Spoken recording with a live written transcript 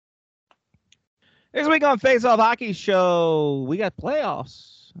This week on Face Off Hockey Show, we got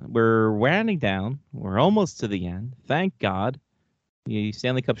playoffs. We're winding down. We're almost to the end. Thank God. The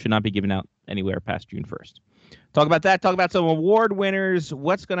Stanley Cup should not be given out anywhere past June 1st. Talk about that. Talk about some award winners,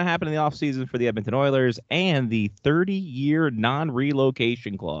 what's going to happen in the offseason for the Edmonton Oilers, and the 30-year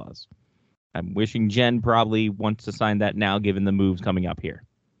non-relocation clause. I'm wishing Jen probably wants to sign that now, given the moves coming up here.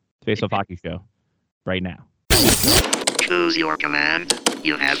 Face Off Hockey Show, right now. Choose your command.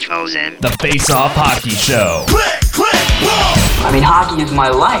 You have chosen the Face Off Hockey Show. I mean, hockey is my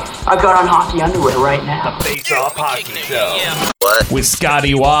life. I've got on hockey underwear right now. The Face Off Hockey Show. What? With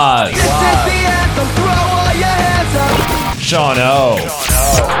Scotty Waz. Sean O. In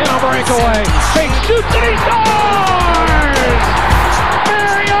a breakaway. Fake shoots and he scores!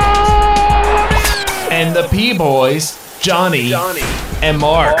 Mario! And the P-Boys, Johnny and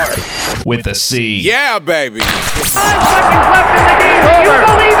Mark. With a C. Yeah, baby. 5 seconds left in the game. You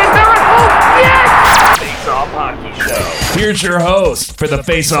believe in miracles? Yes! Face Off Hockey Show. Here's your host for the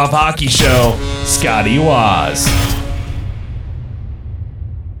Face Off Hockey Show, Scotty Waz.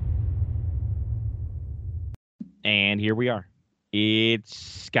 And here we are. It's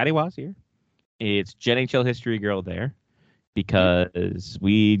Scotty Waz here. It's Jen HL History Girl there. Because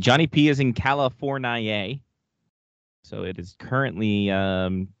Johnny P is in California. So it is currently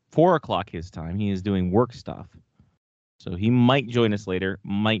 4 o'clock his time. He is doing work stuff. So he might join us later,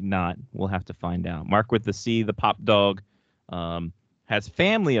 might not. We'll have to find out. Mark with the C, the pop dog, has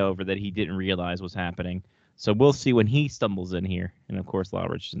family over that he didn't realize was happening. So we'll see when he stumbles in here. And, of course,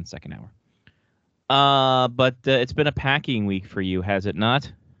 Lowridge in the second hour. But it's been a packing week for you, has it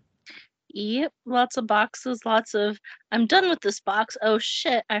not? Yep, lots of boxes, lots of, I'm done with this box. Oh,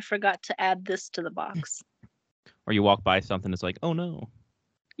 shit, I forgot to add this to the box. Or you walk by something, it's like, oh, no.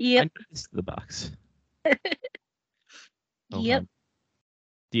 Yep. I need this to the box. Yep.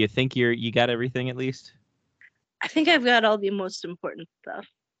 Do you think you got everything at least? I think I've got all the most important stuff.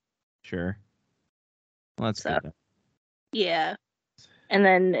 Sure. Well, that's So, good. yeah. And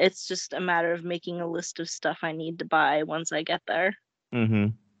then it's just a matter of making a list of stuff I need to buy once I get there. Mm-hmm.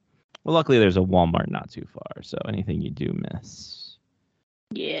 Well, luckily there's a Walmart not too far, so anything you do miss.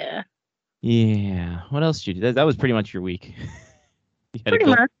 Yeah. Yeah. What else did you do? That was pretty much your week. You had Pretty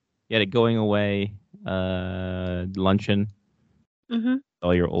much. You had a going away luncheon. Mm-hmm.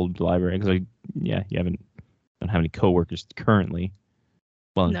 All your old library. Because you don't have any coworkers currently.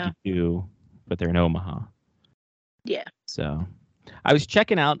 Well, No. you do, but they're in Omaha. Yeah. So I was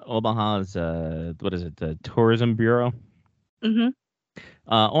checking out Omaha's the tourism bureau. Mm-hmm.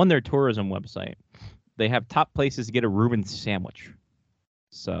 On their tourism website, they have top places to get a Reuben sandwich.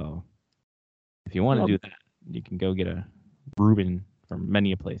 So if you want to do that, you can go get a Reuben from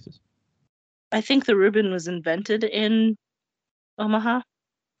many places. I think the Reuben was invented in Omaha.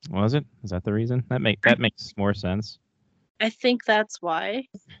 Was it? Is that the reason? That makes more sense. I think that's why.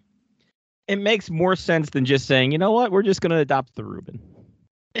 It makes more sense than just saying, you know what, we're just going to adopt the Reuben.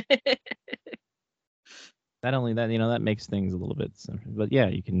 That makes things a little bit simpler. But yeah,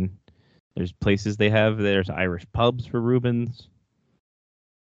 there's places there's Irish pubs for Reubens.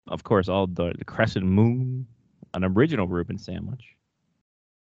 Of course, all the Crescent Moon, an original Reuben sandwich.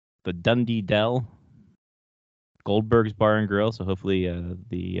 The Dundee Dell, Goldberg's Bar and Grill. So hopefully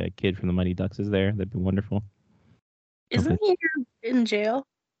the kid from the Mighty Ducks is there. That'd be wonderful. Isn't he in jail?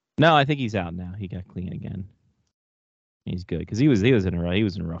 No, I think he's out now. He got clean again. He's good because he was in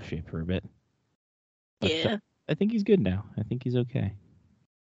rough shape for a bit. But, Yeah. I think he's good now. I think he's okay.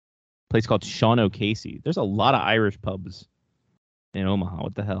 Place called Sean O'Casey. There's a lot of Irish pubs in Omaha.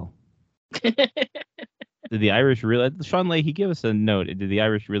 What the hell? Did the Irish really? Sean Leahy, give us a note. Did the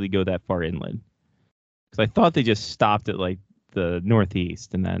Irish really go that far inland? Because I thought they just stopped at like the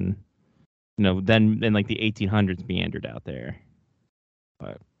Northeast and then, then in like the 1800s meandered out there.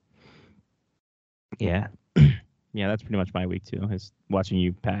 But yeah, yeah, that's pretty much my week too. Is watching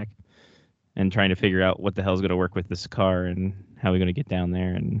you pack and trying to figure out what the hell's going to work with this car and how we're going to get down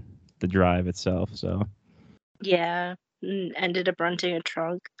there and the drive itself. So Yeah. Ended up renting a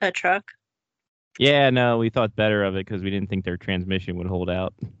truck. yeah, no, we thought better of it because we didn't think their transmission would hold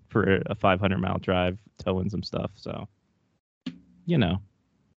out for a 500-mile drive towing some stuff. So, we'll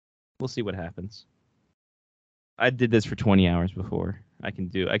see what happens. I did this for 20 hours before. I can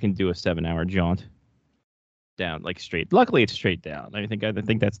do a 7-hour jaunt down, like straight. Luckily, it's straight down. I think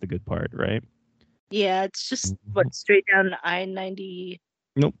that's the good part, right? Yeah, it's just straight down I-90.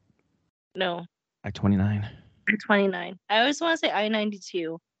 Nope. No, I-29. I-29. I always want to say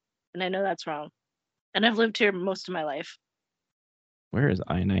I-92, and I know that's wrong. And I've lived here most of my life. Where is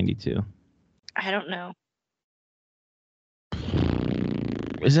I-92? I don't know.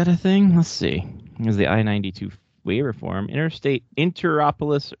 Is that a thing? Let's see. Is the I-92 waiver form, Interstate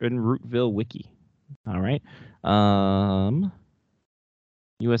Interopolis and Rooteville Wiki. All right.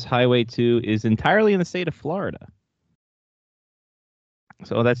 U.S. Highway 2 is entirely in the state of Florida.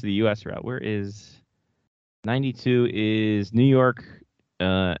 So that's the U.S. route. Where is 92 is New York,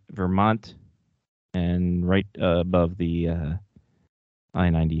 Vermont, and right above the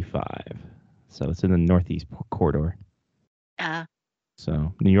I-95. So it's in the Northeast corridor.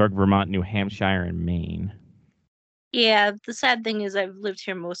 So New York, Vermont, New Hampshire, and Maine. Yeah, the sad thing is I've lived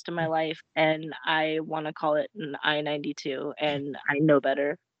here most of my life, and I want to call it an I-92, and I know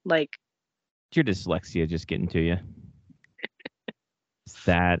better. Like, Your dyslexia just getting to you. It's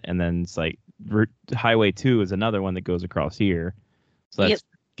that, and then it's like Highway 2 is another one that goes across here. So that's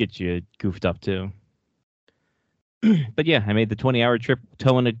gets you goofed up too. But yeah, I made the 20-hour trip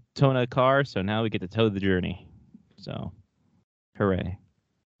towing a car, so now we get to tow the journey. So, hooray.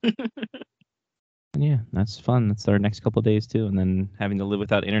 And yeah, that's fun. That's our next couple of days too. And then having to live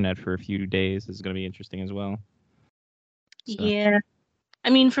without internet for a few days is going to be interesting as well. So. Yeah. I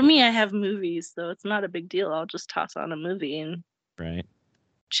mean, for me, I have movies, so it's not a big deal. I'll just toss on a movie and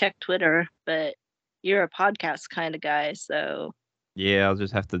check Twitter. But you're a podcast kind of guy, so. Yeah,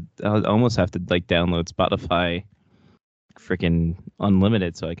 I'll almost have to like download Spotify freaking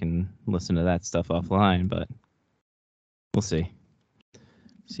unlimited so I can listen to that stuff offline, but we'll see.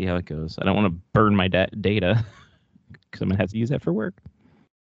 See how it goes. I don't want to burn my data because I'm gonna have to use that for work.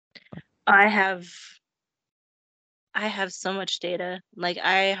 I have so much data. Like,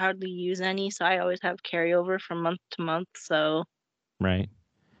 I hardly use any, so I always have carryover from month to month. So, right.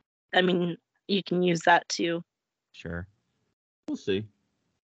 I mean, you can use that too. Sure. We'll see.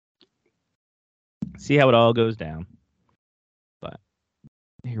 See how it all goes down. But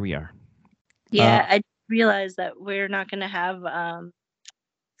here we are. Yeah, I realized that we're not gonna have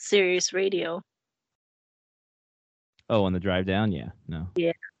Sirius Radio. Oh, on the drive down? Yeah. No.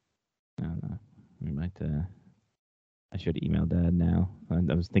 Yeah. No. We might. I should email Dad now.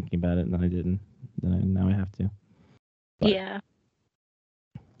 I was thinking about it and then I didn't. Now I have to. But yeah.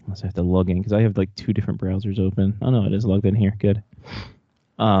 Unless I have to log in because I have like 2 different browsers open. Oh no, it is logged in here. Good.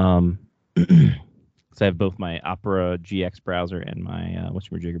 So I have both my Opera GX browser and my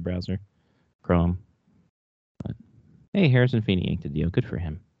whatchamajigger browser, Chrome. But hey, Harrison Feeney inked a deal. Good for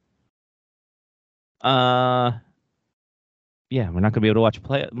him. Yeah, we're not gonna be able to watch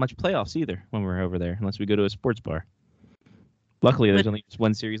much playoffs either when we're over there, unless we go to a sports bar. Luckily, there's only just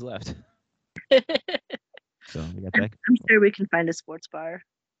one series left. So we got that. I'm sure we can find a sports bar.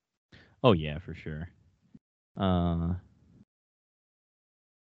 Oh yeah, for sure.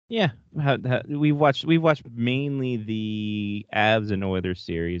 Yeah, we've watched mainly the Avs and Oilers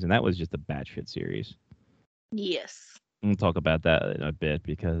series, and that was just a batshit series. Yes. We'll talk about that in a bit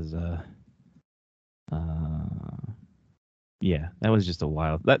because, yeah, that was just a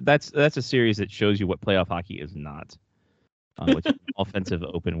wild. That's a series that shows you what playoff hockey is not, which is offensive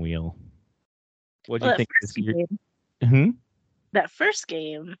open wheel. What do you think this year? That first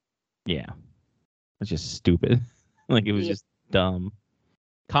game. Yeah, it's just stupid. Like it was just dumb.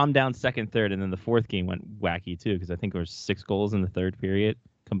 Calm down second, third, and then the fourth game went wacky too because I think there was 6 goals in the third period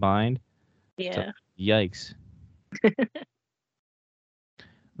combined. Yeah. So, yikes.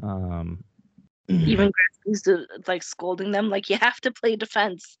 Even Gretzky's like scolding them, like you have to play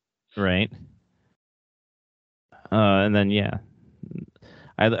defense. Right. And then yeah,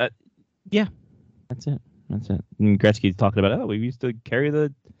 yeah, that's it. And Gretzky's talking about, we used to carry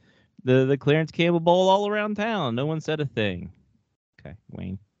the Clarence Campbell ball all around town. No one said a thing. Okay,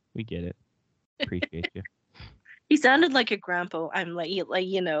 Wayne, we get it. Appreciate you. He sounded like a grandpa. I'm like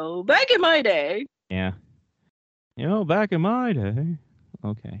back in my day. Yeah. Back in my day.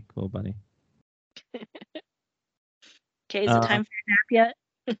 Okay, cool, buddy. Okay, is it time for your nap yet?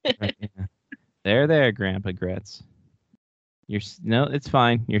 Right, yeah. There, Grandpa Gretz. No, it's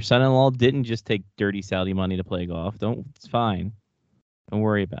fine. Your son-in-law didn't just take dirty Saudi money to play golf. It's fine. Don't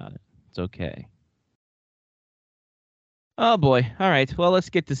worry about it. It's okay. Oh boy. All right. Well, let's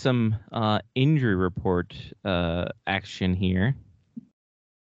get to some injury report action here.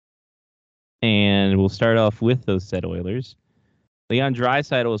 And we'll start off with those said Oilers. Leon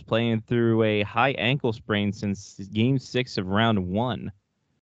Draisaitl is playing through a high ankle sprain since Game 6 of Round 1.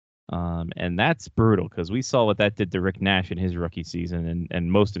 And that's brutal because we saw what that did to Rick Nash in his rookie season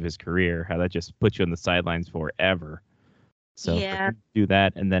and most of his career, how that just puts you on the sidelines forever. So for him to do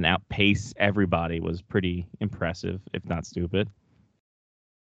that and then outpace everybody was pretty impressive, if not stupid.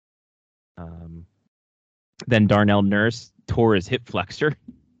 Then Darnell Nurse tore his hip flexor.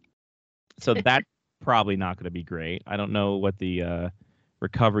 So that's probably not going to be great. I don't know what the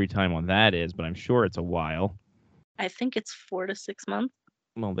recovery time on that is, but I'm sure it's a while. I think it's 4 to 6 months.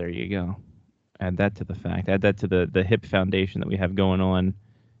 Well, there you go. Add that to the fact. Add that to the hip foundation that we have going on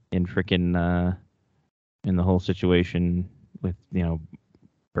in frickin' in the whole situation with,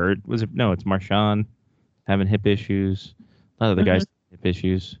 Bird. Was it? No, it's Marshawn having hip issues. A lot of the guys have hip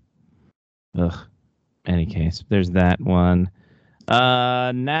issues. Ugh. Any case, there's that one.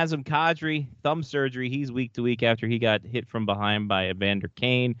 Nazem Kadri, thumb surgery. He's week to week after he got hit from behind by Evander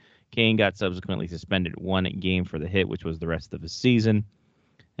Kane. Kane got subsequently suspended 1 game for the hit, which was the rest of his season.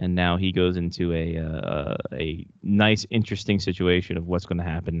 And now he goes into a nice, interesting situation of what's going to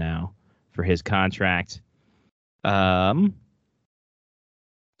happen now for his contract. Philip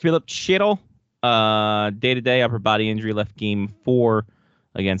Schittle, day-to-day upper body injury, left game 4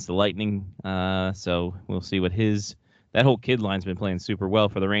 against the Lightning. So we'll see what that whole kid line's been playing super well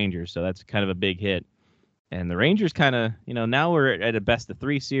for the Rangers. So that's kind of a big hit. And the Rangers kind of, now we're at a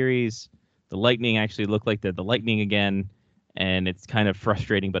best-of-3 series. The Lightning actually look like they're the Lightning again. And it's kind of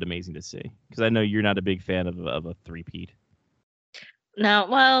frustrating but amazing to see. Because I know you're not a big fan of a three-peat. No,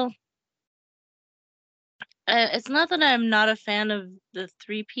 well, it's not that I'm not a fan of the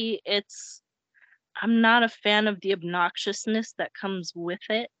three-peat. I'm not a fan of the obnoxiousness that comes with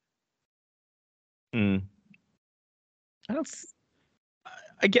it.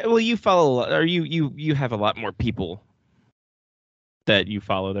 I get. Well, you follow, or you have a lot more people that you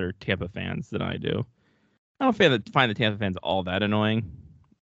follow that are Tampa fans than I do. I don't find the Tampa fans all that annoying.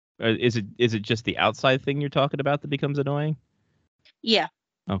 Is it just the outside thing you're talking about that becomes annoying? Yeah.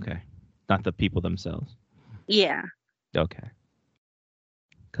 Okay. Not the people themselves. Yeah. Okay.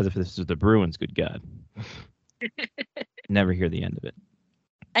 Because if this is the Bruins, good God. Never hear the end of it.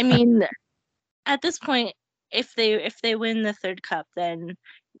 I mean, at this point, if they win the third cup, then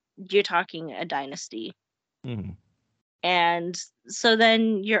you're talking a dynasty. Mm-hmm. And so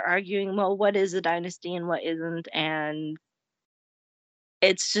then you're arguing, well, what is a dynasty and what isn't? And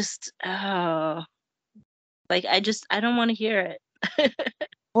it's just, I don't want to hear it.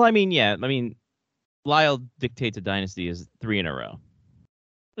 Well, I mean, yeah. I mean, Lyle dictates a dynasty is 3 in a row.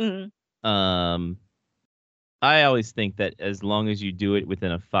 Mm-hmm. I always think that as long as you do it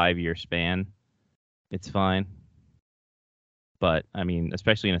within a 5-year span, it's fine. But, I mean,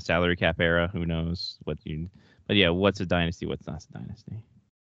 especially in a salary cap era, who knows what you... But yeah, what's a dynasty? What's not a dynasty?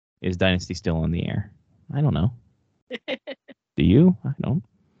 Is dynasty still on the air? I don't know. Do you? I don't.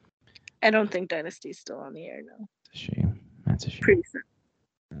 I don't think dynasty's still on the air, no. It's a shame. That's a shame. Pretty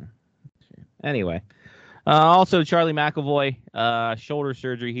sad. Anyway. Also, Charlie McAvoy, shoulder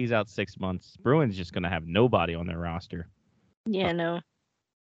surgery. He's out 6 months. Bruins just going to have nobody on their roster. Yeah, no.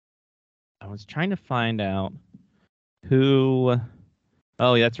 I was trying to find out who...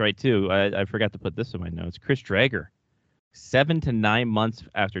 Oh, that's right, too. I forgot to put this in my notes. Chris Drager, 7 to 9 months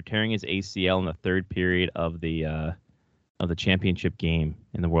after tearing his ACL in the third period of the championship game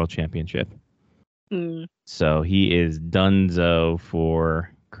in the World Championship. Mm. So he is donezo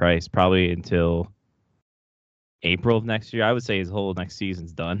for Christ, probably until April of next year. I would say his whole next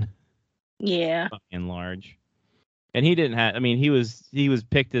season's done. Yeah. In large. And he didn't have. I mean, he was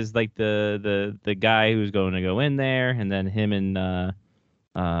picked as like the guy who was going to go in there, and then him and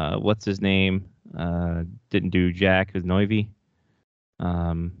what's his name? Didn't do jack. It was Noivy.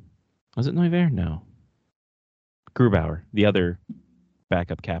 Was it Neuver? No. Grubauer, the other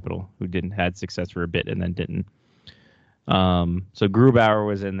backup capital who had success for a bit and then didn't. So Grubauer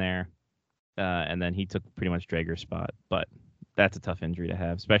was in there, and then he took pretty much Drager's spot. But that's a tough injury to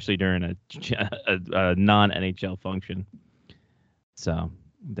have, especially during a non-NHL function. So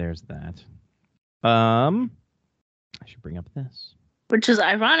there's that. I should bring up this. Which is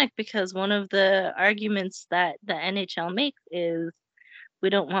ironic because one of the arguments that the NHL makes is we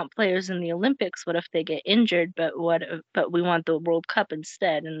don't want players in the Olympics. What if they get injured? But we want the World Cup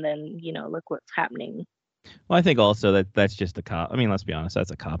instead. And then, look what's happening. Well, I think also that's just a cop. I mean, let's be honest.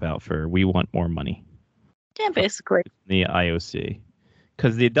 That's a cop out for we want more money. Yeah, basically. The IOC.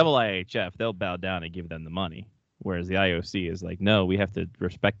 Because the IIHF, they'll bow down and give them the money. Whereas the IOC is like, no, we have to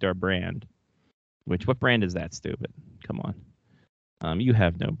respect our brand. What brand is that, stupid? Come on. You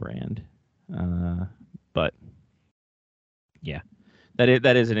have no brand. But, yeah. That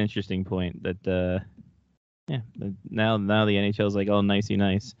is an interesting point. That now the NHL is like, oh, nicey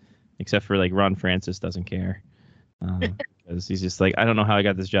nice. Except for, like, Ron Francis doesn't care. Because he's just like, I don't know how I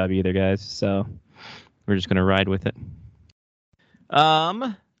got this job either, guys. So we're just going to ride with it.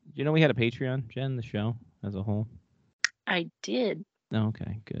 We had a Patreon, Jen, the show as a whole? I did. Oh,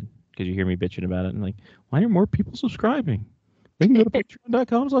 okay, good. Because you hear me bitching about it. And like, why are more people subscribing? They can go to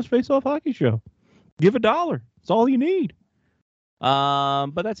patreon.com/faceoffhockeyshow. Give $1. It's all you need.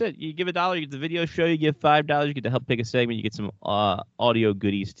 But that's it. You give $1, you get the video show. You give $5, you get to help pick a segment. You get some audio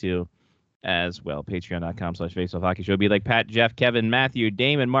goodies too, as well. Patreon.com/FaceOffHockey Show. Be like Pat, Jeff, Kevin, Matthew,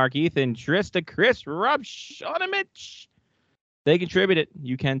 Damon, Mark, Ethan, Trista, Chris, Rob, Sean, and Mitch. They contribute it.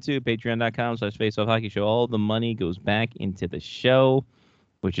 You can too. Patreon.com/FaceOffHockey Show. All the money goes back into the show,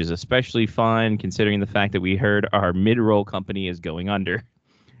 which is especially fun considering the fact that we heard our mid-roll company is going under.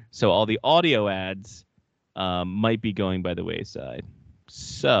 So all the audio ads might be going by the wayside.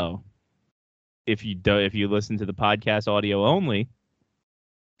 So if you listen to the podcast audio only,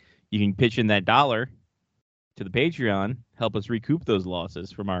 you can pitch in that $1 to the Patreon, help us recoup those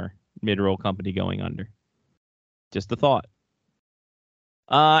losses from our mid-roll company going under. Just a thought.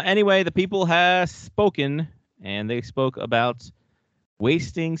 Anyway, the people have spoken, and they spoke about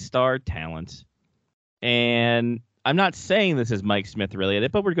wasting star talent. And I'm not saying this is Mike Smith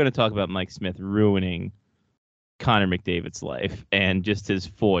related, but we're going to talk about Mike Smith ruining Connor McDavid's life and just his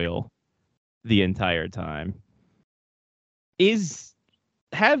foil the entire time.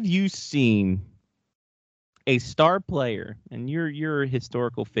 Have you seen a star player, and you're a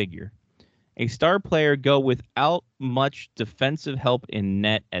historical figure, a star player go without much defensive help in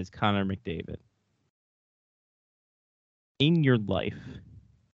net as Connor McDavid in your life?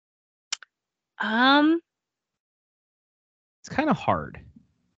 It's kind of hard.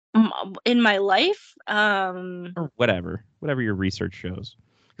 In my life, or whatever your research shows,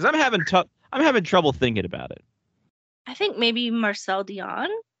 because I'm having trouble thinking about it. I think maybe Marcel Dion.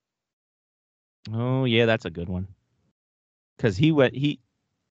 Oh yeah, that's a good one. Because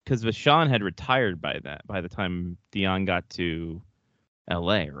Vachon had retired by the time Dion got to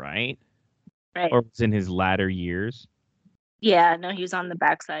LA, right? Right. Or was in his latter years. Yeah, no, he was on the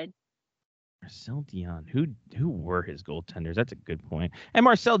backside. Marcel Dion, who were his goaltenders? That's a good point. And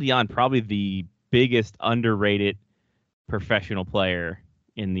Marcel Dion, probably the biggest underrated professional player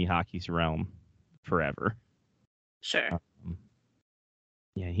in the hockey's realm forever. Sure.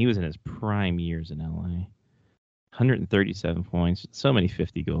 Yeah, he was in his prime years in LA. 137 points, so many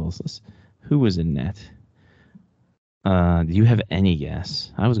 50 goals. Who was in net? Do you have any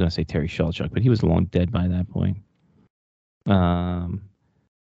guess? I was going to say Terry Shulchuk, but he was long dead by that point.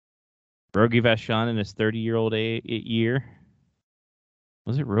 Rogie Vachon in his 30-year-old year.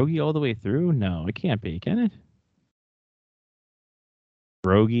 Was it Rogie all the way through? No, it can't be, can it?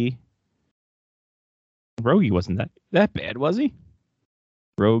 Rogie wasn't that bad, was he?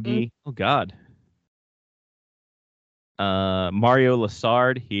 Rogie. Oh, God. Mario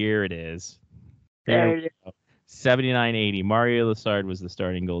Lessard. Here it is. There it is. 79-80. Mario Lessard was the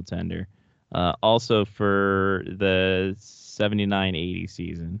starting goaltender. Also for the 79-80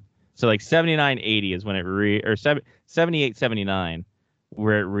 season. So like 79-80 is when it or 78-79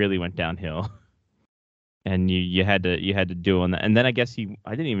 where it really went downhill. And you had to do on that. And then I guess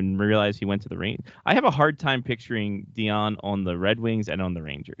I didn't even realize he went to the Rangers. I have a hard time picturing Dion on the Red Wings and on the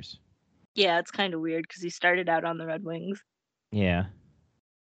Rangers. Yeah, it's kind of weird because he started out on the Red Wings. Yeah.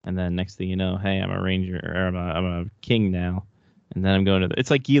 And then next thing you know, hey, I'm a Ranger, or I'm a King now. And then I'm going to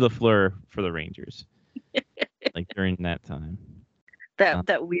it's like Guy Lafleur for the Rangers. Like during that time.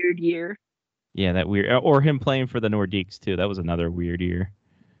 That weird year. Yeah, that weird. Or him playing for the Nordiques too. That was another weird year.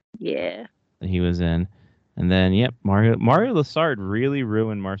 Yeah. That he was in. And then, yep, Mario Lessard really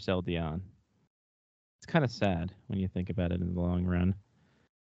ruined Marcel Dion. It's kind of sad when you think about it in the long run.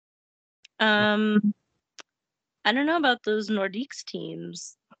 I don't know about those Nordiques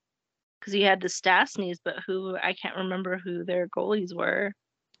teams because you had the Stastnys, but I can't remember who their goalies were.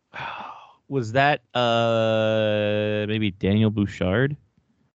 Was that maybe Daniel Bouchard?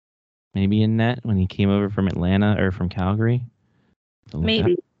 Maybe in net when he came over from Atlanta or from Calgary?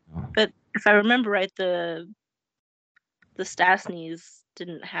 Maybe. But if I remember right, the Stastnys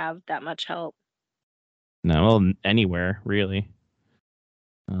didn't have that much help. No, well, anywhere, really.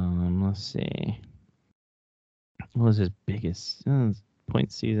 Let's see. What was his biggest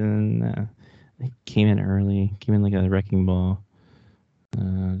point season? He came in early. Came in like a wrecking ball.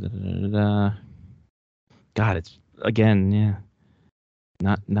 God, it's again, yeah.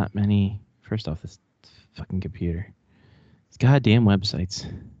 Not many. First off, this fucking computer. It's goddamn websites.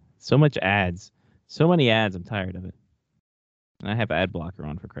 So much ads. So many ads. I'm tired of it. And I have ad blocker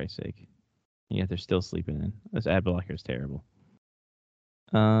on, for Christ's sake. And yet they're still sleeping in. This ad blocker is terrible.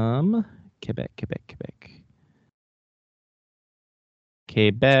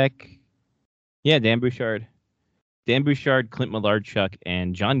 Quebec. Yeah, Dan Bouchard. Dan Bouchard, Clint Malarchuk,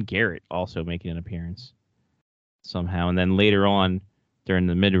 and John Garrett also making an appearance somehow. And then later on, during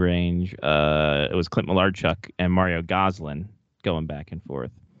the mid-range, it was Clint Malarchuk and Mario Goslin going back and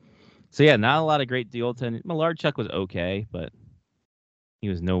forth. So, yeah, not a lot of great goaltending. Malarchuk was okay, but he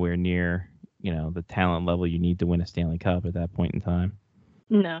was nowhere near, the talent level you need to win a Stanley Cup at that point in time.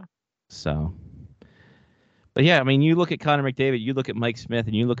 No. So, but yeah, I mean, you look at Connor McDavid, you look at Mike Smith,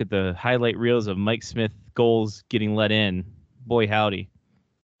 and you look at the highlight reels of Mike Smith goals getting let in. Boy, howdy,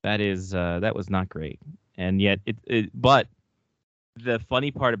 that was not great. And yet, but the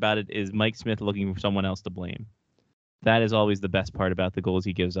funny part about it is Mike Smith looking for someone else to blame. That is always the best part about the goals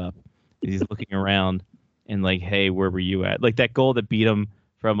he gives up. He's looking around and like, hey, where were you at? Like that goal that beat him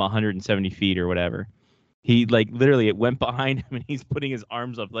from 170 feet or whatever. He literally it went behind him and he's putting his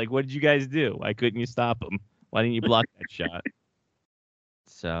arms up. Like, what did you guys do? Why couldn't you stop him? Why didn't you block that shot?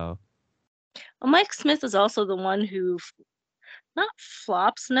 So. Well, Mike Smith is also the one who not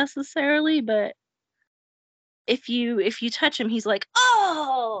flops necessarily, but if you touch him, he's like,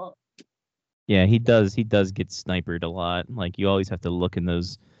 oh. Yeah, he does. He does get snipered a lot. Like you always have to look in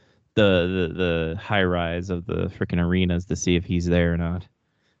those the high rise of the freaking arenas to see if he's there or not.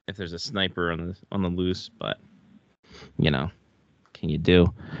 If there's a sniper on the loose, but can you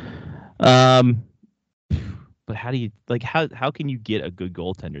do? But how do you how can you get a good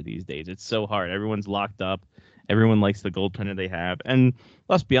goaltender these days? It's so hard. Everyone's locked up. Everyone likes the goaltender they have, and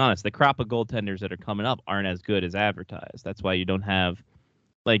let's be honest, the crop of goaltenders that are coming up aren't as good as advertised. That's why you don't have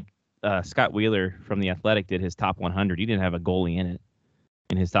Scott Wheeler from The Athletic did his top 100. He didn't have a goalie in it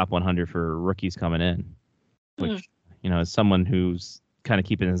in his top 100 for rookies coming in, which as someone who's kind of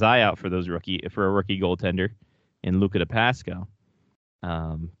keeping his eye out for a rookie goaltender in Luka DePasco,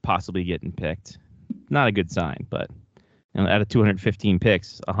 possibly getting picked. Not a good sign, but out of 215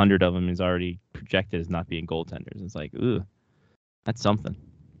 picks, 100 of them is already projected as not being goaltenders. It's like, ooh, that's something.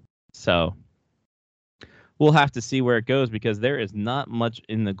 So we'll have to see where it goes because there is not much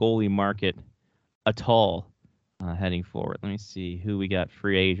in the goalie market at all heading forward. Let me see who we got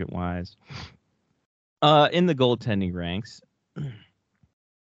free agent wise. In the goaltending ranks,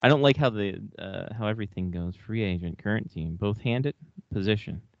 I don't like how how everything goes. Free agent, current team, both handed,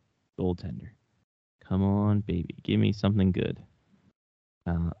 position, goaltender. Come on, baby. Give me something good.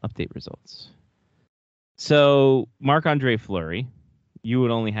 Update results. So, Marc-Andre Fleury, you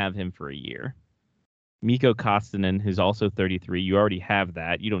would only have him for a year. Mikko Koskinen, who's also 33, you already have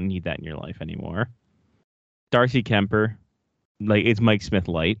that. You don't need that in your life anymore. Darcy Kemper, it's Mike Smith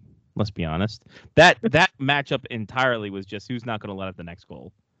light. Let's be honest. That matchup entirely was just who's not going to let up the next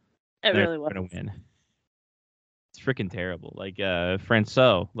goal. It really was. Going to win. It's freaking terrible.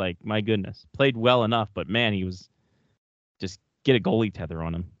 Francois, my goodness, played well enough, but man, he was just get a goalie tether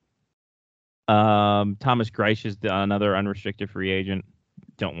on him. Thomas Greisch is another unrestricted free agent.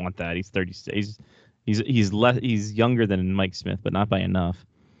 Don't want that. He's 36. He's younger than Mike Smith, but not by enough.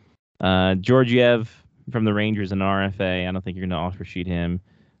 Georgiev from the Rangers and RFA. I don't think you're going to offer sheet him.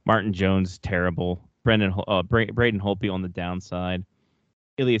 Martin Jones, terrible. Braden Holtby on the downside.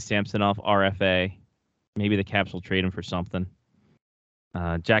 Ilya Samsonov, RFA. Maybe the Caps will trade him for something.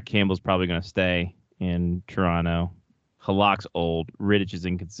 Jack Campbell's probably going to stay in Toronto. Halak's old. Rittich is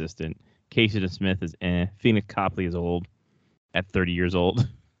inconsistent. Casey DeSmith is Phoenix Copley is old at 30 years old.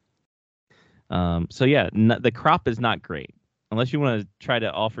 So, yeah, the crop is not great. Unless you want to try to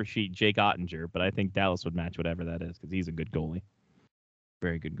offer sheet Jake Ottinger, but I think Dallas would match whatever that is because he's a good goalie.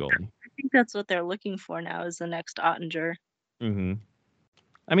 Very good goalie. I think that's what they're looking for now is the next Ottinger. Mm-hmm.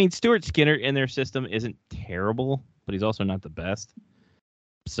 I mean, Stuart Skinner in their system isn't terrible, but he's also not the best.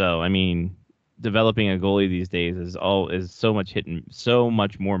 So, I mean, developing a goalie these days is so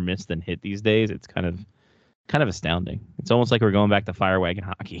much more miss than hit these days. It's kind of astounding. It's almost like we're going back to fire wagon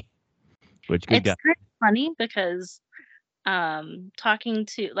hockey. Which good guy. It's kind of funny because talking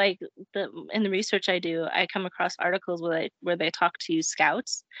to in the research I do, I come across articles where they talk to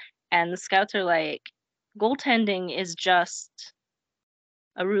scouts, and the scouts are like, goaltending is just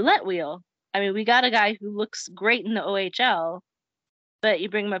a roulette wheel. I mean, we got a guy who looks great in the OHL, but you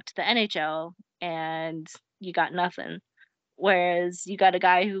bring him up to the NHL and you got nothing. Whereas you got a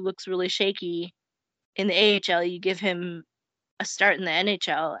guy who looks really shaky in the AHL, you give him a start in the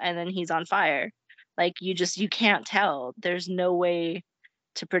NHL and then he's on fire. You can't tell. There's no way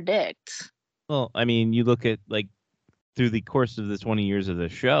to predict. Well, I mean, you look at through the course of the 20 years of the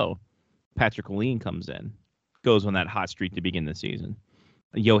show, Patrick Allin comes in, goes on that hot streak to begin the season.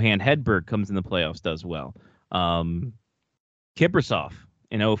 Johan Hedberg comes in the playoffs, does well. Kiprusoff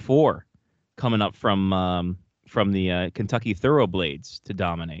in 2004 coming up from the Kentucky Thoroughblades to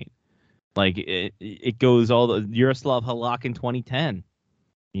dominate. It goes all the Yaroslav Halak in 2010.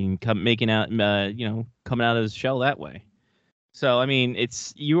 You can coming out of his shell that way. So I mean,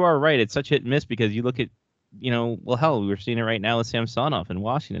 you are right. It's such hit and miss because you look at, we're seeing it right now with Samsonov in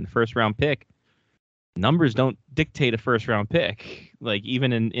Washington, first round pick. numbers don't dictate a first round pick. Like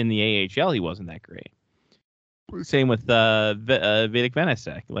even in the AHL, he wasn't that great. Same with Vitek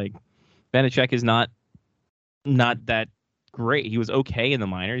Vanacek. Like Vanacek is not that great. He was okay in the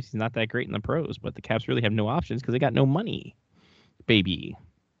minors. He's not that great in the pros. But the Caps really have no options because they got no money, baby.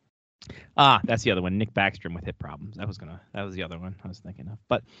 That's the other one. Nick Backstrom with hip problems. That was the other one I was thinking of.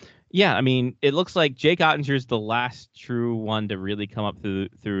 But yeah, I mean, it looks like Jake Ottinger's the last true one to really come up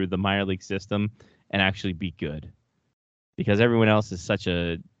through the minor league system and actually be good, because everyone else is such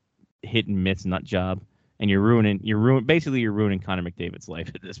a hit and miss nut job, and you're ruining Connor McDavid's life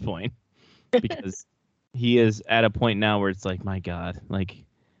at this point, because he is at a point now where it's like, my God, like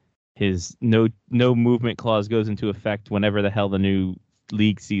his no movement clause goes into effect whenever the hell the new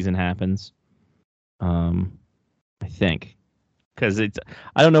league season happens. I think, because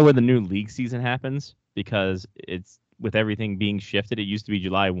I don't know where the new league season happens, because it's with everything being shifted. It used to be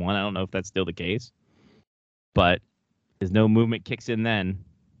July 1. I don't know if that's still the case, but his no movement kicks in then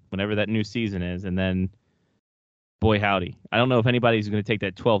whenever that new season is, and then boy howdy. I don't know if anybody's going to take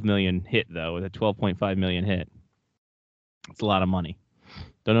that 12 million hit though, with a 12.5 million hit. It's a lot of money.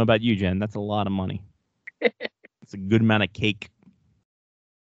 Don't know about you, Jen. That's a lot of money. It's a good amount of cake.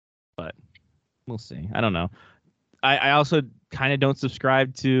 But we'll see. I don't know. I also kind of don't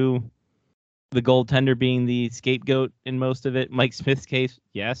subscribe to the goaltender being the scapegoat in most of it. Mike Smith's case,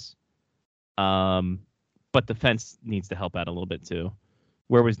 yes. But defense needs to help out a little bit too.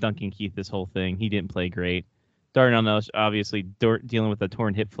 Where was Duncan Keith this whole thing? He didn't play great. Darnell obviously dealing with a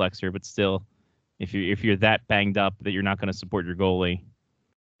torn hip flexor, but still, if you're that banged up that you're not going to support your goalie,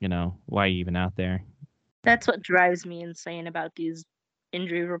 why are you even out there? That's what drives me insane about these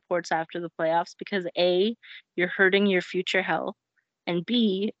injury reports after the playoffs, because A, you're hurting your future health, and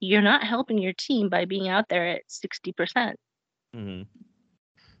B, you're not helping your team by being out there at 60%. Mm-hmm.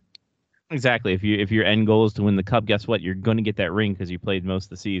 Exactly. If your end goal is to win the cup, guess what? You're going to get that ring because you played most of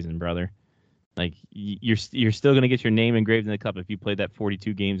the season, brother. Like you're still going to get your name engraved in the cup if you played that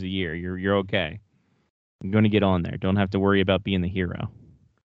 42 games a year. You're okay. You're going to get on there. Don't have to worry about being the hero.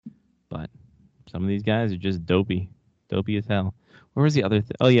 But some of these guys are just dopey as hell. Where was the other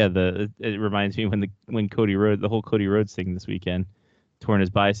thing? Oh yeah, it reminds me when Cody Rhodes, the whole Cody Rhodes thing this weekend, torn his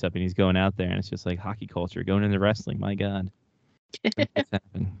bicep and he's going out there and it's just like hockey culture going into wrestling. My God, what's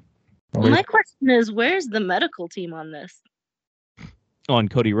happened? Well, my question is, where's the medical team on this? On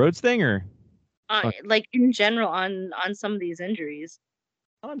Cody Rhodes thing, or like in general on some of these injuries?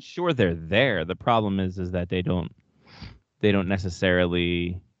 I'm sure they're there. The problem is that they don't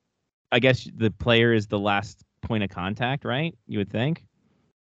necessarily. I guess the player is the last point of contact, right? You would think.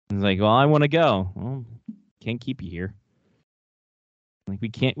 It's like, well, I want to go. Well, can't keep you here. Like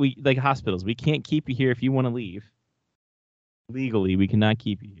we like hospitals. We can't keep you here if you want to leave. Legally, we cannot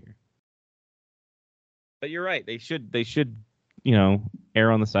keep you here. But you're right. They should,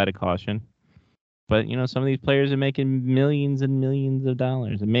 err on the side of caution. But, some of these players are making millions and millions of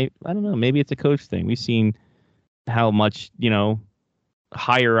dollars. And I don't know, maybe it's a coach thing. We've seen how much,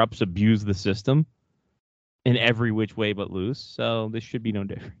 higher ups abuse the system in every which way but loose. So this should be no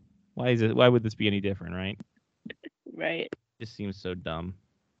different. Why would this be any different, right? Right. It just seems so dumb.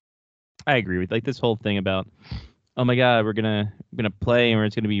 I agree with this whole thing about, oh my God, we're gonna play and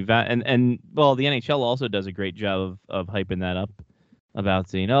it's gonna be and well, the NHL also does a great job of hyping that up, about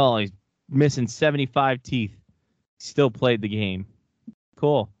saying, oh, he's missing 75 teeth, still played the game.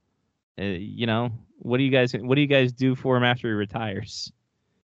 Cool. What do you guys do for him after he retires?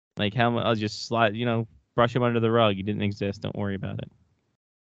 Like I'll just slide, brush him under the rug. He didn't exist. Don't worry about it.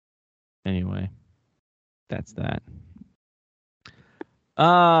 Anyway, that's that.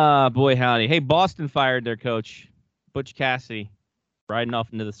 Boy howdy. Hey, Boston fired their coach, Butch Cassidy, riding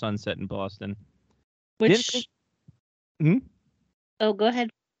off into the sunset in Boston. Oh, go ahead.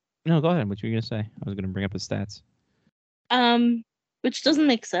 No, go ahead. What were you gonna say? I was gonna bring up his stats. Which doesn't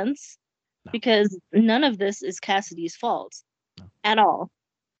make sense, because none of this is Cassidy's fault at all.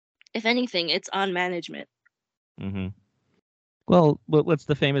 If anything, it's on management. Mm-hmm. Well, what's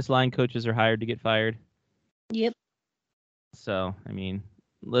the famous line? Coaches are hired to get fired. Yep. So, I mean,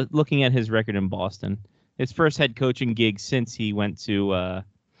 looking at his record in Boston, his first head coaching gig since he got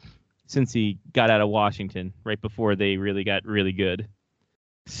out of Washington, right before they really got really good.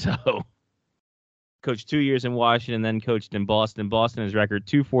 So, coached 2 years in Washington, then coached in Boston. Boston, his record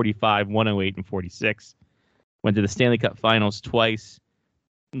 245, 108, and 46. Went to the Stanley Cup Finals twice.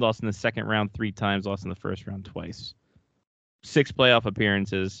 Lost in the second round 3 times. Lost in the first round twice. 6 playoff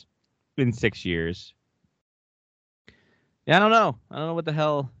appearances in 6 years. Yeah, I don't know what the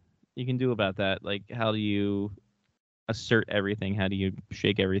hell you can do about that. Like, how do you assert everything? How do you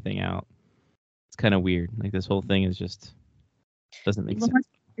shake everything out? It's kind of weird. Like this whole thing is just doesn't make Well, sense.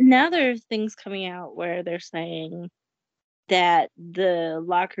 now there are things coming out where they're saying that the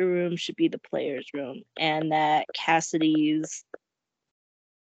locker room should be the players' room, and that Cassidy's,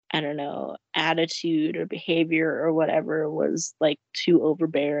 I don't know, attitude or behavior or whatever was like too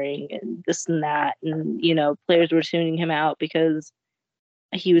overbearing and this and that, and players were tuning him out because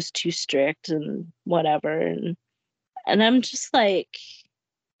he was too strict and whatever, and I'm just like,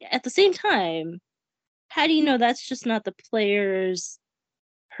 at the same time, how do you know that's just not the players'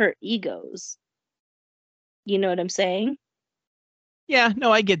 hurt egos? You know what I'm saying? Yeah,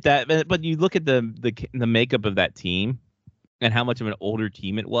 no, I get that, but you look at the makeup of that team and how much of an older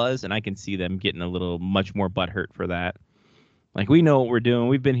team it was, and I can see them getting much more butthurt for that. Like, we know what we're doing.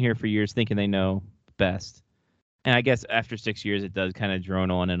 We've been here for years thinking they know best. And I guess after 6 years, it does kind of drone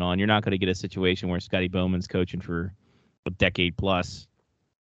on and on. You're not going to get a situation where Scotty Bowman's coaching for a decade plus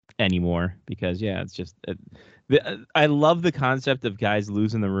anymore because, yeah, it's just I love the concept of guys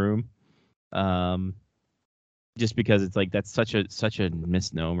losing the room. Just because it's like that's such a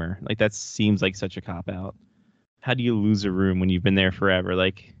misnomer. Like that seems like such a cop out. How do you lose a room when you've been there forever?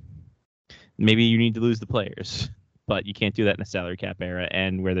 Like maybe you need to lose the players, but you can't do that in a salary cap era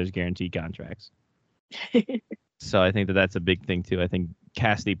and where there's guaranteed contracts. So I think that's a big thing too. I think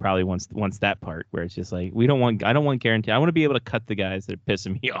Cassidy probably wants that part where it's just like I don't want guarantee. I want to be able to cut the guys that are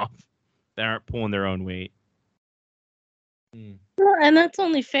pissing me off that aren't pulling their own weight. Well, and that's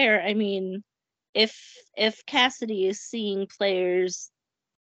only fair. I mean, if Cassidy is seeing players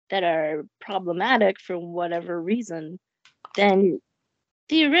that are problematic for whatever reason, then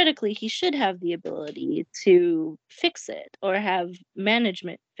theoretically he should have the ability to fix it or have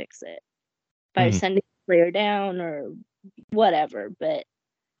management fix it by sending the player down or whatever. But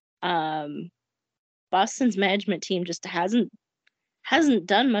Boston's management team just hasn't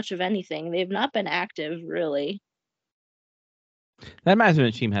done much of anything. They've not been active, really. That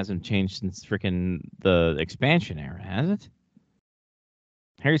management team hasn't changed since freaking the expansion era, has it?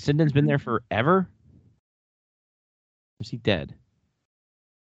 Harry Sinden's been there forever? Or is he dead?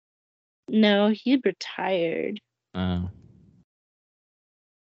 No, he retired. Oh.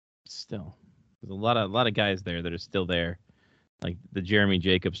 Still. There's a lot of guys there that are still there. Like the Jeremy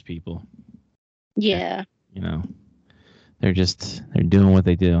Jacobs people. Yeah. They're doing what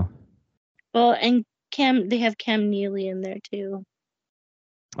they do. Well, and they have Cam Neely in there too.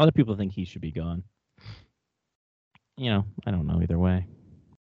 Other people think he should be gone. I don't know either way.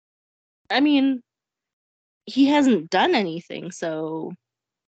 I mean, he hasn't done anything, so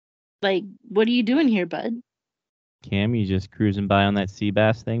like, what are you doing here, bud? Cam, you just cruising by on that sea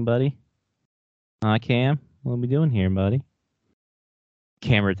bass thing, buddy? Cam, what are we doing here, buddy?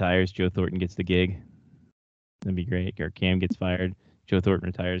 Cam retires, Joe Thornton gets the gig. That'd be great. Or Cam gets fired, Joe Thornton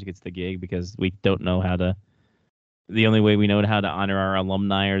retires, gets the gig because we don't know how to. The only way we know how to honor our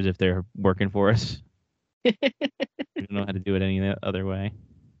alumni is if they're working for us. We don't know how to do it any other way.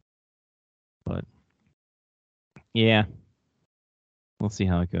 But yeah, we'll see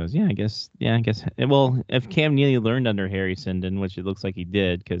how it goes. I guess. Well, if Cam Neely learned under Harry Sinden, which it looks like he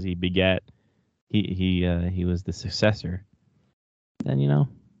did, because he begat, he was the successor. Then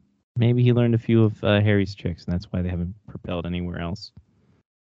maybe he learned a few of Harry's tricks, and that's why they haven't propelled anywhere else.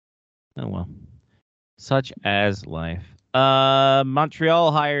 Oh well. Such as life.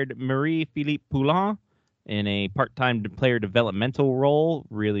 Montreal hired Marie-Philippe Poulin in a part-time player developmental role.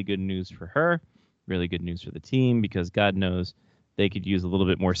 Really good news for her. Really good news for the team because God knows they could use a little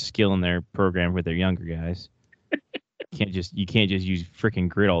bit more skill in their program with their younger guys. You can't just use freaking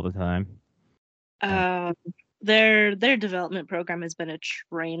grit all the time. Their development program has been a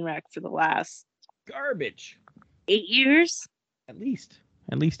train wreck for the last garbage 8 years. At least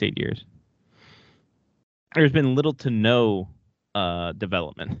 8 years. There's been little to no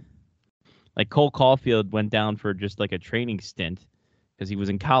development. Like Cole Caulfield went down for just like a training stint because he was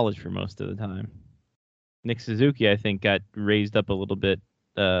in college for most of the time. Nick Suzuki, I think, got raised up a little bit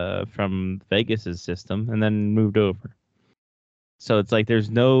from Vegas's system and then moved over. So it's like there's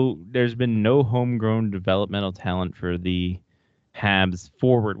been no homegrown developmental talent for the Habs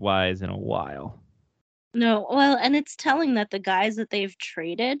forward-wise in a while. No, well, and it's telling that the guys that they've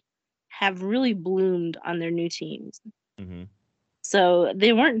traded have really bloomed on their new teams. Mm-hmm. So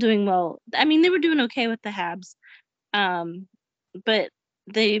they weren't doing well. I mean, they were doing okay with the Habs, but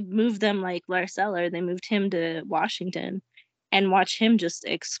they moved them like Lars Eller. They moved him to Washington and watch him just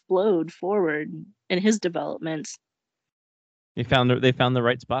explode forward in his development. They found the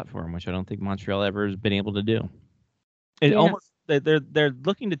right spot for him, which I don't think Montreal ever has been able to do. They're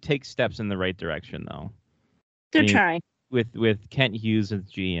looking to take steps in the right direction, though. They're trying. with Kent Hughes as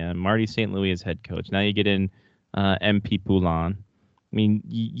GM, Marty St. Louis as head coach. Now you get in MP Poulin. I mean,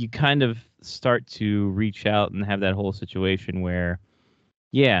 you kind of start to reach out and have that whole situation where,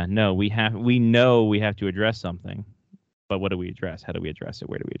 yeah, no, we know we have to address something, but what do we address? How do we address it?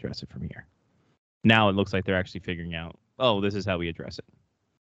 Where do we address it from here? Now it looks like they're actually figuring out, oh, this is how we address it.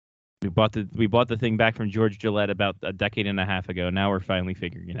 We bought the thing back from George Gillette about a decade and a half ago. Now we're finally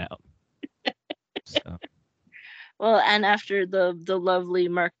figuring it out. So. Well, and after the lovely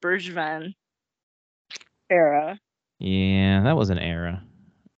Marc Bergevin era. Yeah, that was an era.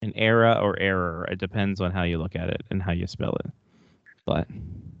 An era or error. It depends on how you look at it and how you spell it. But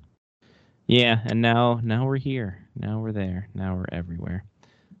yeah, and now we're here. Now we're there. Now we're everywhere.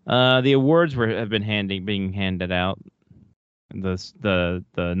 The awards have been being handed out. The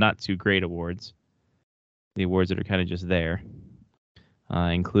not too great awards. The awards that are kind of just there.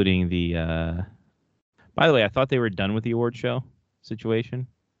 Including the by the way, I thought they were done with the award show situation.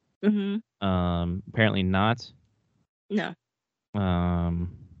 Mm-hmm. Apparently not. No.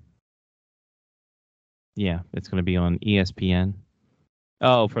 Yeah, it's going to be on ESPN.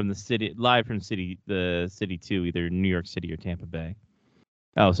 Oh, from the city, live from the city 2, either New York City or Tampa Bay.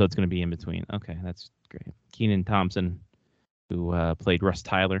 Oh, so it's going to be in between. Okay, that's great. Keenan Thompson, who played Russ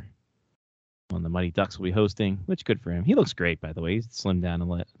Tyler on the Mighty Ducks, will be hosting, which good for him. He looks great, by the way. He's slimmed down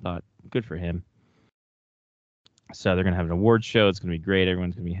and thought good for him. So they're going to have an award show. It's going to be great.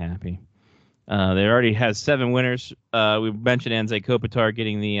 Everyone's going to be happy. They already has 7 winners. We mentioned Anze Kopitar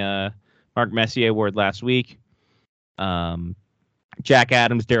getting the Mark Messier Award last week. Jack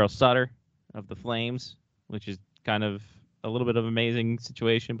Adams, Daryl Sutter of the Flames, which is kind of a little bit of an amazing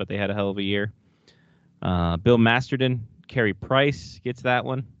situation, but they had a hell of a year. Bill Masterton, Carey Price gets that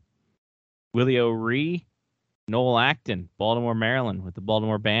one. Willie O'Ree, Noel Acton, Baltimore, Maryland, with the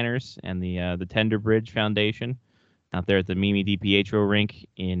Baltimore Banners and the Tender Bridge Foundation out there at the Mimi DiPietro rink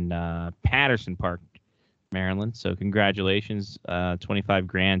in Patterson Park, Maryland. So congratulations,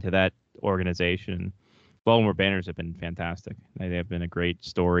 $25,000 to that organization. Baltimore Banners have been fantastic. They have been a great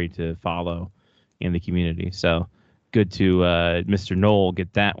story to follow in the community. So good to Mr. Knoll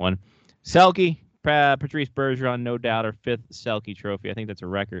get that one. Selke, Patrice Bergeron, no doubt, our 5th Selke trophy. I think that's a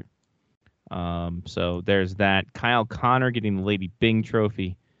record. So there's that. Kyle Connor getting the Lady Byng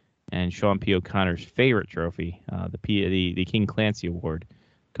trophy, and Sean P. O'Connor's favorite trophy, the King Clancy Award,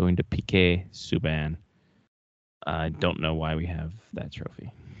 going to Piquet Subban. I don't know why we have that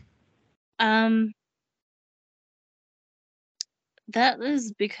trophy. That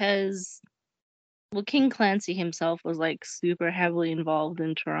is because, well, King Clancy himself was like super heavily involved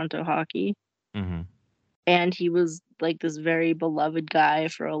in Toronto hockey. Mm-hmm. And he was like this very beloved guy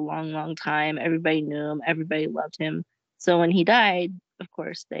for a long, long time. Everybody knew him. Everybody loved him. So when he died, of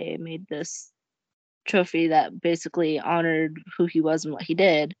course, they made this trophy that basically honored who he was and what he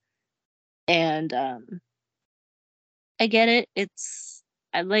did. And I get it.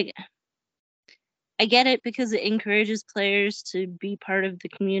 I get it because it encourages players to be part of the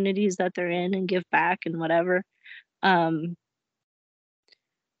communities that they're in and give back and whatever. But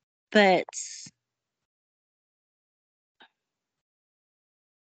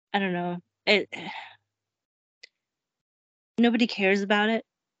I don't know. Nobody cares about it.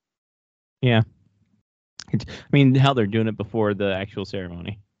 Yeah. I mean, how they're doing it before the actual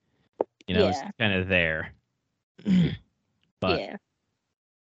ceremony. You know, Yeah. it's kind of there. But, Yeah.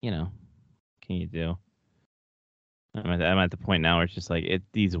 you know, what can you do? I'm at the point now where it's just like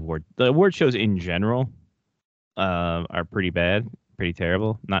the award shows in general are pretty bad, pretty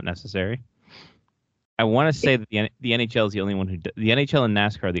terrible, not necessary. I want to say that the NHL is the only one the NHL and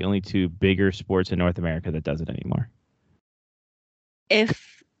NASCAR are the only 2 bigger sports in North America that does it anymore.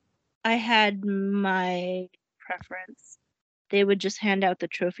 If I had my preference, they would just hand out the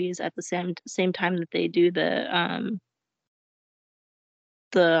trophies at the same time that they do the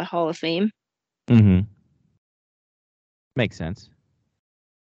Hall of Fame. Mm-hmm. Makes sense.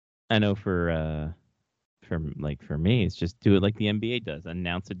 I know for me, it's just do it like the NBA does.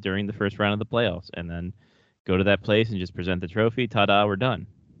 Announce it during the first round of the playoffs, and then go to that place and just present the trophy. Ta-da, we're done.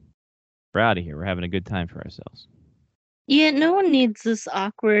 We're out of here. We're having a good time for ourselves. Yeah, no one needs this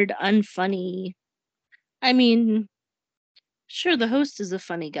awkward, unfunny. I mean, sure, the host is a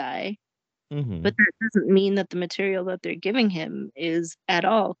funny guy, Mm-hmm. but that doesn't mean that the material that they're giving him is at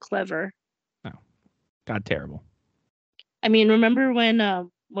all clever. Oh, God, terrible. I mean, remember when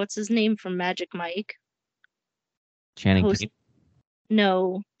what's his name from Magic Mike? Channing Host- Tatum?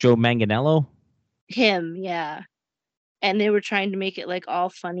 No, Joe Manganiello? him, yeah. And they were trying to make it like all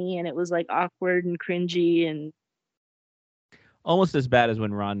funny, and it was like awkward and cringy, and Almost as bad as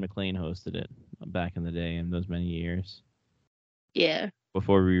when Ron McLean hosted it back in the day in those many years. Yeah.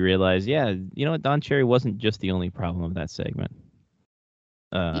 Before we realized, yeah, you know what, Don Cherry wasn't just the only problem of that segment.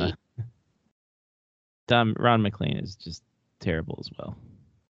 Yeah. Ron McClain is just terrible as well.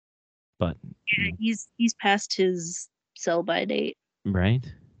 But He's past his sell by date. right,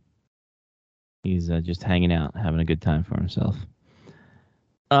 he's just hanging out, having a good time for himself.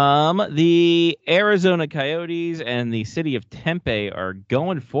 The Arizona Coyotes and the city of Tempe are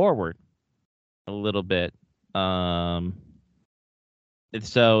going forward a little bit. So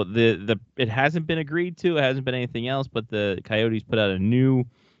it hasn't been agreed to. It hasn't been anything else, but the Coyotes put out a new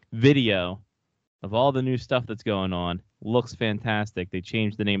video of all the new stuff that's going on. Looks fantastic. They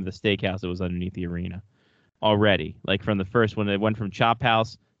changed the name of the steakhouse that was underneath the arena already. Like from the first one, it went from Chop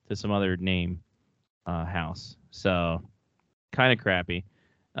House to some other name house. So kind of crappy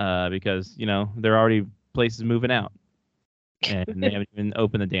because, you know, there are already places moving out. And they haven't even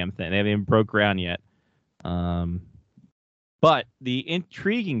opened the damn thing. They haven't even broke ground yet. But the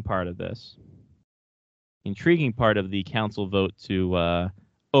intriguing part of the council vote to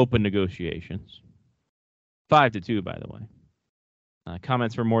open negotiations, 5-2, by the way.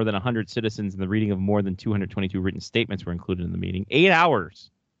 Comments from more than 100 citizens and the reading of more than 222 written statements were included in the meeting. 8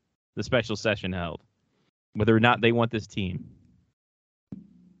 hours the special session held. Whether or not they want this team.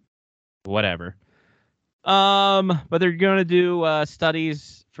 Whatever. But they're going to do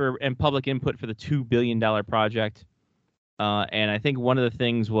studies and public input for the $2 billion project. And I think one of the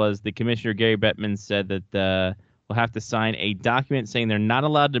things was the commissioner, Gary Bettman, said that we'll have to sign a document saying they're not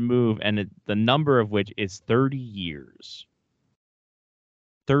allowed to move, and the number of which is 30 years.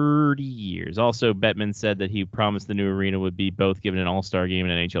 30 years. Also, Bettman said that he promised the new arena would be both given an all-star game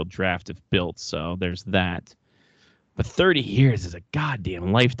and an NHL draft if built, so there's that. But 30 years is a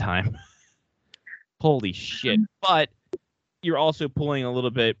goddamn lifetime. Holy shit. But you're also pulling a little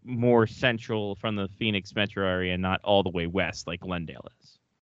bit more central from the Phoenix metro area, not all the way west like Glendale is.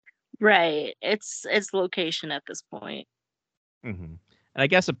 Right. It's location at this point. Mm-hmm. And I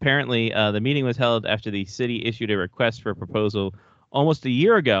guess apparently the meeting was held after the city issued a request for a proposal almost a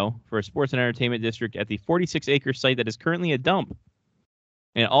year ago for a sports and entertainment district at the 46-acre site that is currently a dump.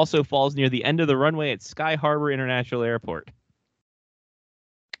 And it also falls near the end of the runway at Sky Harbor International Airport.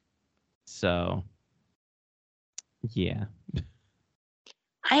 So, yeah.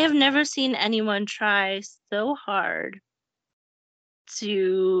 I have never seen anyone try so hard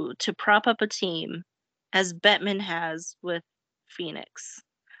to prop up a team as Bettman has with Phoenix.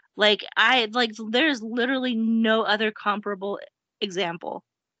 There's literally no other comparable example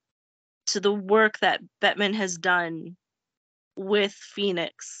to the work that Bettman has done with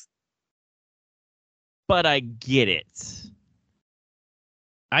Phoenix. But I get it.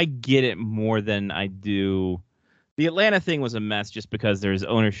 I get it more than I do. The Atlanta thing was a mess just because there's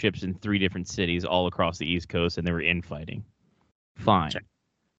ownerships in 3 different cities all across the East Coast and they were infighting. Fine. Sure.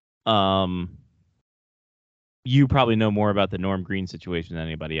 You probably know more about the Norm Green situation than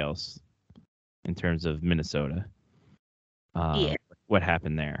anybody else in terms of Minnesota. Yeah. What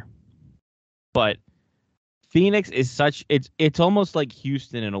happened there. But Phoenix is it's almost like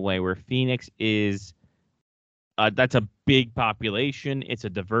Houston in a way where Phoenix is that's a big population. It's a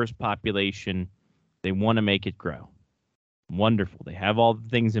diverse population. They want to make it grow. Wonderful. They have all the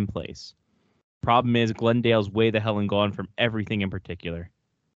things in place. Problem is Glendale's way the hell and gone from everything in particular.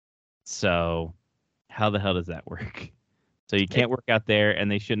 So how the hell does that work? So you can't work out there,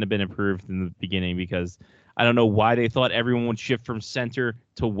 and they shouldn't have been approved in the beginning because I don't know why they thought everyone would shift from center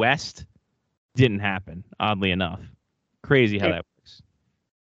to west. Didn't happen, oddly enough. Crazy how that works.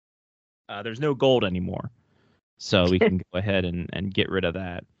 There's no gold anymore. So we can go ahead and get rid of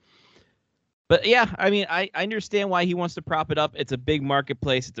that. But yeah, I mean, I understand why he wants to prop it up. It's a big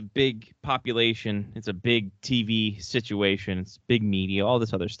marketplace. It's a big population. It's a big TV situation. It's big media, all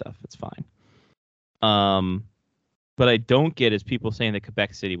this other stuff. It's fine. But I don't get is people saying that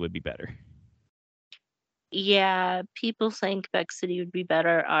Quebec City would be better. Yeah, people saying Quebec City would be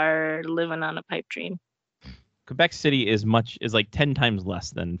better are living on a pipe dream. Quebec City is like 10 times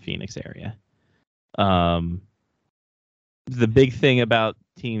less than Phoenix area. The big thing about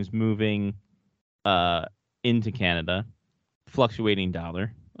teams moving into Canada, fluctuating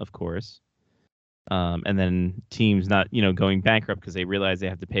dollar, of course. And then teams not, going bankrupt because they realize they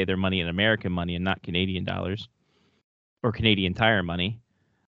have to pay their money in American money and not Canadian dollars or Canadian Tire money.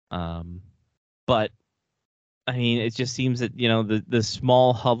 But I mean, it just seems that, the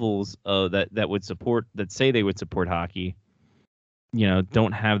small hovels that say they would support hockey,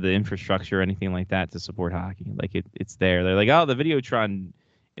 don't have the infrastructure or anything like that to support hockey. Like it's there. They're like, oh, the Videotron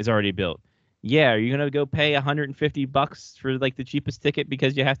is already built. Yeah, are you gonna go pay $150 for like the cheapest ticket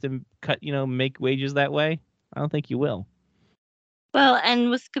because you have to cut, make wages that way? I don't think you will. Well, and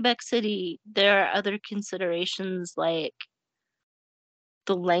with Quebec City, there are other considerations like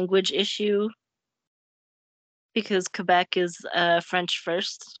the language issue, because Quebec is a French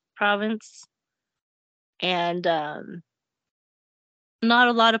first province, and not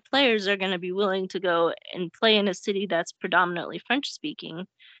a lot of players are going to be willing to go and play in a city that's predominantly French speaking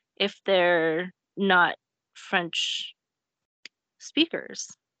if they're not French speakers.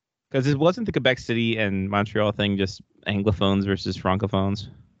 Because it wasn't the Quebec City and Montreal thing just Anglophones versus Francophones?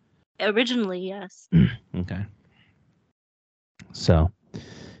 Originally, yes. Okay. So,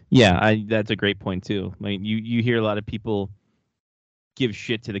 yeah, that's a great point too. I mean, you hear a lot of people give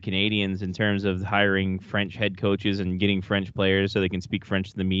shit to the Canadians in terms of hiring French head coaches and getting French players so they can speak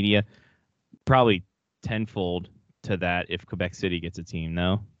French to the media. Probably tenfold to that if Quebec City gets a team,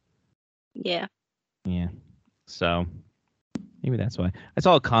 no? Yeah. Yeah. So maybe that's why. I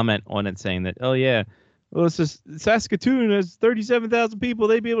saw a comment on it saying that, oh yeah, well, it's just Saskatoon has 37,000 people.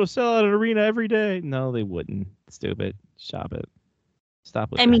 They'd be able to sell out an arena every day. No, they wouldn't. Stupid. Stop it.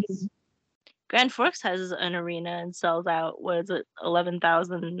 Stop with I that. mean, Grand Forks has an arena and sells out, what is it,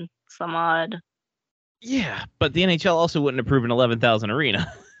 11,000 some odd. Yeah, but the NHL also wouldn't approve an 11,000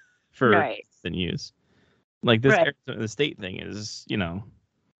 arena for Right. instant use. Like this, Right. the state thing is,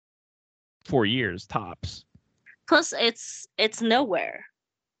 4 years tops. Plus, it's nowhere,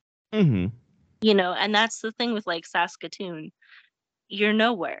 Mm-hmm. and that's the thing with like Saskatoon. You're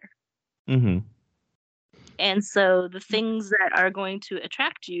nowhere. Mm-hmm. And so the things that are going to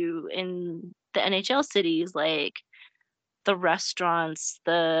attract you in the NHL cities, like the restaurants,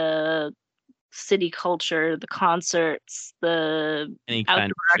 the city culture, the concerts, the Any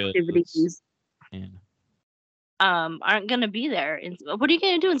kind outdoor of shows. activities, Yeah. aren't going to be there. And what are you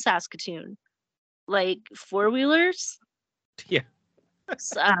going to do in Saskatoon? Like four-wheelers? Yeah.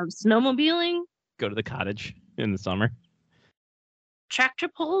 Snowmobiling? Go to the cottage in the summer. Tractor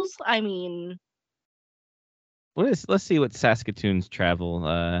pulls? I mean, Let's see what Saskatoon's travel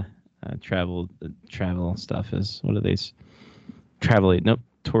stuff is. What are these? Travel aid. Nope.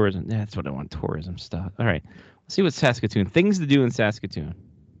 Tourism. Yeah, that's what I want. Tourism stuff. All right. Let's see what Saskatoon. Things to do in Saskatoon.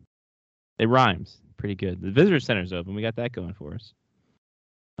 It rhymes. Pretty good. The visitor center's open. We got that going for us.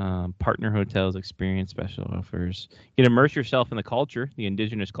 Partner hotels, experience special offers. You can immerse yourself in the culture, the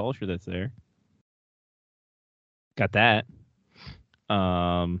indigenous culture that's there. Got that.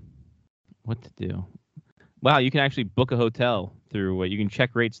 What to do? Wow, you can actually book a hotel through you can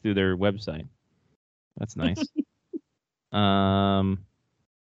check rates through their website. That's nice.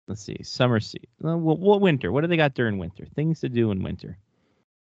 Let's see. Summer season. What winter? What do they got during winter? Things to do in winter.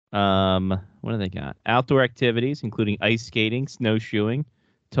 What do they got? Outdoor activities, including ice skating, snowshoeing,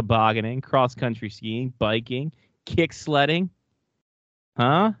 tobogganing, cross-country skiing, biking, kick sledding.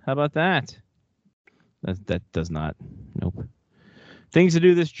 Huh? How about that? That does not. Nope. Things to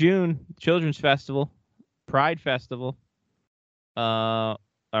do this June. Children's Festival. Pride Festival. All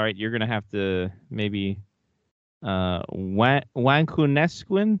right, you're gonna have to maybe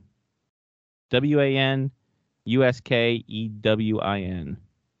Wankunesquin, WANUSKEWIN.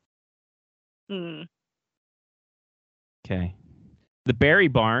 Okay. The Berry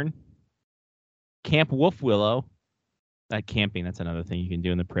Barn, Camp Wolf Willow. Camping, that's another thing you can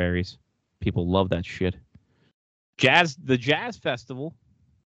do in the prairies. People love that shit. The Jazz Festival.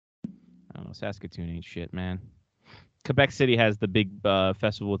 I don't know, Saskatoon ain't shit, man. Quebec City has the big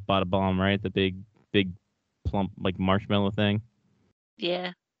festival with Bada Bomb, right? The big plump like marshmallow thing.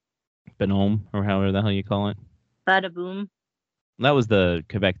 yeah, Bonhomme, or however the hell you call it. bada boom. That was the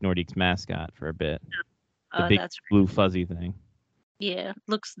Quebec Nordiques mascot for a bit. The big That's blue fuzzy thing. yeah.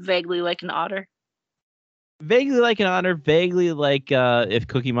 Looks vaguely like an otter. Vaguely like an otter, vaguely like if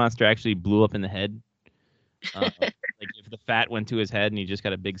Cookie Monster actually blew up in the head. Like if the fat went to his head and he just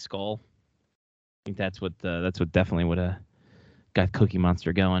got a big skull. I think that's what definitely would have got Cookie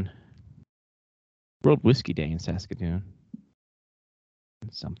Monster going. World Whiskey Day in Saskatoon.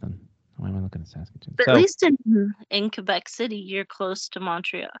 Something. Why am I looking at Saskatoon? But at least in Quebec City, you're close to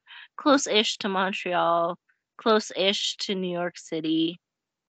Montreal, close-ish to Montreal, close-ish to New York City.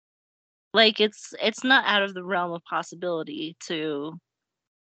 Like it's not out of the realm of possibility to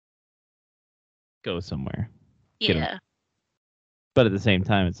go somewhere. Get 'em. yeah. But at the same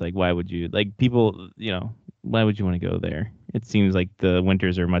time, it's like, why would you people? Why would you want to go there? It seems like the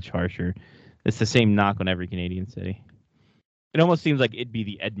winters are much harsher. It's the same knock on every Canadian city. It almost seems like it'd be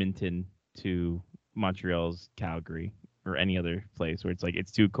the Edmonton to Montreal's Calgary or any other place where it's like,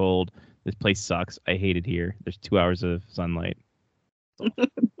 it's too cold. This place sucks. I hate it here. There's 2 hours of sunlight. Now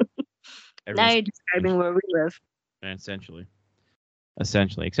you're describing where we live. Essentially,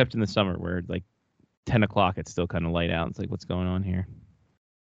 except in the summer where like 10 o'clock, it's still kind of light out. It's like, what's going on here?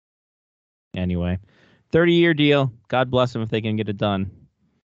 Anyway, 30-year deal. God bless them if they can get it done.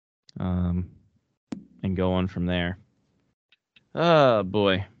 And go on from there. Oh,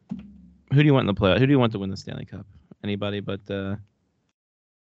 boy. Who do you want in the playoff? Who do you want to win the Stanley Cup? Anybody but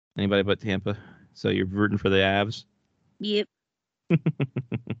Tampa? So you're rooting for the Avs? Yep.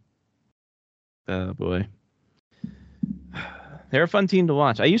 Oh, boy. They're a fun team to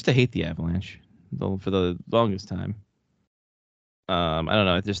watch. I used to hate the Avalanche for the longest time. I don't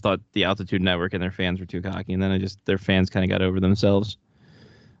know. I just thought the Altitude Network and their fans were too cocky, and then their fans kind of got over themselves.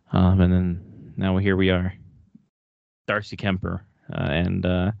 And then now here we are. Darcy Kemper and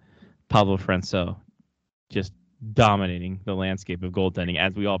Pablo Francouz just dominating the landscape of goaltending,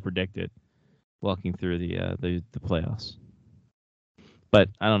 as we all predicted, walking through the playoffs. But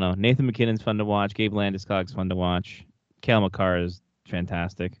I don't know. Nathan McKinnon's fun to watch. Gabe Landeskog's fun to watch. Cale Makar is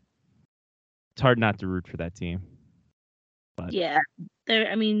fantastic. It's hard not to root for that team. But Yeah,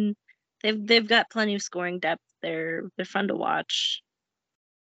 they've got plenty of scoring depth. They're fun to watch.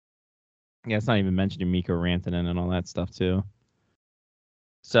 yeah, it's not even mentioning Mikko Rantanen and all that stuff too.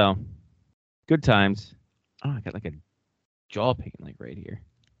 So, good times. Oh, I got like a jaw pain like right here.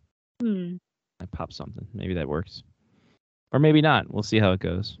 I popped something. Maybe that works. Or maybe not. We'll see how it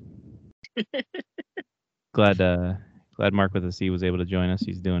goes. Glad Mark with a C was able to join us.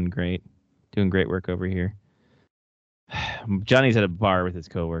 He's doing great. Doing great work over here. Johnny's at a bar with his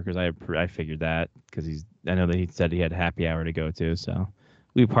coworkers. I figured that because I know that he said he had a happy hour to go to. So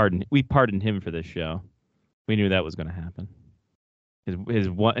we pardoned him for this show. We knew that was going to happen. He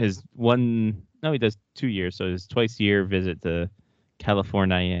does 2 years, so his twice-a-year visit to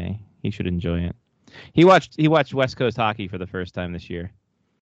California. He should enjoy it. He watched West Coast hockey for the first time this year.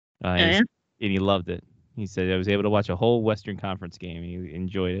 And he loved it. He said I was able to watch a whole Western Conference game. He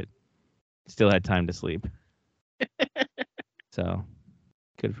enjoyed it. Still had time to sleep. So,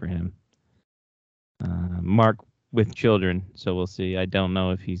 good for him. Mark with children, so we'll see. I don't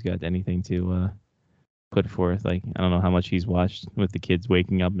know if he's got anything to put forth. Like, I don't know how much he's watched with the kids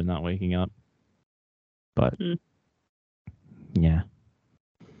waking up and not waking up. But, yeah.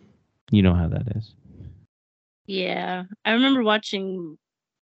 You know how that is. Yeah, I remember watching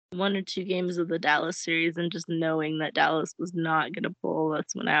 1 or 2 games of the Dallas series and just knowing that Dallas was not going to pull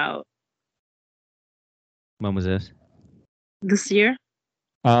this one out. When was this? This year?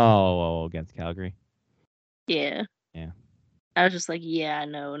 Oh, against Calgary. Yeah. Yeah. I was just like, yeah,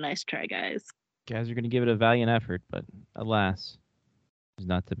 no, nice try, guys. Guys are going to give it a valiant effort, but alas, it's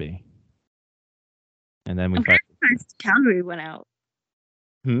not to be. And then I'm kind of surprised Calgary went out.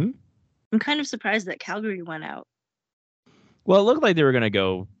 I'm kind of surprised that Calgary went out. Well, it looked like they were going to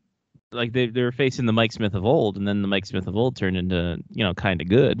go, like they were facing the Mike Smith of old, and then the Mike Smith of old turned into, kind of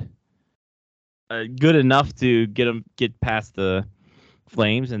good. Good enough to get past the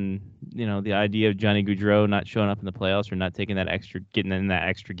Flames, and the idea of Johnny Gaudreau not showing up in the playoffs or not getting in that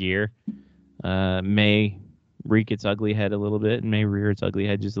extra gear may wreak its ugly head a little bit and may rear its ugly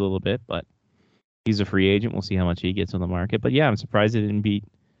head just a little bit. But he's a free agent. We'll see how much he gets on the market. But yeah, I'm surprised they didn't beat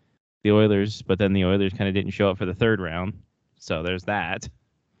the Oilers. But then the Oilers kind of didn't show up for the third round, so there's that.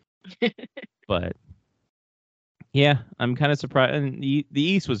 But yeah, I'm kind of surprised. And the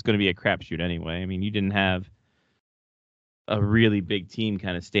East was going to be a crapshoot anyway. I mean, you didn't have a really big team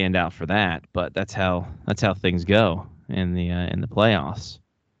kind of stand out for that, but that's how things go in the playoffs.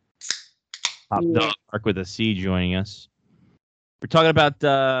 Top dog Mark with a C joining us. We're talking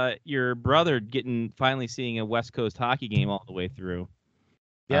about your brother finally seeing a West Coast hockey game all the way through.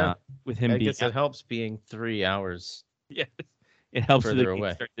 Yeah, with him. I guess it helps being 3 hours. Yeah. It helps that further he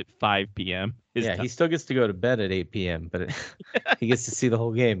away. starts at 5 p.m. He still gets to go to bed at 8 p.m., but he gets to see the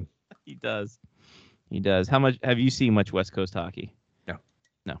whole game. He does. How much have you seen much West Coast hockey?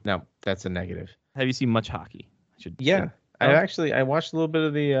 No, that's a negative. Have you seen much hockey? I watched a little bit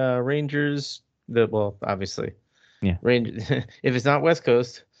of the Rangers. Obviously. Yeah. Rangers. If it's not West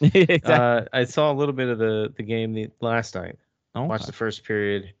Coast, Exactly. I saw a little bit of the game last night. Oh, Watched the first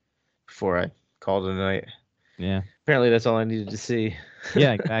period before I called it a night. Yeah. Apparently, that's all I needed to see.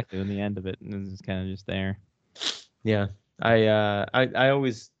 Yeah, exactly. In the end of it, and it's kind of just there. Yeah, I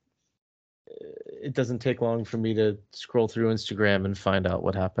always. It doesn't take long for me to scroll through Instagram and find out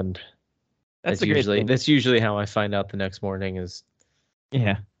what happened. That's usually how I find out the next morning is.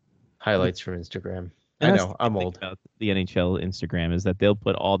 Yeah. Highlights from Instagram. And I know I'm old. About the NHL Instagram is that they'll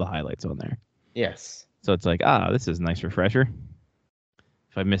put all the highlights on there. Yes. So it's like, this is a nice refresher.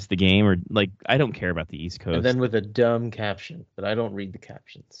 If I missed the game or I don't care about the East Coast. And then with a dumb caption, but I don't read the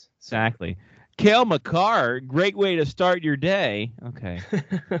captions. So. Exactly. Cale Makar, great way to start your day. Okay.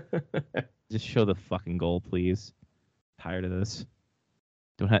 Just show the fucking goal, please. Tired of this.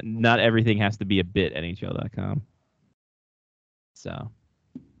 Not everything has to be a bit. NHL.com. So,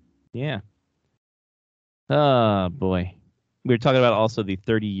 yeah. Oh boy, we were talking about also the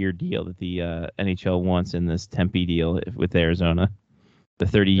 30-year deal that the NHL wants in this Tempe deal with Arizona. The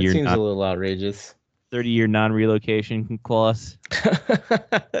 30-year seems a little outrageous. 30-year non-relocation clause,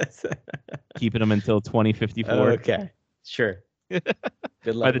 keeping them until 2054. Okay, sure. Good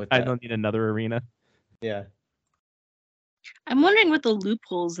luck By the with time that. they'll need another arena. Yeah. I'm wondering what the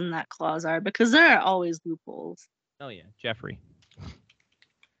loopholes in that clause are, because there are always loopholes. Oh yeah, Jeffrey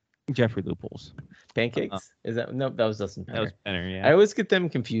loopholes. Pancakes? Is that no? That was Dustin Penner. That was Penner, yeah. I always get them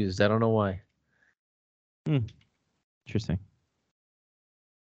confused. I don't know why. Interesting.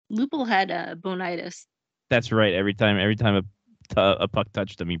 Loophole had bonitis. That's right. Every time a puck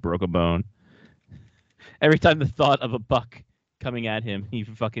touched him, he broke a bone. Every time the thought of a puck coming at him, he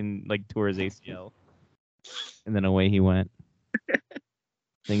fucking tore his ACL, and then away he went.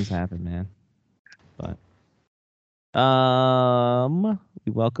 Things happen, man. But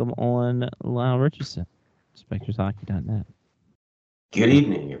we welcome on Lyle Richardson, SpectresHockey.net. Good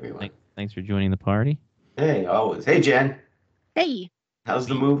evening, everyone. Thanks for joining the party. Hey, always. Hey, Jen. Hey. How's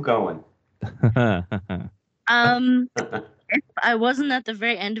the move going? If I wasn't at the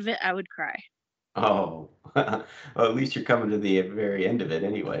very end of it, I would cry. Oh, well, at least you're coming to the very end of it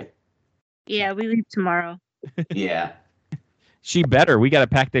anyway. Yeah, we leave tomorrow. Yeah. She better. We got to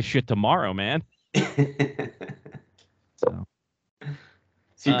pack this shit tomorrow, man. So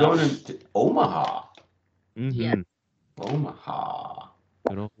you're going to Omaha. Mm-hmm. Yeah. Omaha.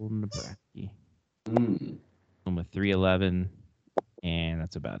 Good old Nebraska. Mm. I'm a 311, and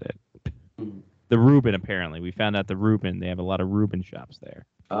that's about it. Mm. The Reuben, apparently. We found out the Reuben. They have a lot of Reuben shops there.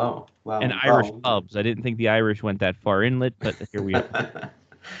 Oh, wow. And Irish pubs. I didn't think the Irish went that far inlet, but here we are.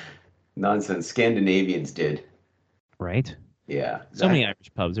 Nonsense. Scandinavians did. Right? Yeah. So many Irish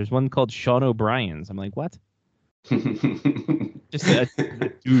pubs. There's one called Sean O'Brien's. I'm like, what? Just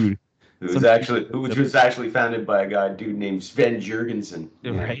a dude. Which was actually founded by a dude named Sven Jurgensen.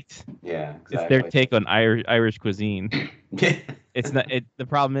 Yeah. Right? Yeah, exactly. It's their take on Irish cuisine. It's not. The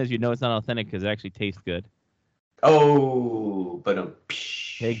problem is, it's not authentic because it actually tastes good. Oh, but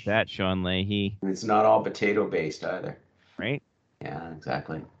take that, Sean Leahy. It's not all potato based either. Right? Yeah,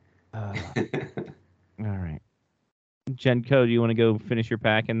 exactly. All right. Jenko, do you want to go finish your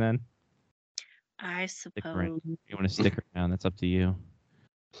packing then? I suppose. You want to stick around? That's up to you.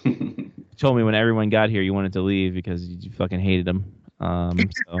 You told me when everyone got here you wanted to leave because you fucking hated them.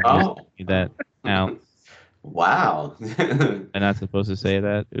 So that out. Wow. I'm not supposed to say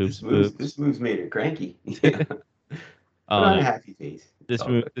that. Oops. This move's made her cranky. Put on a happy face.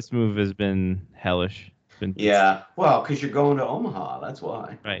 This move has been hellish. Yeah. Well, because you're going to Omaha. That's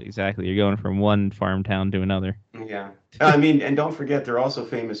why. Right. Exactly. You're going from one farm town to another. Yeah. I mean, and don't forget, they're also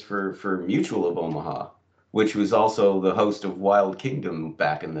famous for Mutual of Omaha, which was also the host of Wild Kingdom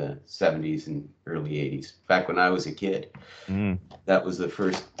back in the 70s and early 80s, back when I was a kid. Mm. That was the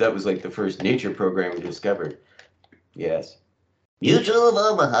first nature program we discovered. Yes. Mutual of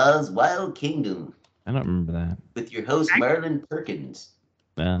Omaha's Wild Kingdom. I don't remember that. With your host, Marlon Perkins.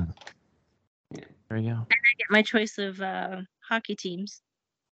 Yeah. There you go. And I get my choice of hockey teams.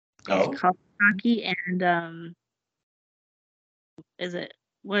 Oh. College hockey and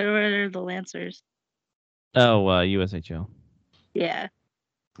what are the Lancers? Oh, USHL. Yeah.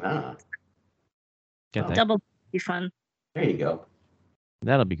 Ah. Get that. Double be fun. There you go.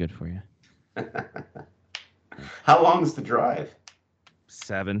 That'll be good for you. How long is the drive?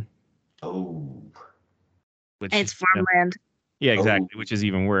 7. Oh. And it's farmland. Yeah, exactly. Oh. Which is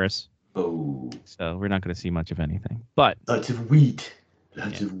even worse. Oh. So we're not going to see much of anything. But lots of wheat.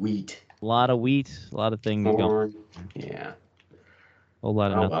 Lots of wheat. A lot of wheat. A lot of things going. Yeah. A whole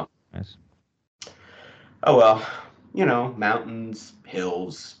lot of well. Nice. Oh well. Mountains,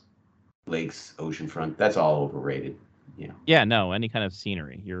 hills, lakes, oceanfront. That's all overrated. Yeah. Yeah. No. Any kind of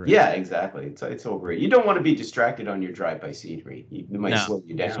scenery. You're right. Yeah. Exactly. It's overrated. You don't want to be distracted on your drive by scenery. It might slow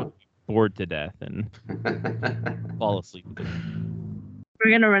you down. Bored to death and fall asleep.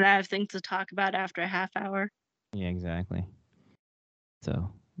 We're gonna run out of things to talk about after a half hour. Yeah, exactly.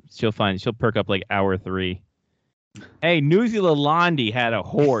 So she'll perk up like hour 3. Hey, Newsy Lalonde had a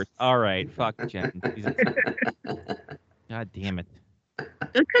horse. All right, fuck Jen. God damn it.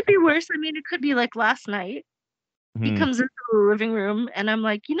 It could be worse. I mean, it could be like last night. He comes into the living room and I'm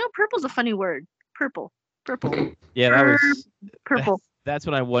like, purple's a funny word. Purple. Yeah, that was purple. That's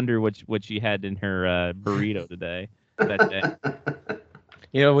when I wonder what she had in her burrito today. That day.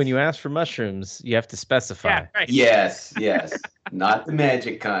 When you ask for mushrooms, you have to specify. Yeah, right. Yes. Not the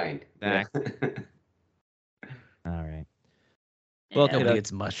magic kind. Exactly. All right. Well, Yeah. Nobody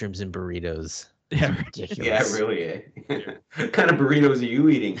gets mushrooms and burritos. Yeah, Ridiculous. Yeah, really. Eh? What kind of burritos are you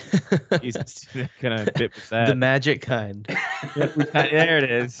eating? he's gonna bit with that. The magic kind. There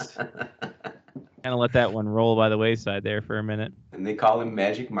it is. Kind of let that one roll by the wayside there for a minute. And they call him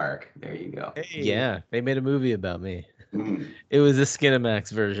Magic Mark. There you go. Yeah, they made a movie about me. Mm. It was a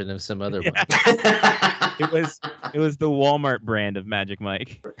Skinamax version of some other one. It was the Walmart brand of Magic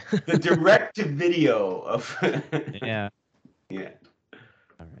Mike. The direct-to-video of. Yeah. Yeah.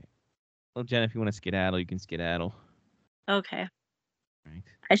 All right. Well, Jen, if you want to skedaddle, you can skedaddle. Okay. All right.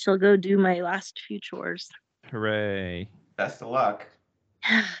 I shall go do my last few chores. Hooray. Best of luck.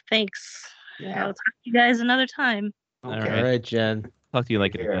 Thanks. Yeah. I'll talk to you guys another time. All Okay. All right, Jen. Talk to you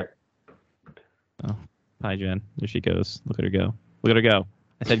like it. Here. Oh, hi, Jen. There she goes. Look at her go. Look at her go.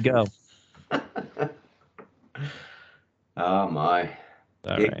 I said go. Oh my.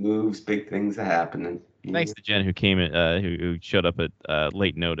 All Big right. moves, big things are happening. Thanks to Jen who came at, who showed up at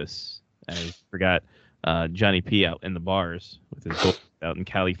late notice. I forgot Johnny P out in the bars with his gold out in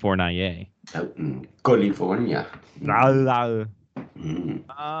California. Out in California.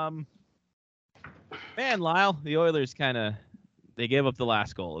 Mm. Man, Lyle, the Oilers they gave up the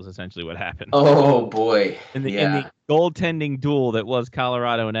last goal is essentially what happened. Oh boy. In the Yeah. goaltending duel that was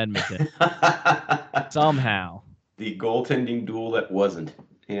Colorado and Edmonton. Somehow. The goaltending duel that wasn't.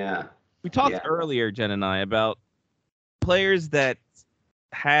 Yeah. We talked Yeah. earlier, Jen and I, about players that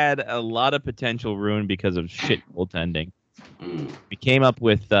had a lot of potential ruined because of shit goaltending. Mm. We came up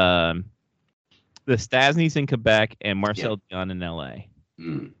with the Stasnys in Quebec and Marcel Dion in LA.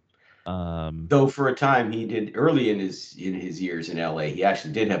 Mm. Um, Though for a time he did early in his years in LA, he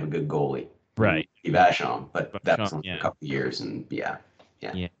actually did have a good goalie. Right. Vachon, but that was Vachon, only yeah. a couple of years, and yeah.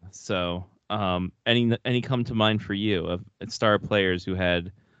 yeah. So, any come to mind for you of star players who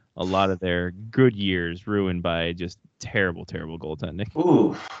had a lot of their good years ruined by just terrible goaltending?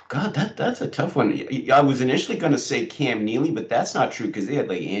 Ooh, God, that's a tough one. I was initially going to say Cam Neely, but that's not true because they had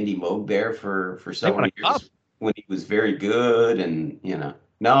like Andy Moog there for several won a cup. years when he was very good, and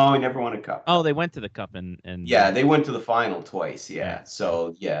no, he never won a cup. Oh, they went to the cup and Yeah, they went to the final twice. Yeah, Yeah.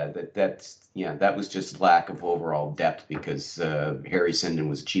 so yeah, that was just lack of overall depth because Harry Sinden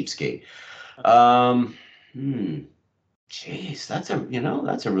was a cheapskate. Jeez,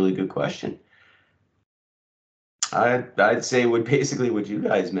 that's a really good question. I'd say would basically what you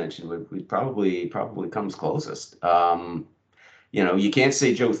guys mentioned would probably comes closest. You can't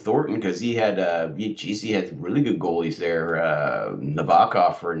say Joe Thornton because he had really good goalies there.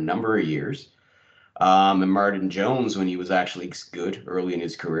 Nabokov for a number of years. And Martin Jones, when he was actually good early in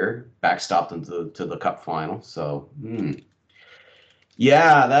his career, backstopped them to the cup final. So,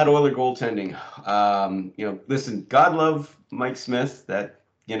 yeah, that Oiler goaltending. Listen, God love Mike Smith, that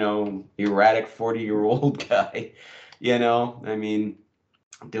erratic 40-year-old guy. I mean,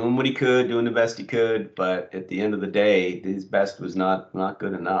 doing what he could, doing the best he could, but at the end of the day, his best was not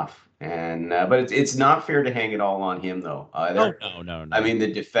good enough. And but it's not fair to hang it all on him though either. No. I mean,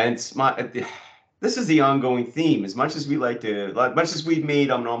 the defense. This is the ongoing theme. As much as we've made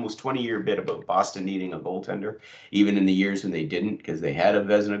an almost 20-year bit about Boston needing a goaltender, even in the years when they didn't, because they had a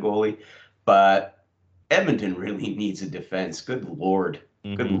Vezina goalie, but Edmonton really needs a defense. Good Lord.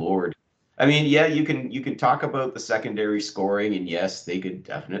 Good Lord. I mean, yeah, you can talk about the secondary scoring, and yes, they could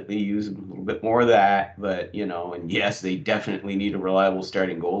definitely use a little bit more of that, but and yes, they definitely need a reliable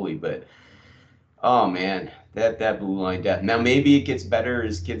starting goalie, but oh man, that blue line depth. Now maybe it gets better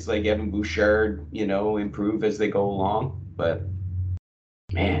as kids like Evan Bouchard, improve as they go along, but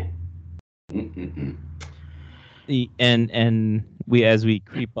man. And as we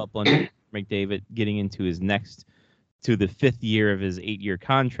creep up on McDavid getting into the 5th year of his 8-year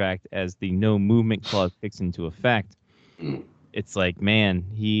contract, as the no movement clause kicks into effect, it's like, man,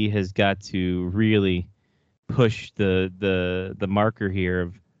 he has got to really push the marker here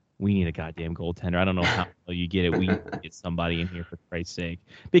of, we need a goddamn goaltender. I don't know how you get it. We need to get somebody in here for Christ's sake.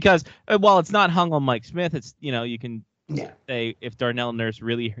 Because while it's not hung on Mike Smith, it's you can say if Darnell Nurse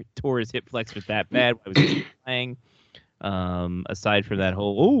really tore his hip flexor that bad, why was he playing? Aside from that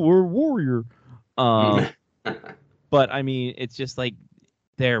whole we're Warrior. But I mean, it's just like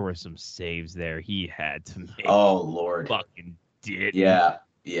there were some saves there he had to make. Oh Lord, fucking did. Yeah.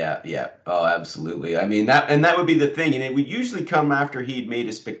 Oh, absolutely. I mean that would be the thing, and it would usually come after he'd made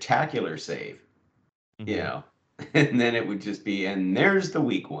a spectacular save, and then it would just be, and there's the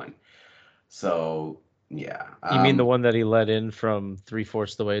weak one. So yeah. You mean the one that he let in from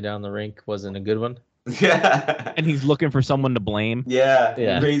 3/4 the way down the rink wasn't a good one? Yeah. And he's looking for someone to blame. Yeah. He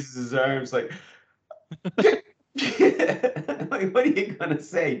raises his arms like. Like, what are you gonna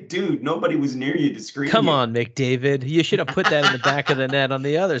say, dude? Nobody was near you to screen. Come you. on, McDavid. You should have put that in the back of the net on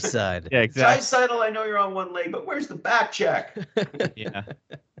the other side. Yeah, exactly. Draisaitl, I know you're on one leg, but where's the back check? Yeah.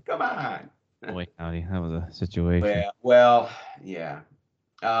 Come on. Boy, howdy, that was a situation. Well, yeah.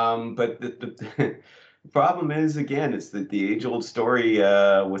 But the problem is, again, it's that the age-old story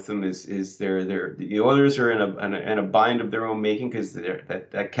with them is the Oilers are in a bind of their own making because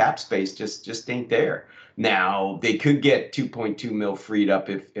that cap space just ain't there. Now they could get 2.2 mil freed up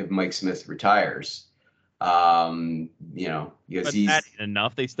if Mike Smith retires. Because But he's that ain't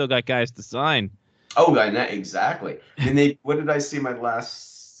enough. They still got guys to sign. oh, I know exactly. And what did I see? My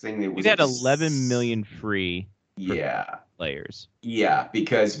last thing that was We had 11 million free Yeah. players. Yeah,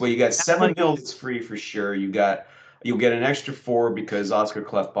 because you got 7 mil that's free for sure. You'll get an extra 4 because Oscar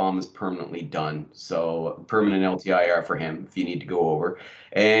Klefbom is permanently done. So permanent LTIR for him if you need to go over.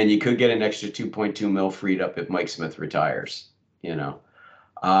 And you could get an extra 2.2 mil freed up if Mike Smith retires,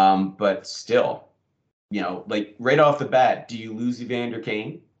 But still, like right off the bat, do you lose Evander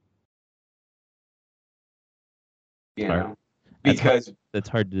Kane? Because that's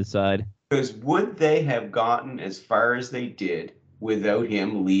hard to decide. Because would they have gotten as far as they did without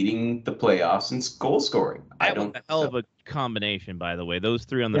him leading the playoffs in goal scoring? That was a hell of a combination, by the way. Those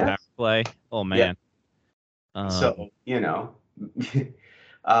three on the power play. Oh man. Yeah. So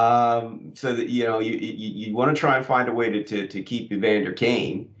so that you want to try and find a way to keep Evander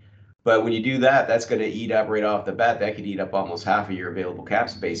Kane, but when you do that, that's going to eat up right off the bat. That could eat up almost half of your available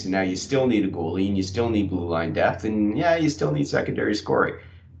cap space, and now you still need a goalie, and you still need blue line depth, and you still need secondary scoring.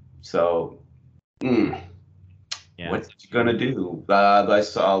 So, what's you gonna do? I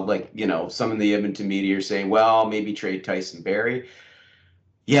saw some of the Edmonton media are saying, well, maybe trade Tyson Barrie.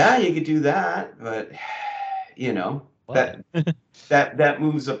 Yeah, you could do that, but that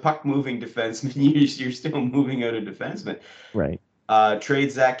moves a puck moving defenseman. You're still moving out a defenseman. Right.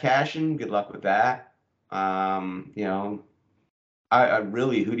 Trade Zach Cashin. Good luck with that. I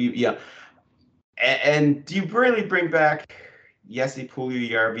really, who do you? Yeah, and do you really bring back Jesse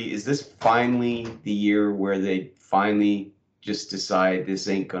Puljujärvi? Is this finally the year where they finally just decide this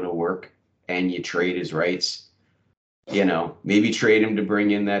ain't gonna work and you trade his rights? Maybe trade him to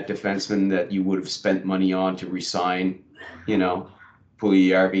bring in that defenseman that you would have spent money on to resign.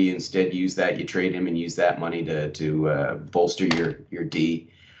 Puljujärvi, instead you trade him and use that money to bolster your D,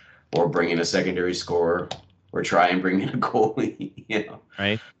 or bring in a secondary scorer, or try and bring in a goalie.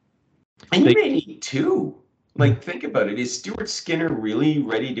 Right. And you may need two. Like, think about it. Is Stuart Skinner really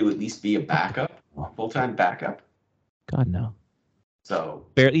ready to at least be a backup, full-time backup? God, no. So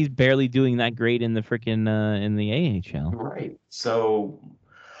he's barely doing that great in the freaking in the AHL. Right. So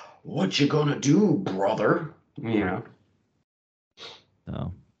what you gonna do, brother?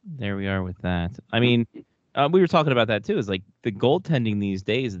 So there we are with that. I mean, we were talking about that too. Is like the goaltending these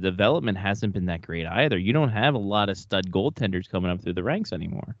days, the development hasn't been that great either. You don't have a lot of stud goaltenders coming up through the ranks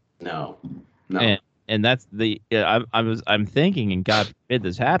anymore. No. And that's I'm thinking, and God forbid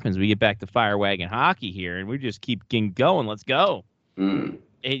this happens, we get back to fire wagon hockey here, and we just keep going. Let's go. 9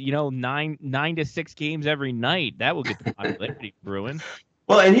 to 6 games every night. That will get the popularity brewing.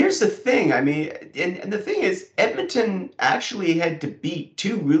 Well, and here's the thing. I mean, and the thing is, Edmonton actually had to beat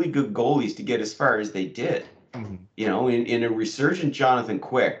 2 really good goalies to get as far as they did. Mm-hmm. In a resurgent Jonathan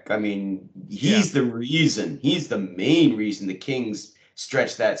Quick. I mean, he's the main reason the Kings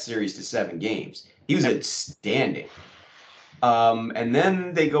stretched that series to 7 games. He was outstanding. And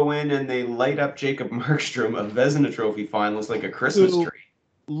then they go in and they light up Jacob Markstrom, a Vezina Trophy finalist, like a Christmas tree.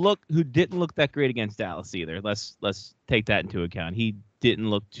 Who didn't look that great against Dallas either. Let's take that into account. He didn't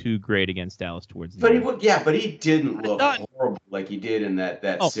look too great against Dallas towards the end. But he didn't look horrible like he did in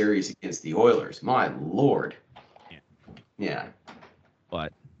that series against the Oilers. My Lord. Yeah.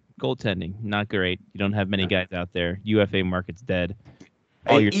 But goaltending, not great. You don't have many guys out there. UFA market's dead.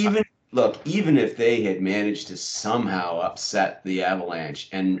 Even if they had managed to somehow upset the Avalanche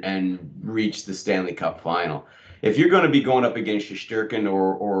and reach the Stanley Cup final, if you're going to be going up against Shesterkin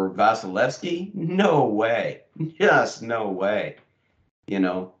or Vasilevsky, no way. Just no way.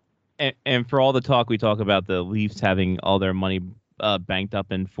 And for all the talk we talk about the Leafs having all their money banked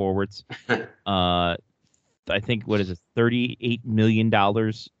up in forwards, I think, what is it, $38 million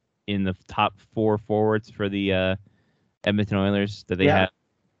in the top 4 forwards for the Edmonton Oilers that they have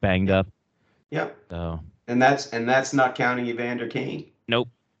banged up. Yep. So. And that's not counting Evander Kane. Nope.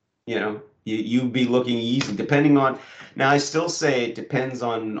 You'd be looking easy, depending on. Now, I still say it depends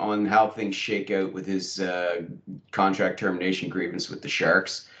on how things shake out with his contract termination grievance with the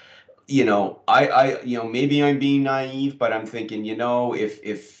Sharks. I maybe I'm being naive, but I'm thinking,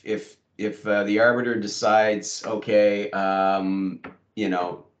 if if the arbiter decides, okay,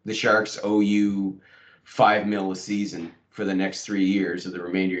 the Sharks owe you $5 million a season for the next 3 years of the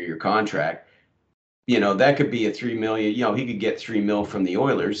remainder of your contract, that could be a $3 million. He could get $3 million from the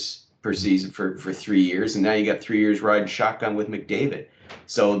Oilers per season for 3 years, and now you got 3 years riding shotgun with McDavid.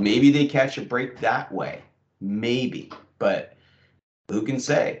 So maybe they catch a break that way, maybe, but who can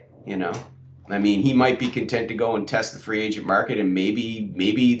say? I mean, he might be content to go and test the free agent market, and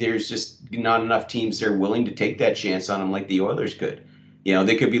maybe there's just not enough teams that are willing to take that chance on him like the Oilers could.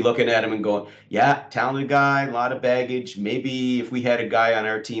 They could be looking at him and going, yeah, talented guy, a lot of baggage. Maybe if we had a guy on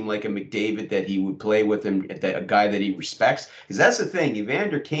our team like a McDavid that he would play with him, a guy that he respects. Because that's the thing,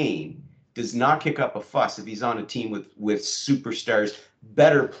 Evander Kane does not kick up a fuss if he's on a team with superstars,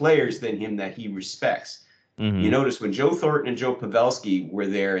 better players than him that he respects. Mm-hmm. You notice when Joe Thornton and Joe Pavelski were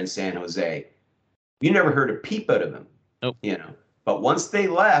there in San Jose, you never heard a peep out of them. Nope. But once they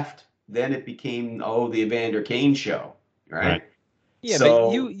left, then it became, the Evander Kane show, right? Yeah, so,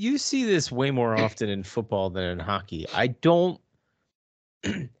 but you see this way more often in football than in hockey.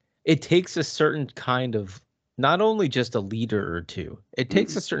 It takes a certain kind of, not only just a leader or two, it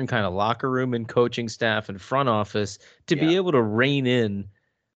takes a certain kind of locker room and coaching staff and front office to be able to rein in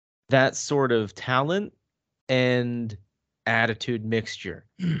that sort of talent and attitude mixture.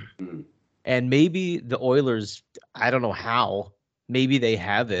 And maybe the Oilers, I don't know how, maybe they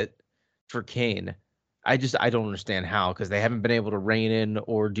have it for Kane. I don't understand how, because they haven't been able to rein in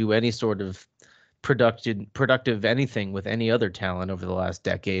or do any sort of productive anything with any other talent over the last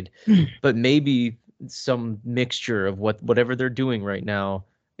decade. But maybe some mixture of whatever they're doing right now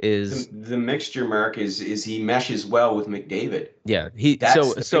is the mixture. Mark is he meshes well with McDavid. Yeah,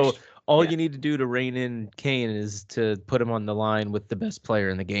 all you need to do to rein in Kane is to put him on the line with the best player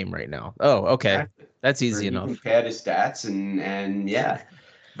in the game right now. Oh, okay, exactly. That's easy enough. You can pad his stats and yeah.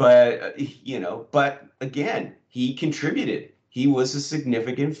 But, but again, he contributed. He was a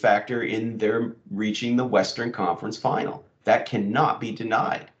significant factor in their reaching the Western Conference Final. That cannot be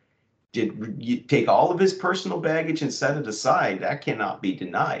denied. Did you take all of his personal baggage and set it aside? That cannot be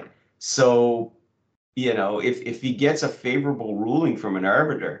denied. So, if he gets a favorable ruling from an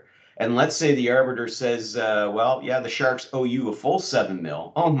arbiter, and let's say the arbiter says, the Sharks owe you a full $7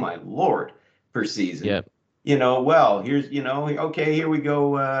 million. Oh, my Lord, per season. Yep. Here's, okay, here we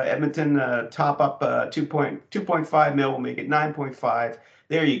go. Edmonton, top up 2.5 mil. We'll make it 9.5.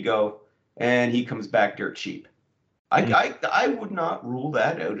 There you go. And he comes back dirt cheap. I would not rule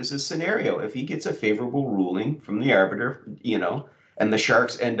that out as a scenario. If he gets a favorable ruling from the arbiter, and the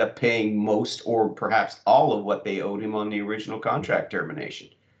Sharks end up paying most or perhaps all of what they owed him on the original contract termination.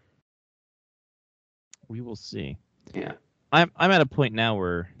 We will see. Yeah. I'm at a point now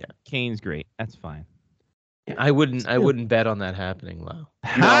where Kane's great. That's fine. I wouldn't bet on that happening, Lau.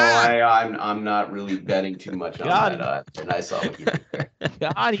 No, I'm not really betting too much on that. And I saw what you did there.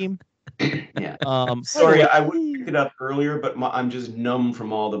 Got him. Yeah. Sorry, I would have picked it up earlier, but I'm just numb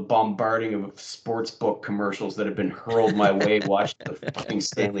from all the bombarding of sports book commercials that have been hurled my way watching the fucking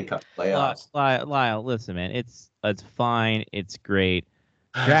Stanley Cup playoffs. Lyle, listen, man, it's fine. It's great.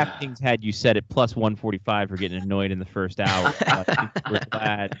 DraftKings had you set at plus 145 for getting annoyed in the first hour. We're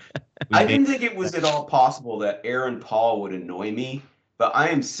glad. I didn't think it was at all possible that Aaron Paul would annoy me, but I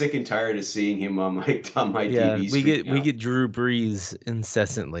am sick and tired of seeing him on my TV. We get Drew Brees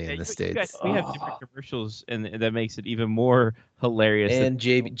incessantly in the States. We have different commercials, and that makes it even more hilarious. And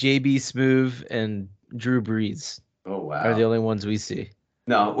JB Smoove and Drew Brees. Oh wow, are the only ones we see.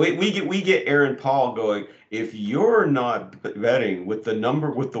 No, we get Aaron Paul going. If you're not betting with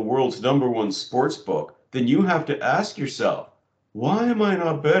the world's number one sports book, then you have to ask yourself, why am I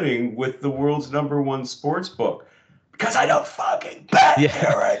not betting with the world's number one sports book? Because I don't fucking bet,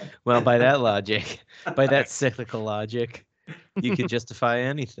 Aaron. Well, by that logic, by that cyclical logic, you could justify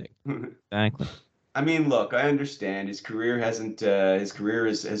anything. Exactly. I mean, look, I understand his career has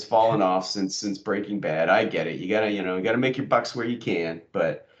fallen off since Breaking Bad. I get it. You gotta make your bucks where you can.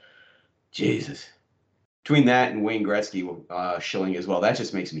 But Jesus, between that and Wayne Gretzky shilling as well, that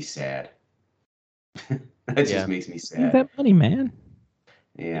just makes me sad. Just makes me sad. That money, man.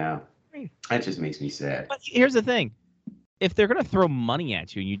 Yeah, that just makes me sad. But here's the thing: if they're gonna throw money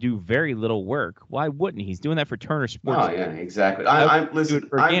at you and you do very little work, why wouldn't he? He's doing that for Turner Sports. Oh yeah, exactly. I'm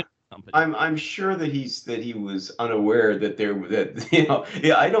sure that he was unaware that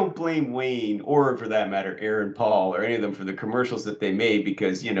I don't blame Wayne or for that matter Aaron Paul or any of them for the commercials that they made,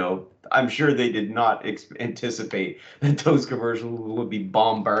 because I'm sure they did not anticipate that those commercials would be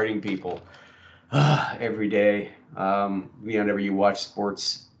bombarding people every day. Whenever you watch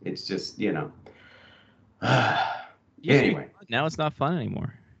sports, it's just anyway. Now it's not fun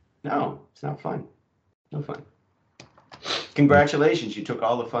anymore. No, it's not fun. No fun. Congratulations, you took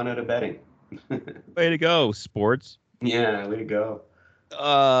all the fun out of betting. Way to go, sports. Yeah, way to go.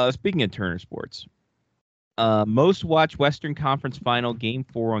 Speaking of Turner Sports, most watched Western Conference Final Game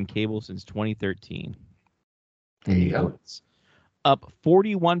 4 on cable since 2013. There you go. It's up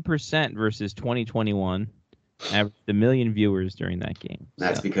 41% versus 2021. Averaged 1 million viewers during that game.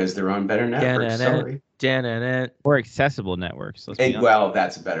 That's because they're on better networks. Sorry. More accessible networks. Well,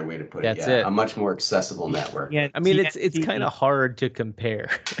 that's a better way to put it. That's yeah. it. A much more accessible network. Yeah, I mean, it's kind of hard to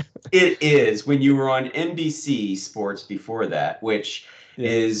compare. It is when you were on NBC Sports before that, which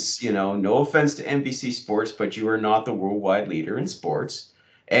is, no offense to NBC Sports, but you are not the worldwide leader in sports,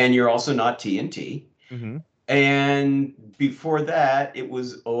 and you're also not TNT. Mm-hmm. And before that, it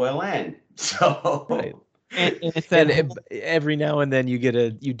was OLN. So. Right. And every now and then you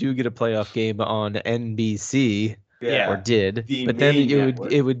do get a playoff game on NBC, or did, but then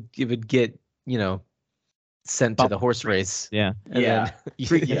it would get sent to the horse race, and then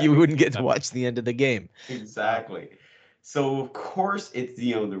you wouldn't get to watch the end of the game. Exactly. So of course it's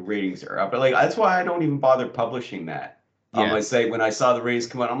the ratings are up, but that's why I don't even bother publishing that. I say when I saw the ratings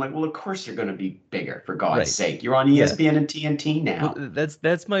come out, I'm like, well, of course they're going to be bigger, for God's sake. You're on ESPN and TNT now. Well,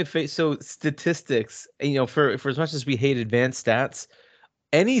 that's my face. So statistics, for as much as we hate advanced stats,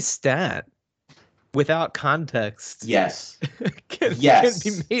 any stat without context, can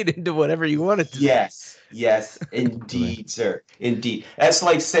be made into whatever you want it to. Yes, indeed, sir, indeed. That's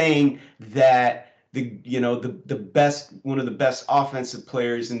like saying that the best, one of the best offensive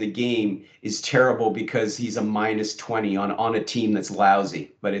players in the game is terrible because he's a -20 on a team that's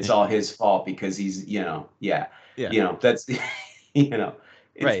lousy, but it's all his fault because he's that's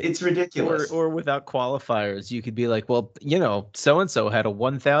it's ridiculous. Or without qualifiers, you could be like, well, so and so had a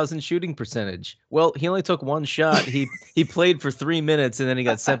 1,000 shooting percentage. Well, he only took one shot. He played for 3 minutes and then he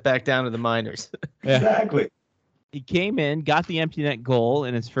got sent back down to the minors. Exactly. He came in, got the empty net goal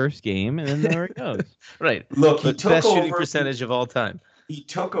in his first game, and then there it goes. Right. Look, he took best over, shooting percentage of all time. He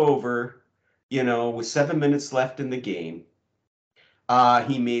took over, with 7 minutes left in the game.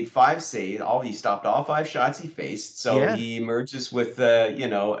 He made 5 saves. He stopped all 5 shots he faced. So he emerges with a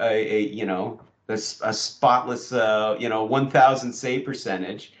spotless 1,000 save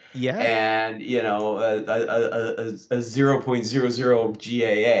percentage. Yeah. And a 0.00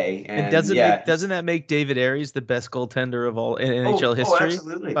 GAA. And doesn't that make David Ayres the best goaltender of all in NHL history?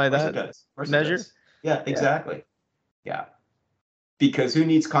 Absolutely. By that measure? Yeah, exactly. Yeah. Because who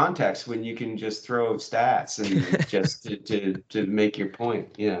needs context when you can just throw stats and just to make your point?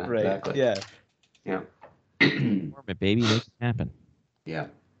 Yeah. Right. Exactly. Yeah. Yeah. Baby, make it happen. Yeah.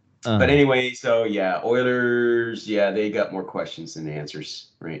 But anyway, so Oilers, they got more questions than answers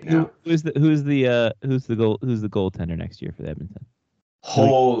right now. Who's the goaltender next year for the Edmonton?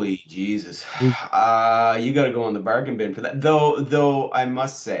 Holy Jesus! You got to go on the bargain bin for that. Though I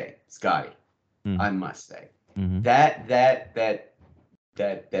must say, Scotty, I must say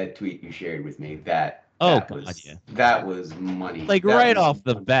that tweet you shared with me that was money. Like right off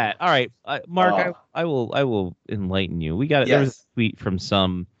the bat. All right, Mark, I will enlighten you. We got there was a tweet from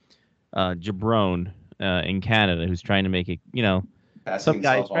some jabron in Canada who's trying to make it, some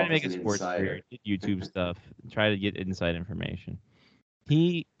guy's trying to make a sports career, did YouTube stuff, try to get inside information.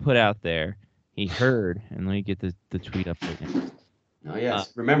 He put out there, he heard, and let me get the tweet up again. Oh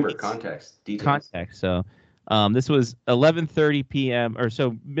yes, remember context, details. Context. So, this was 11:30 p.m. or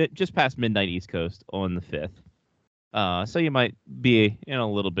so, just past midnight East Coast on the 5th. So you might be in a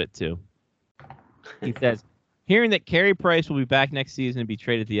little bit too. He says, hearing that Carey Price will be back next season and be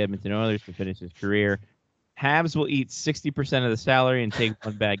traded to the Edmonton Oilers to finish his career, Habs will eat 60% of the salary and take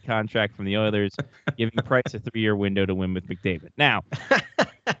one bad contract from the Oilers, giving Price a 3-year window to win with McDavid. Now,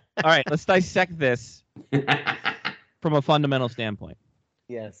 all right, let's dissect this from a fundamental standpoint.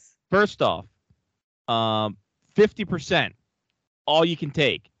 Yes. First off, 50%, all you can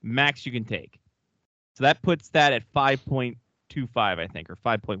take, max you can take. So that puts that at 5.25, I think, or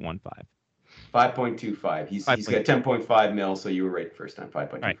 5.15. 5.25. He's got 10.5 mil, so you were right the first time.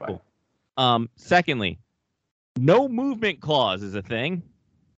 5.25. Right, cool. Secondly, no movement clause is a thing.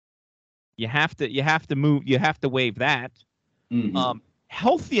 You have to move. You have to waive that. Mm-hmm.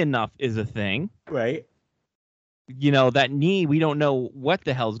 Healthy enough is a thing. Right. That knee, we don't know what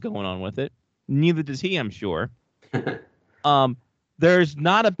the hell's going on with it. Neither does he, I'm sure. There's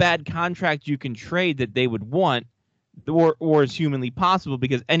not a bad contract you can trade that they would want, or is humanly possible,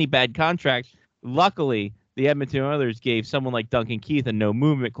 because any bad contract, luckily, the Edmonton Oilers gave someone like Duncan Keith a no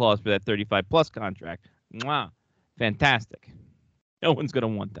movement clause for that 35+ contract. Mwah. Fantastic. No one's going to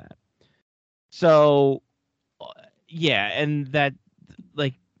want that. So, and that,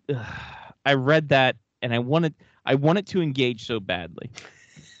 I read that and I wanted to engage so badly.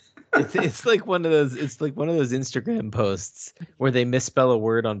 It's like one of those Instagram posts where they misspell a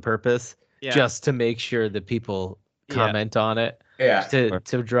word on purpose just to make sure that people comment on it. Yeah.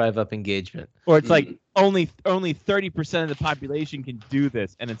 To drive up engagement. Or it's like only 30% of the population can do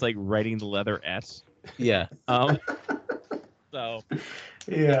this, and it's like writing the letter S. Yeah. So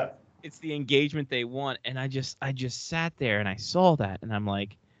yeah, it's the engagement they want, and I just sat there and I saw that, and I'm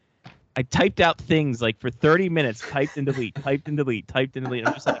like, I typed out things like for 30 minutes, typed and delete, typed and delete, typed and delete.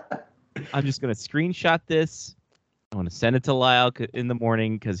 I'm just like, I'm just gonna screenshot this. I want to send it to Lyle in the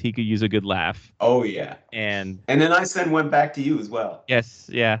morning because he could use a good laugh. Oh yeah. And then I send one back to you as well. Yes,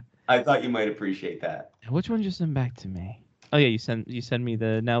 yeah. I thought you might appreciate that. Which one did you send back to me? Oh yeah, you send me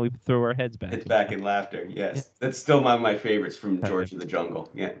the now we throw our heads back. It's back in laughter. Yes, yeah. That's still one of my favorites from George of the Jungle.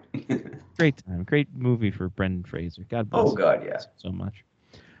 Yeah. Great time, great movie for Brendan Fraser. God bless. Oh God, yeah. So much.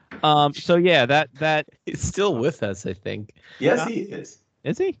 So yeah, that he's still with us, I think. Yes, he is.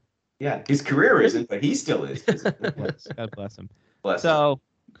 Is he? Yeah, his career isn't, but he still is. God bless him. Bless him.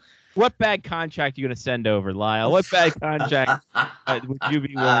 What bad contract are you going to send over, Lyle? What bad contract would you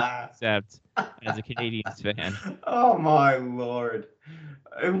be willing to accept as a Canadiens fan? Oh my Lord!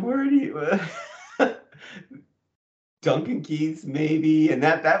 Where do you? Duncan Keith, maybe, and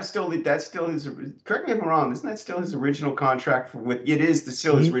that's still his. Correct me if I'm wrong. Isn't that still his original contract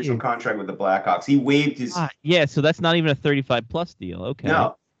still his original contract with the Blackhawks? He waived his. Yeah, so that's not even a 35+ deal. Okay.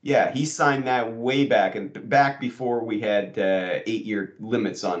 No. Yeah, he signed that way back before we had 8-year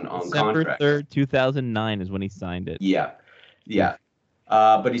limits on contracts. December 3rd, 2009 is when he signed it. Yeah.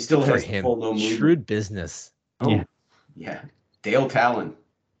 But he still has full no movement. Shrewd business. Oh, yeah. Dale Talon.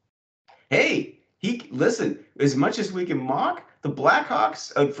 Hey, listen. As much as we can mock the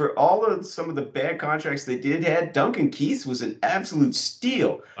Blackhawks for some of the bad contracts they had, Duncan Keith was an absolute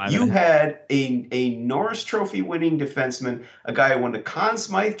steal. You had a Norris Trophy winning defenseman, a guy who won the Conn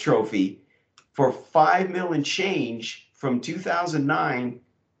Smythe Trophy for $5 million change from 2009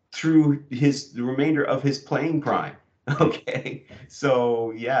 through the remainder of his playing prime. Okay,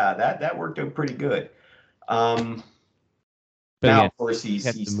 so yeah, that worked out pretty good. Now, of course, he's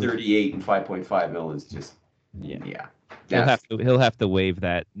 38 and $5.5 million is just yeah. He'll have to waive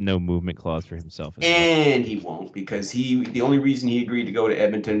that no movement clause for himself. And he won't, because the only reason he agreed to go to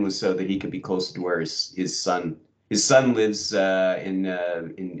Edmonton was so that he could be closer to where his son lives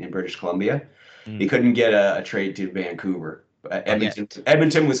in British Columbia. He couldn't get a trade to Vancouver.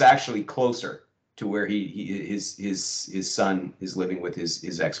 Edmonton was actually closer to where his son is living with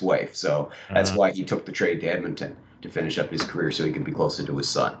his ex-wife. So that's why he took the trade to Edmonton to finish up his career, so he could be closer to his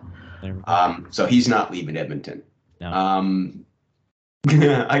son. So he's not leaving Edmonton. No.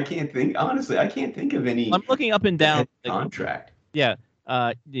 I can't think of any. I'm looking up and down contract. Yeah.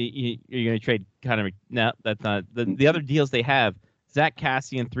 You're going to trade Connor. No, that's not the other deals they have. Zach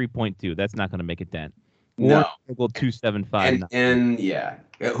Cassian 3.2. That's not going to make a dent. No. Warren Foegele 2.75. And yeah,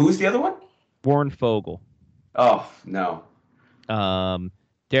 who's the other one? Warren Foegele. Oh no.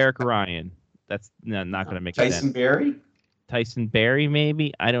 Derek Ryan. That's not going to make a dent. Tyson Barrie. Tyson Barrie,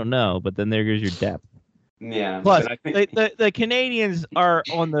 maybe. I don't know, but then there goes your depth. Yeah. Plus, the Canadiens are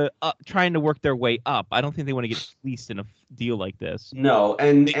on the trying to work their way up. I don't think they want to get fleeced in a deal like this. No,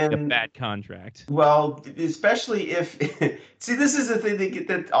 and a bad contract. Well, especially if see, this is the thing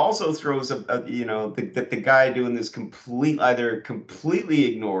that also throws the guy doing this either completely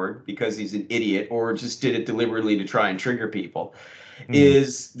ignored because he's an idiot or just did it deliberately to try and trigger people.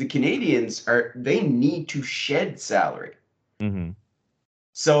 Is the Canadiens they need to shed salary. Mm-hmm.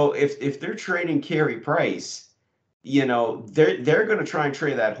 So if they're trading Carey Price, they're going to try and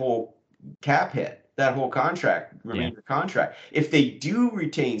trade that whole cap hit, that whole remainder contract. If they do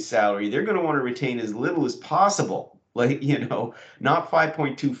retain salary, they're going to want to retain as little as possible. Like, not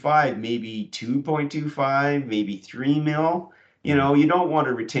 5.25, maybe 2.25, maybe 3 mil. You don't want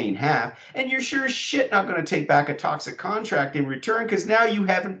to retain half, and you're sure as shit not going to take back a toxic contract in return, because now you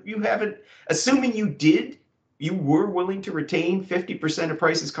haven't. Assuming you were willing to retain 50% of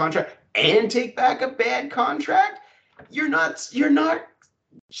Price's contract and take back a bad contract. You're not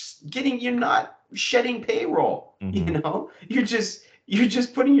shedding payroll. Mm-hmm. You're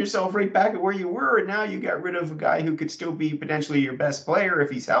just putting yourself right back at where you were, and now you got rid of a guy who could still be potentially your best player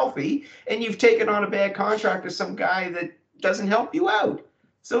if he's healthy, and you've taken on a bad contract with some guy that doesn't help you out.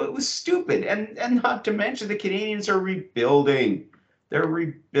 So it was stupid, and not to mention the Canadiens are rebuilding. They're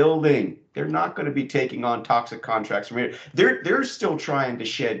rebuilding. They're not going to be taking on toxic contracts from here. They're still trying to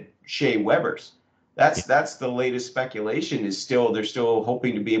shed Shea Weber's. That's the latest speculation. They're still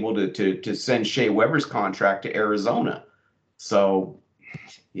hoping to be able to send Shea Weber's contract to Arizona. So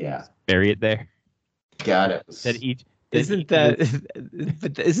Yeah. Bury it there. Got it. Isn't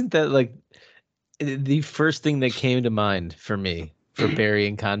that like the first thing that came to mind for me for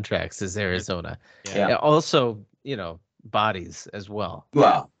burying contracts is Arizona. Yeah. Also, bodies as well.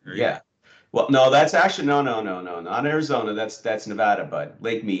 Well, yeah. Well, no, that's actually no, not Arizona. That's Nevada, bud.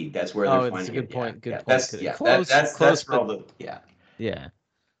 Lake Mead. That's where they're finding it's a good it. point. Yeah. Good That's point. yeah. Close, That's close, where all but- the Yeah.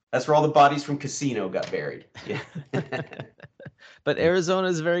 That's where all the bodies from Casino got buried. Yeah. But Arizona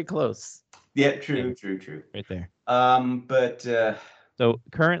is very close. Yeah. True. Right there. But So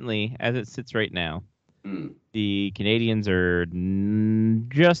currently, as it sits right now, the Canadians are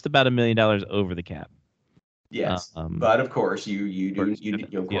just about $1 million over the cap. yes, but of course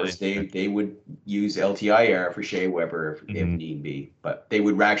of course they would use LTIR for Shea Weber if need be, but they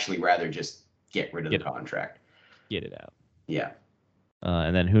would actually rather just get rid of the contract. Get it out. Yeah.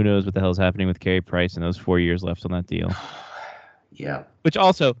 And then who knows what the hell's happening with Carey Price and those 4 years left on that deal. Yeah. Which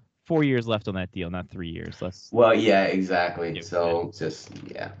also 4 years left on that deal, not 3 years. Well, yeah, exactly. So just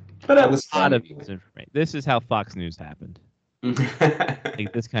but that was fun. This is how Fox News happened.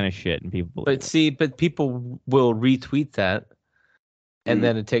 Like this kind of shit, and people believe it. But people will retweet that, and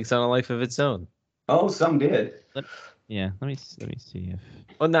then it takes on a life of its own. Oh, some did. Let me see if.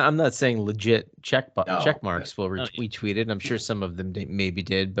 Well, no, I'm not saying legit check marks will No. retweet it. I'm sure some of them maybe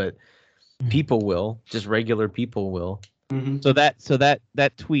did, but people will. Just regular people will. Mm-hmm. So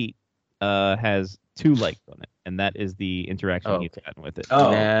that tweet has 2 likes on it, and that is the interaction he's gotten with it.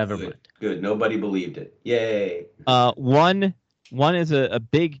 Oh, never good. mind. Good. Nobody believed it. Yay. One is a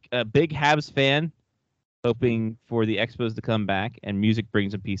big Habs fan, hoping for the Expos to come back, and music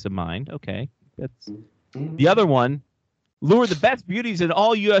brings a peace of mind. Okay, that's the other one. Lure the best beauties in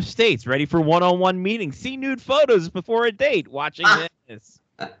all U.S. states, ready for one-on-one meetings. See nude photos before a date. Watching this.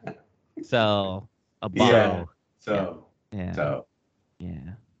 So a Yeah.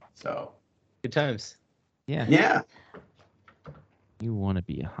 So Good times. Yeah. You want to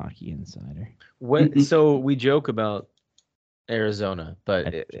be a hockey insider. So we joke about Arizona,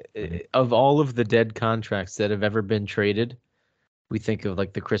 but of all of the dead contracts that have ever been traded, we think of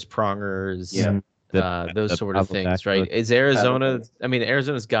like the Chris Prongers, those sort of things, right? Is Arizona? I mean,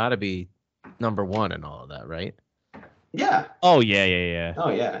 Arizona's got to be number one in all of that, right? Yeah. Oh yeah. Oh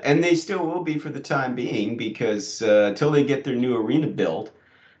yeah, and they still will be for the time being because until they get their new arena built,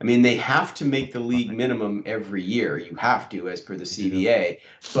 I mean, they have to make the league minimum every year. You have to, as per the CBA,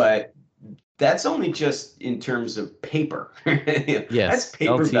 but that's only just in terms of paper. Yes, that's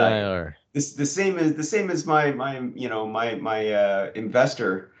paper LTIR. The same as my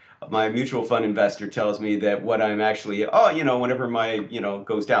investor, my mutual fund investor tells me that what I'm actually whenever my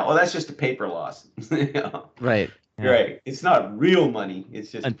goes down, that's just a paper loss. Right. Yeah. Right. It's not real money.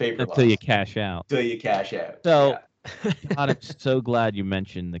 It's just paper until loss. you cash out. Until you cash out. So, God, I'm so glad you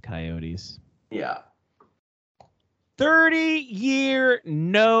mentioned the Coyotes. Yeah. 30-year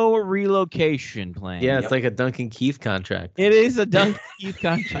no relocation plan. Yeah, it's like a Duncan Keith contract. It is a Duncan Keith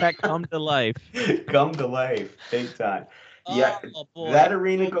contract come to life. Come to life. Big time. Yeah. Boy. That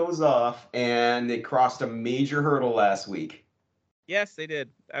arena goes off, and they crossed a major hurdle last week. Yes, they did.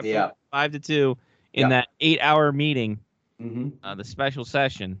 Yeah. 5-2 in that 8-hour meeting, Mm-hmm. the special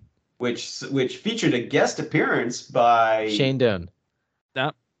session. Which featured a guest appearance by Shane Doan.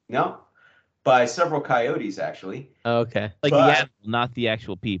 No, by several Coyotes actually. Oh, okay. Like the animal, not the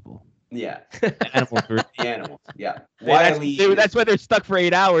actual people. Yeah, The animals were, the animals. Yeah, that's why they're stuck for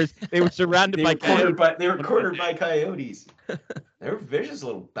 8 hours. They were surrounded they by were cornered coyotes. they were cornered by coyotes. They were vicious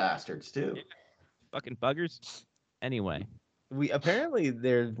little bastards too. Fucking buggers. Anyway.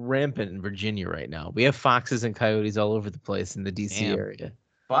 They're rampant in Virginia right now. We have foxes and coyotes all over the place in the DC area.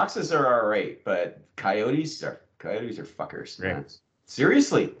 Foxes are all right, but coyotes are fuckers. Right. Man.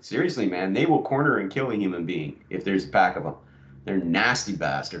 Seriously, man, they will corner and kill a human being if there's a pack of them. They're nasty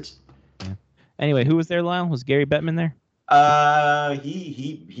bastards. Yeah. Anyway, who was there, Lyle? Was Gary Bettman there?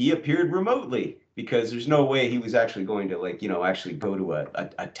 He appeared remotely because there's no way he was actually going to actually go to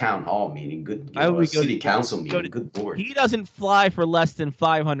a town hall meeting. A city council meeting. Good lord. He doesn't fly for less than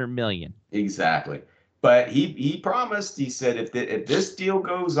 $500 million. Exactly. But he promised. He said if this deal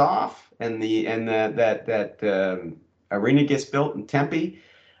goes off and that arena gets built in Tempe,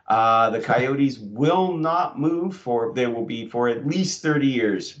 the Coyotes will not move for at least 30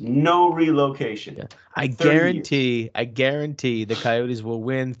 years. No relocation. Yeah. I guarantee the Coyotes will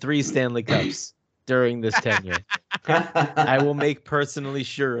win 3 Stanley Cups during this tenure. I will make personally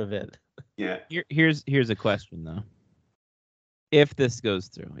sure of it. Yeah. Here's a question though. If this goes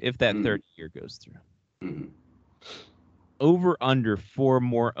through, if that 30 year goes through, over under 4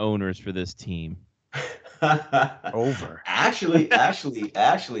 more owners for this team. Over. Actually,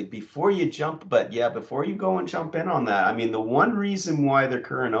 before you go and jump in on that, I mean, the one reason why their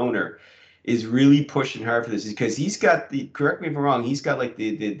current owner is really pushing hard for this is because he's got correct me if I'm wrong, he's got like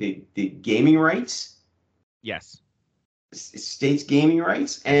the gaming rights. Yes. States gaming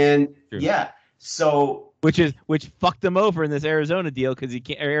rights, and True. so which fucked him over in this Arizona deal because he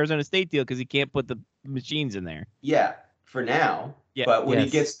can't, or Arizona State deal because he can't put the machines in there. Yeah, for now. Yeah. But when he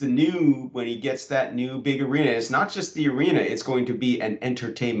gets that new big arena, it's not just the arena, it's going to be an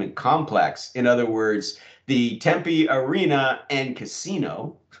entertainment complex. In other words, the Tempe Arena and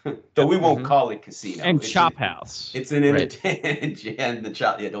Casino, though we won't call it casino. And Chop House. It's an entertainment and the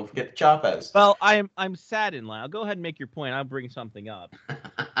chop. Yeah, don't forget the Chop House. Well, I'm sad in line. I'll go ahead and make your point. I'll bring something up.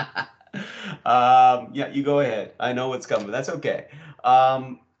 Yeah, you go ahead. I know what's coming. That's okay.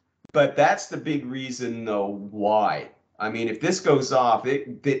 But that's the big reason, though, why. I mean, if this goes off,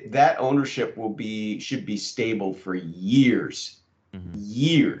 that ownership should be stable for years.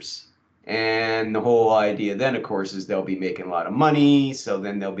 Years. And the whole idea then, of course, is they'll be making a lot of money. So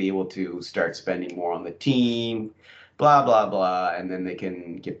then they'll be able to start spending more on the team, blah, blah, blah. And then they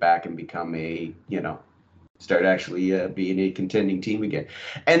can get back and become start actually being a contending team again.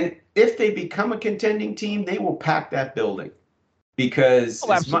 And if they become a contending team, they will pack that building. Because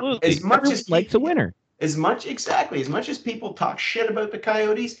as much as likes a winner. As much as people talk shit about the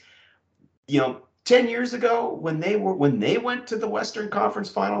Coyotes, 10 years ago when they went to the Western Conference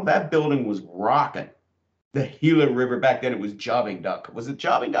Final, that building was rocking. The Gila River back then, it was Jobbing Duck. Was it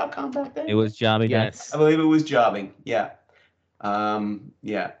Jobbing.com back then? It was Jobbing. Yes. I believe it was Jobbing. Yeah.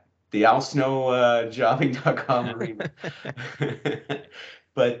 The Al Snow Jobbing.com arena.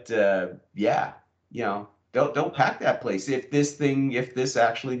 But Don't pack that place if this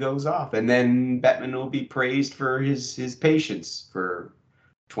actually goes off, and then Bettman will be praised for his patience for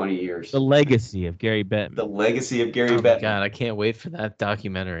 20 years. The legacy of Gary Bettman. The legacy of Gary Oh Bettman. my God, I can't wait for that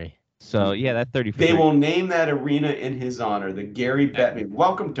documentary. So yeah, that 30. They will name that arena in his honor, the Gary Bettman.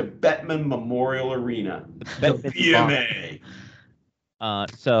 Welcome to Bettman Memorial Arena, the BMA.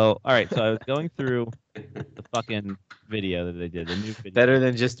 So all right, so I was going through the fucking video that they did, the new video. Better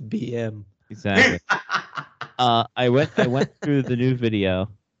than just BM. Exactly. I went through the new video.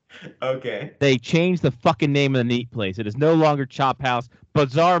 Okay. They changed the fucking name of the meat place. It is no longer Chop House.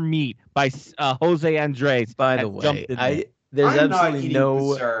 Bizarre Meat by Jose Andres. By the way, there's I'm absolutely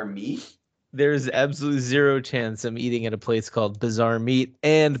no Bizarre Meat. There's absolutely zero chance I'm eating at a place called Bizarre Meat.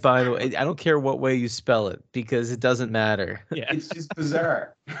 And by the way, I don't care what way you spell it because it doesn't matter. Yeah. It's just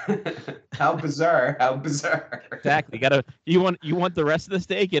bizarre. How bizarre! How bizarre! Exactly. You want the rest of the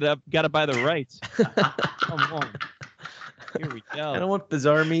steak? Gotta buy the rights. Come on. Here we go. I don't want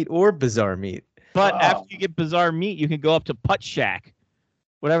Bizarre Meat or Bizarre Meat. But after you get Bizarre Meat, you can go up to Putt Shack,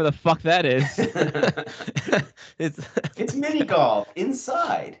 whatever the fuck that is. It's mini golf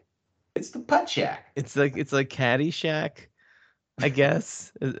inside. It's the Putt Shack. It's like Caddy Shack, I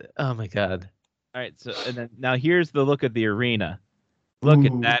guess. Oh my God. All right. So and then now here's the look of the arena. Look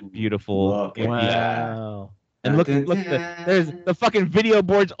at that beautiful. Wow. And look there's the fucking video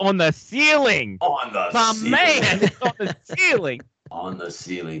boards on the ceiling. On the My ceiling. man, it's on the ceiling. On the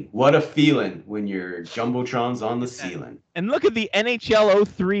ceiling. What a feeling when your Jumbotron's on the ceiling. And look at the NHL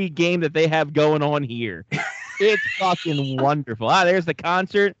 03 game that they have going on here. It's fucking wonderful. There's the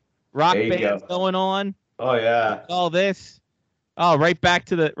concert. Rock bands going on. Oh yeah. All this. Oh, right back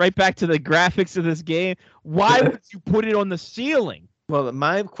to the graphics of this game. Why would you put it on the ceiling? Well,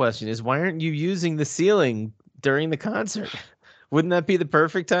 my question is, why aren't you using the ceiling during the concert? Wouldn't that be the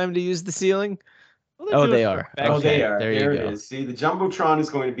perfect time to use the ceiling? Well, they are. Oh, they are. There it you go. is. See, the Jumbotron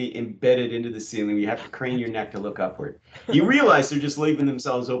is going to be embedded into the ceiling. You have to crane your neck to look upward. You realize they're just leaving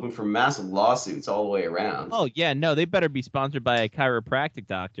themselves open for massive lawsuits all the way around. Oh yeah, no, they better be sponsored by a chiropractic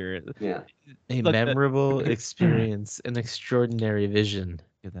doctor. Yeah. A Look, memorable experience, an extraordinary vision.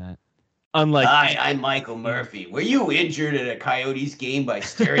 Look at that. Unlike Hi, I'm Michael Murphy. Were you injured at a Coyotes game by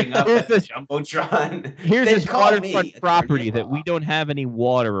staring up at the Jumbotron? here's They this call me waterfront a property tornado. that we don't have any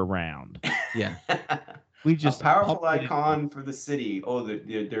water around. Yeah. We just a powerful pump it in. icon for the city. Oh,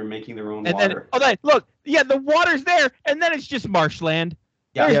 they're making their own And water. Look, yeah, the water's there, and then it's just marshland.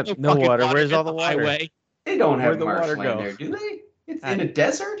 Yeah. There's Yep, no fucking water. Where's in all the water? highway. They don't have Where'd the water marshland go? there, do they? It's in a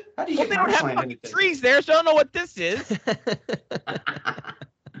desert? How do you Well, get they don't have marshland in a fucking desert? trees there, so I don't know what this is.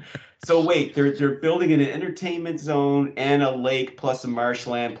 So wait, they're building an entertainment zone and a lake plus a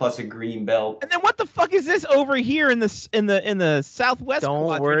marshland plus a green belt. And then what the fuck is this over here in the southwest? Don't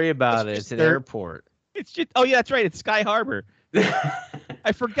quadrant? worry about it. It's It's just an their- airport. It's just yeah, that's right. It's Sky Harbor.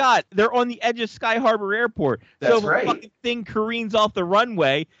 I forgot. They're on the edge of Sky Harbor Airport. That's so if right. the fucking thing careens off the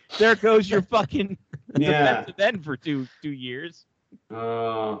runway, there goes your fucking Yeah. defensive end for two years.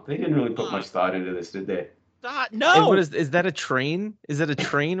 They didn't really put much thought into this, did they? And No. what is that a train? Is that a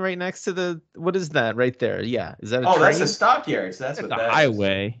train right next to the? What is that right there? Yeah, is that a Oh, train? that's a stockyards. That's It's what a that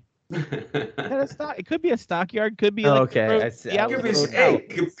highway. is. It could be a stockyard. Could be Oh, like okay. the I see. the I was Could be, outlet looking road.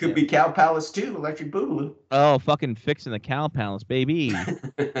 hey, could be Cow Palace too, Electric Boogaloo. Oh, fucking fixing the Cow Palace, baby.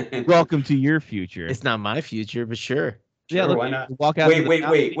 Welcome to your future. It's not my future, but sure. Yeah, Sure, look, why you not? walk out. to the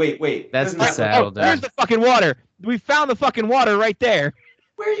balcony. Wait. That's Doesn't the that- saddle Oh, dome. here's the fucking water. We found the fucking water right there.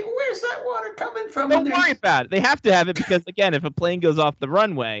 Where's that water coming from? Don't worry about it. They have to have it because, again, if a plane goes off the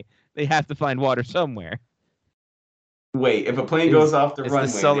runway, they have to find water somewhere. Wait, if a plane It's- goes off the it's the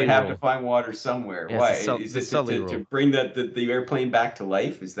runway, Sully they have rule. to find water somewhere. Yeah, Why? it's the Is it Sully to rule. bring the airplane back to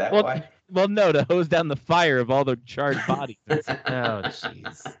life? Is that Well, why? Well, no, to hose down the fire of all the charred bodies. Oh,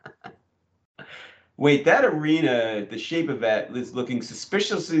 jeez. Wait, that arena, the shape of that is looking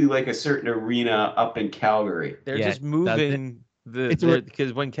suspiciously like a certain arena up in Calgary. They're Yeah, just it does moving It's a-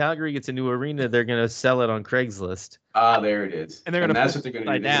 because when Calgary gets a new arena, they're gonna sell it on Craigslist. Ah, there it is. And they're gonna that's put what they're it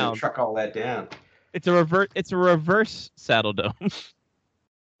going to do. They're upside going to truck all that down. It's a reverse saddle dome.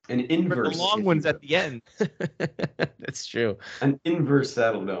 An For inverse. the long if ones you at the end. That's true. will. An inverse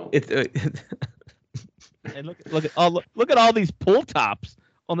saddle dome. It, And look at all these pull tops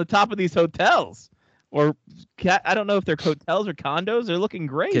on the top of these hotels. Or I don't know if they're hotels or condos. They're looking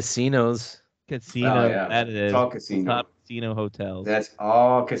great. casinos. Casino. Oh, yeah. That it is. It's all casino. Top casino hotels. That's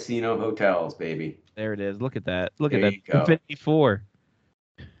all casino hotels, baby. There it is. Look at that. Look There at you that. go. Infinity 4.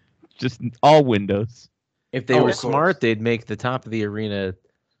 Just all windows. If they Oh, were of course. smart, they'd make the top of the arena.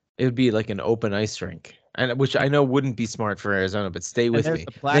 It would be like an open ice rink, and which I know wouldn't be smart for Arizona. But stay with there's me.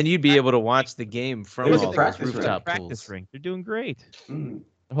 the Then you'd be able to watch the game from There's all a those practice rink. rooftop Practice pools. rink. They're doing great. Mm.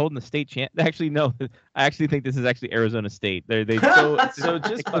 They're holding the state champ. Actually, no. I actually think this is actually Arizona State. They So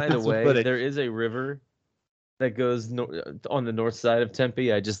just by the some way, footage. there is a river that goes on the north side of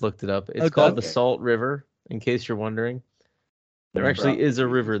Tempe. I just looked it up. It's Okay. called the Salt River. In case you're wondering, there No actually problem. is a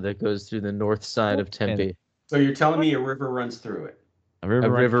river that goes through the north side of Tempe. So you're telling me a river runs through it? A A river,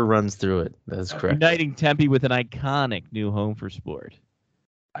 river runs through it. That's correct. uniting Tempe with an iconic new home for sport.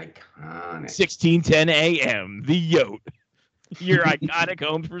 Iconic. 1610 a.m. The Yote. Your iconic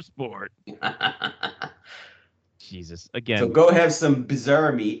home for sport. Jesus. Again. So go have some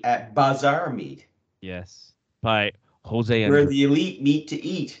bizarre meat at Bazaar Meat, Yes. By Jose where and the elite meet to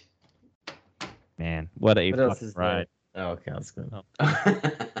eat. man. What a What else fucking is there? ride. Oh, okay, that's good.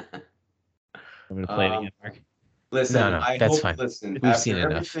 I'm gonna play it again, Mark. Listen, No, I that's hope. fine. Listen, We've after seen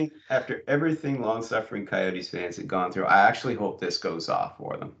enough. everything long-suffering Coyotes fans have gone through, I actually hope this goes off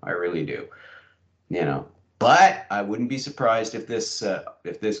for them. I really do. You know, but I wouldn't be surprised if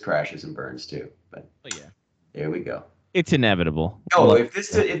this crashes and burns too. But Oh yeah. there we go. It's inevitable. Oh, Look,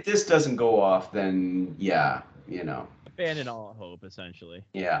 if this doesn't go off, then yeah, you know, abandon all hope, essentially.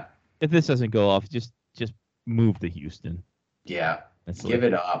 yeah, If this doesn't go off, just move to Houston. yeah, That's give like-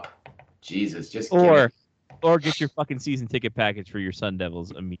 it up. Jesus, just give it. or get your fucking season ticket package for your Sun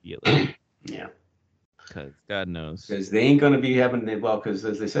Devils immediately. Yeah. Because God knows. Because they ain't going to be having because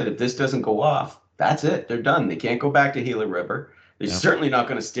as they said, if this doesn't go off, that's it. They're done. They can't go back to Gila River. They're Yeah. certainly not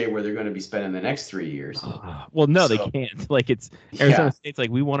going to stay where they're going to be spending the next 3 years. Well, no, they So- can't. Like it's Arizona Yeah, State's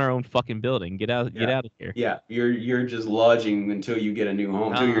like we want our own fucking building. Get out Yeah. of here. yeah. You're just lodging until you get a new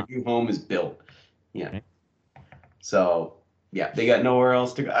home, until your new home is built. Yeah. Okay. So yeah, they got nowhere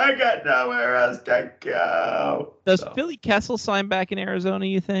else to go. I got nowhere else to go. Does So, Philly Kessel sign back in Arizona?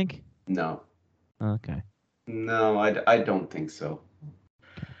 You think? No, Okay. no, I don't think so.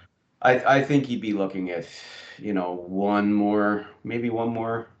 I think he'd be looking at, maybe one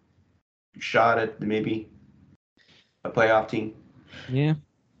more shot at maybe a playoff team. Yeah.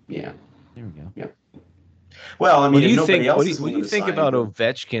 Yeah. There we go. Well, I mean, What do if you nobody think? else What do is you willing to think sign about him,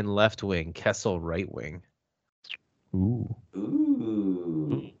 Ovechkin left wing, Kessel right wing? Ooh.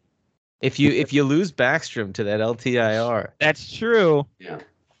 Ooh. If you lose Backstrom to that LTIR, That's true. Yeah.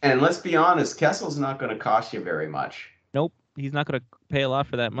 And let's be honest, Kessel's not going to cost you very much. Nope. He's not going to pay a lot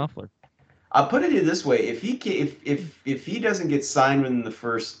for that muffler. I'll put it this way: if he doesn't get signed within the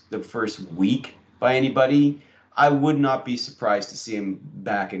first week by anybody, I would not be surprised to see him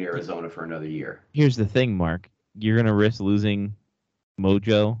back in Arizona for another year. Here's the thing, Mark. You're going to risk losing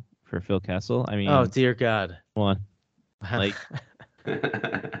Mojo for Phil Kessel. I mean, oh dear God, come on. Like,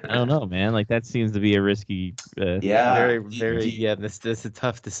 I don't know, man. Like that seems to be a risky, Yeah. very yeah. This is a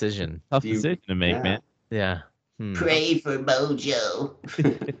tough decision. tough Do you- decision to make, yeah. man. Yeah. Pray for Mojo.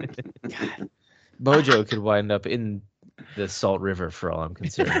 Mojo could wind up in the Salt River for all I'm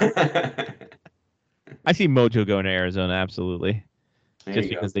concerned. I see Mojo going to Arizona, absolutely. There just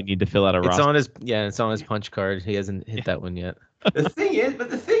you because go. they need to fill out a It's roster. on it's on his punch card. He hasn't hit that one yet. The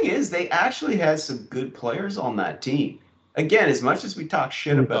thing is, they actually had some good players on that team. Again, as much as we talk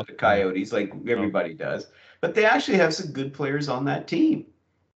shit about the Coyotes, like everybody does, but they actually have some good players on that team.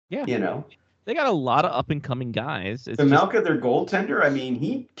 Yeah. You know, They got a lot of up and coming guys. It's Pamelka, their goaltender, I mean,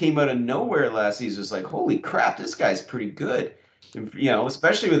 he came out of nowhere last season. It's like, holy crap, this guy's pretty good. You know,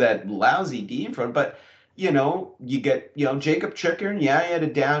 especially with that lousy D in front. But, you know, you get, Jacob Chickern, yeah, he had a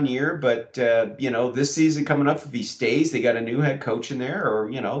down year, but, this season coming up, if he stays, they got a new head coach in there,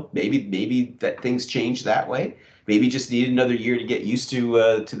 or, maybe that things change that way. Maybe just need another year to get used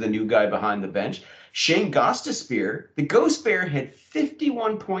to the new guy behind the bench. Shane Gostisbehere, the Ghost Bear, had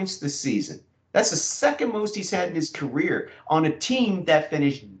 51 points this season. That's the second most he's had in his career on a team that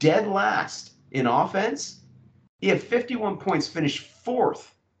finished dead last in offense. He had 51 points, finished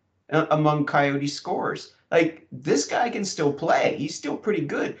fourth among Coyote scorers. Like, this guy can still play. He's still pretty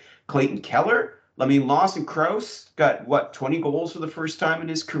good. Clayton Keller, Lawson Crouse got, 20 goals for the first time in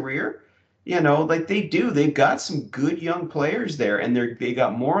his career? They've got some good young players there, and they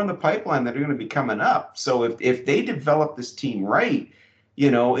got more on the pipeline that are going to be coming up. So if they develop this team right,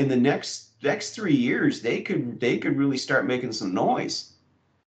 in the next 3 years, they could really start making some noise.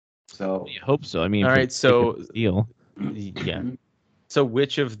 So I hope so. I mean, all right. So deal. Yeah. So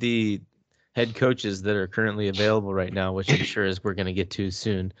which of the head coaches that are currently available right now, which I'm sure is we're going to get to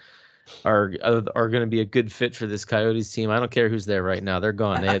soon, are going to be a good fit for this Coyotes team? I don't care who's there right now. They're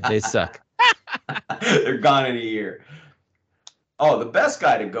gone. They suck. They're gone in a year. Oh, the best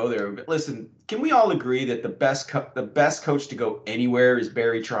guy to go there. Listen, can we all agree that the best coach to go anywhere is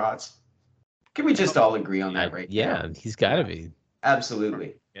Barry Trotz? Can we just all agree on that, right? Yeah, he's got to be.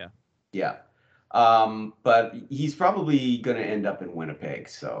 Absolutely. Yeah. Yeah. But he's probably going to end up in Winnipeg.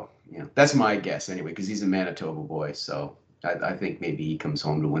 So, that's my guess anyway, because he's a Manitoba boy. So I think maybe he comes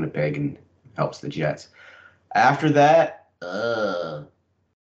home to Winnipeg and helps the Jets. After that, I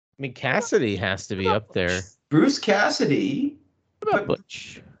mean, Cassidy has to be up there. Bruce Cassidy. What about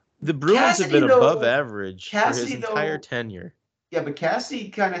Butch? The Bruins Cassidy, have been though, above average Cassidy, for his entire though, tenure. Yeah, but Cassidy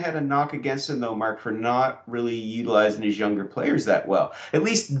kind of had a knock against him, though, Mark, for not really utilizing his younger players that well. At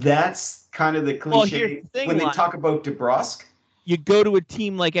least that's kind of the cliche when they talk about DeBrusk. You go to a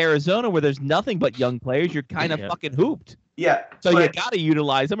team like Arizona where there's nothing but young players, you're kind of fucking hooped. Yeah. So you got to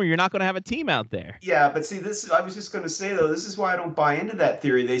utilize them or you're not going to have a team out there. Yeah, but see, I was just going to say, though, this is why I don't buy into that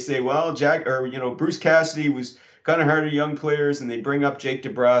theory. They say, well, Bruce Cassidy was kind of hard on young players, and they bring up Jake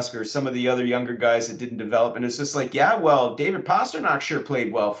DeBrusk or some of the other younger guys that didn't develop. And it's just like, yeah, well, David Pastrnak sure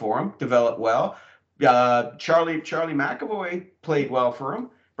played well for him, developed well. Charlie McAvoy played well for him.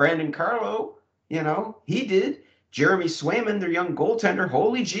 Brandon Carlo, he did. Jeremy Swayman, their young goaltender,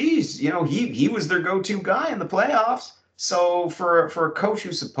 holy geez, he was their go-to guy in the playoffs. So for a coach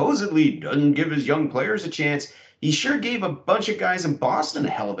who supposedly doesn't give his young players a chance, he sure gave a bunch of guys in Boston a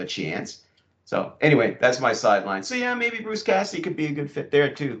hell of a chance. So anyway, that's my sideline. So yeah, maybe Bruce Cassidy could be a good fit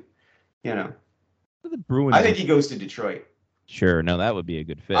there too. The Bruins. I think he goes to Detroit. Sure, no, that would be a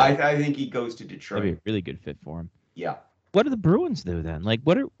good fit. I think he goes to Detroit. That'd be a really good fit for him. Yeah. What do the Bruins do then? Like,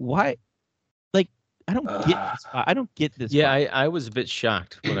 why? Like, I don't get this. I don't get this. Yeah, I was a bit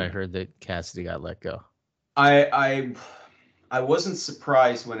shocked when I heard that Cassidy got let go. I wasn't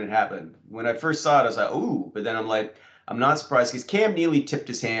surprised when it happened. When I first saw it, I was like, ooh, but then I'm like, I'm not surprised because Cam Neely tipped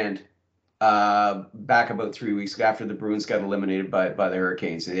his hand back about 3 weeks after the Bruins got eliminated by the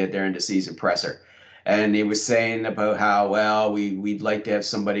Hurricanes. They had their end of season presser. And he was saying about how, well, we'd like to have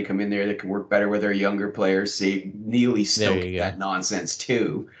somebody come in there that can work better with our younger players. See, Neely stoked that nonsense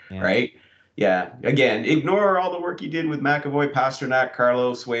too, right? Yeah. Again, ignore all the work he did with McAvoy, Pastrnak,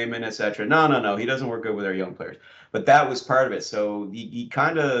 Carlos, Swayman, etc. No. He doesn't work good with our young players. But that was part of it. So he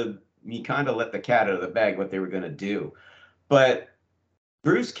kind of let the cat out of the bag what they were going to do. But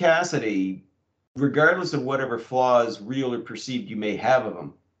Bruce Cassidy, regardless of whatever flaws, real or perceived, you may have of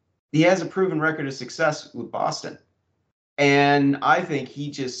him, he has a proven record of success with Boston. And I think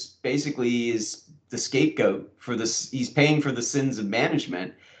he just basically is the scapegoat for this. He's paying for the sins of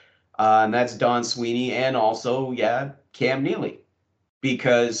management. And that's Don Sweeney and also, Cam Neely.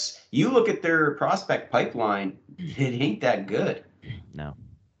 Because you look at their prospect pipeline, it ain't that good. No.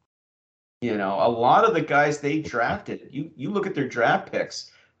 A lot of the guys they drafted, you look at their draft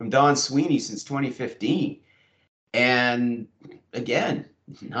picks from Don Sweeney since 2015. And again,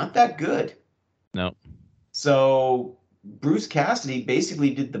 not that good. No. So Bruce Cassidy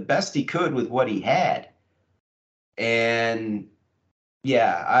basically did the best he could with what he had. And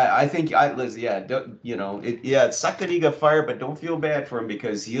I think it sucked that he got fired, but don't feel bad for him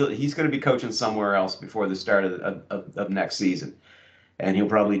because he's going to be coaching somewhere else before the start of next season. and he'll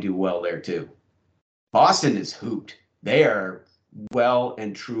probably do well there too. Boston is hooped. They are well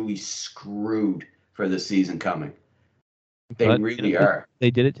and truly screwed for the season coming. They really are.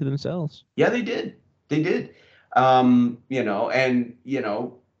 They did it to themselves. Yeah, they did. They did. I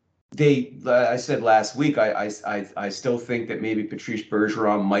said last week, I still think that maybe Patrice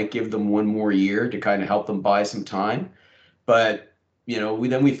Bergeron might give them one more year to kind of help them buy some time. But,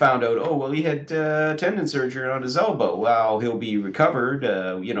 we found out, he had tendon surgery on his elbow. Well, he'll be recovered,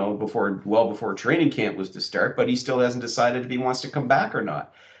 before training camp was to start, but he still hasn't decided if he wants to come back or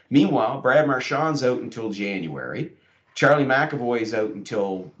not. Meanwhile, Brad Marchand's out until January. Charlie McAvoy's out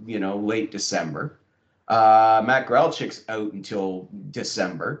until, late December. Matt Gralchik's out until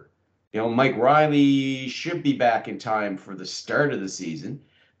December. Mike Riley should be back in time for the start of the season.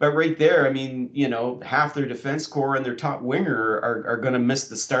 But right there, half their defense core and their top winger are going to miss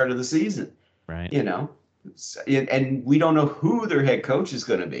the start of the season. Right. And we don't know who their head coach is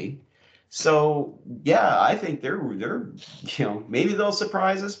going to be. So, yeah, I think they're maybe they'll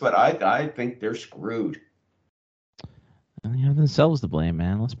surprise us, but I think they're screwed. They have themselves to blame,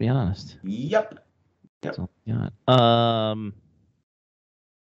 man. Let's be honest. Yep.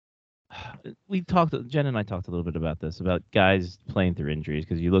 We talked. Jen and I talked a little bit about this, about guys playing through injuries,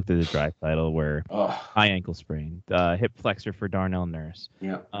 because you looked at the Draisaitl where high ankle sprain, hip flexor for Darnell Nurse,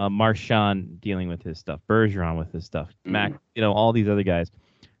 Marchand dealing with his stuff, Bergeron with his stuff, Mac, all these other guys.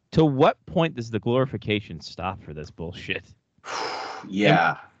 To what point does the glorification stop for this bullshit?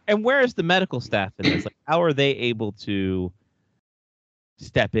 Yeah. And where is the medical staff in this? Like, how are they able to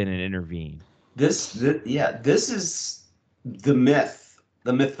step in and intervene? This is the myth,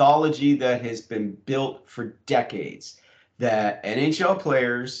 the mythology that has been built for decades, that NHL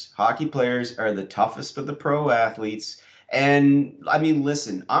players, hockey players, are the toughest of the pro athletes. And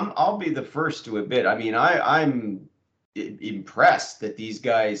listen, I'll be the first to admit, I'm impressed that these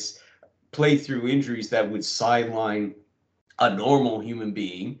guys play through injuries that would sideline a normal human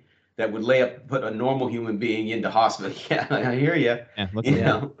being, that would put a normal human being into hospital. Yeah, I hear you.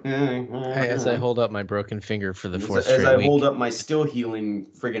 As I hold up my broken finger for the fourth straight week. As I week. hold up my still healing,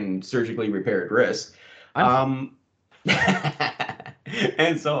 friggin' surgically repaired wrist. And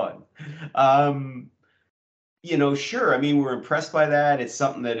so on. Sure. We're impressed by that. It's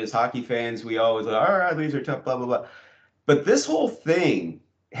something that as hockey fans, we always like, all right, these are tough, blah, blah, blah. But this whole thing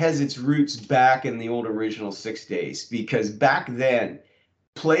has its roots back in the old original 6 days, because back then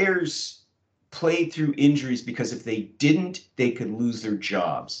players played through injuries because if they didn't, they could lose their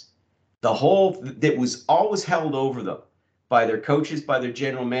jobs. That was always held over them by their coaches, by their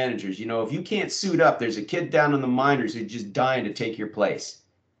general managers. If you can't suit up, there's a kid down in the minors who's just dying to take your place.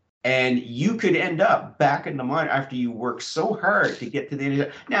 And you could end up back in the minor after you work so hard to get to the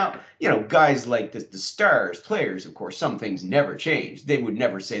end. Now, guys like the Stars players, of course, some things never change. They would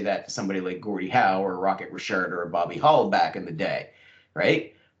never say that to somebody like Gordie Howe or Rocket Richard or Bobby Hull back in the day,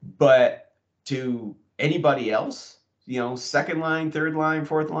 right? But to anybody else, second line, third line,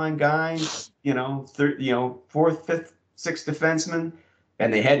 fourth line guys, fourth, fifth, sixth defenseman,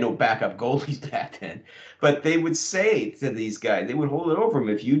 and they had no backup goalies back then. But they would say to these guys, they would hold it over them.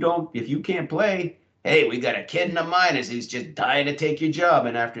 If you can't play, hey, we got a kid in the minors who's just dying to take your job.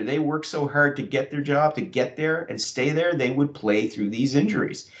 And after they worked so hard to get their job, to get there and stay there, they would play through these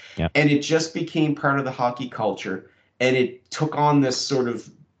injuries. Yep. And it just became part of the hockey culture. And it took on this sort of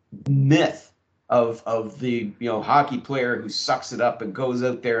myth of the hockey player who sucks it up and goes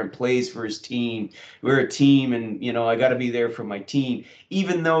out there and plays for his team. We're a team, and I got to be there for my team,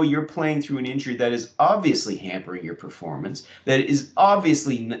 even though you're playing through an injury that is obviously hampering your performance, that is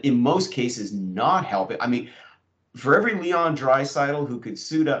obviously in most cases not helping. For every Leon Draisaitl who could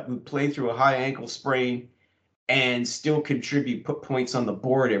suit up, who play through a high ankle sprain and still contribute, put points on the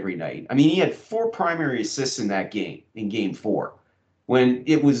board every night. He had 4 primary assists in that game, in Game 4. When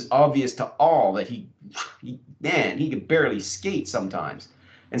it was obvious to all that he could barely skate sometimes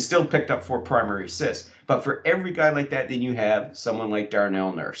and still picked up 4 primary assists. But for every guy like that, then you have someone like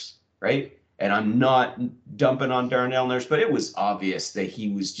Darnell Nurse, right? And I'm not dumping on Darnell Nurse, but it was obvious that he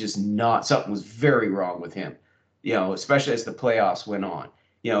was just not, something was very wrong with him, especially as the playoffs went on.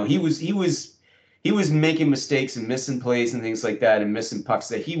 He was making mistakes and missing plays and things like that and missing pucks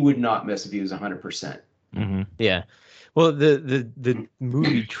that he would not miss if he was 100%. Mm-hmm. Yeah. Well, the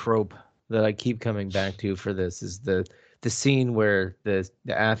movie trope that I keep coming back to for this is the scene where the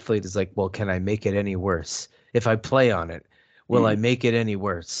athlete is like, well, can I make it any worse? If I play on it, will I make it any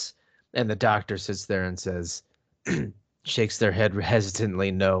worse? And the doctor sits there and says, shakes their head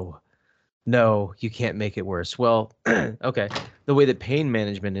hesitantly, no, you can't make it worse. Well, okay. The way that pain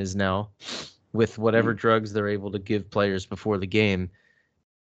management is now, with whatever drugs they're able to give players before the game,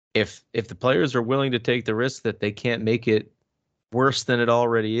 if the players are willing to take the risk that they can't make it worse than it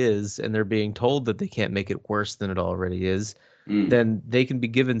already is, and they're being told that they can't make it worse than it already is, then they can be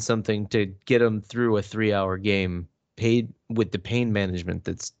given something to get them through a 3-hour game, paid with the pain management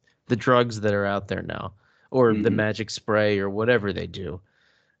that's the drugs that are out there now, or the magic spray or whatever they do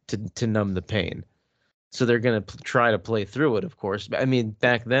to numb the pain. So they're going to try to play through it, of course. I mean,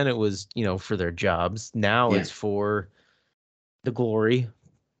 back then it was, for their jobs. Now it's for the glory,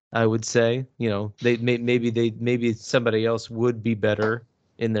 I would say. Maybe somebody else would be better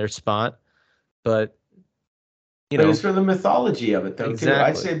in their spot, but but it's for the mythology of it, though. Exactly. Too.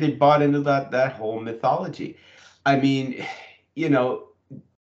 I'd say they bought into that whole mythology. I mean,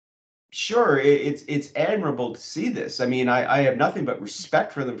 sure, it's admirable to see this. I mean, I have nothing but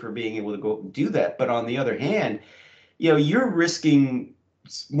respect for them for being able to go do that. But on the other hand, you're risking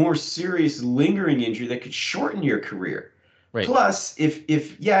more serious lingering injury that could shorten your career. Right. Plus, if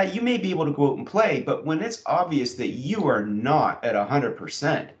you may be able to go out and play, but when it's obvious that you are not at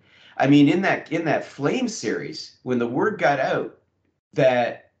 100%, I mean, in that Flame series, when the word got out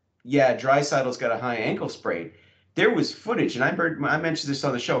that Draisaitl's got a high ankle sprain, there was footage, and I mentioned this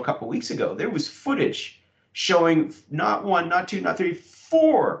on the show a couple of weeks ago. There was footage showing not 1, not 2, not 3,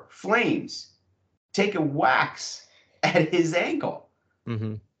 4 Flames take a wax at his ankle.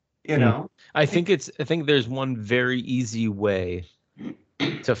 Mm-hmm. I think there's one very easy way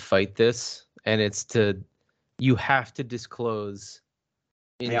to fight this, and it's you have to disclose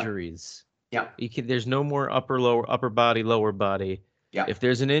injuries. Yeah. There's no more upper body, lower body. Yeah. If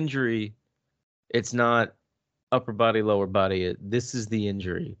there's an injury, it's not upper body, lower body. This is the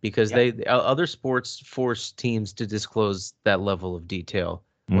injury, because other sports force teams to disclose that level of detail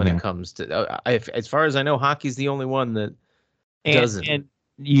when it comes to. As far as I know, hockey's the only one that doesn't. And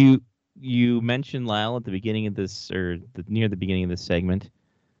you mentioned, Lyle, at the beginning of this, or near the beginning of this segment,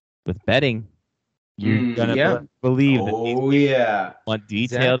 with betting. You're gonna believe that want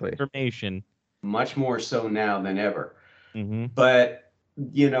detailed information. Much more so now than ever. Mm-hmm. But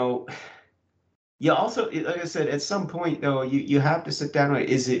you also, like I said, at some point though, you have to sit down.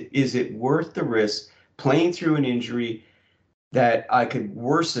 Is it worth the risk playing through an injury that I could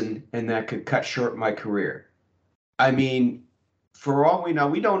worsen and that could cut short my career? I mean, for all we know,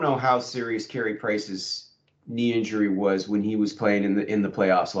 we don't know how serious Carey Price's knee injury was when he was playing in the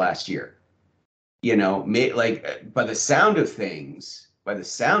playoffs last year. By the sound of things,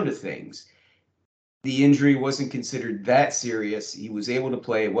 the injury wasn't considered that serious. He was able to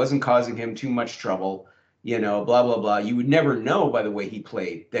play. It wasn't causing him too much trouble, blah, blah, blah. You would never know by the way he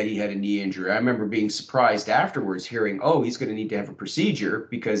played that he had a knee injury. I remember being surprised afterwards hearing, he's going to need to have a procedure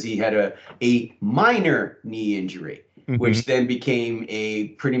because he had a minor knee injury, which then became a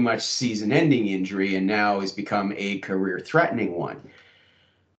pretty much season-ending injury and now has become a career-threatening one.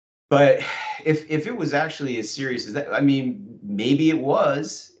 But if it was actually as serious as that, I mean, maybe it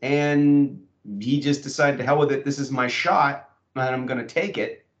was, and he just decided to hell with it. This is my shot, and I'm going to take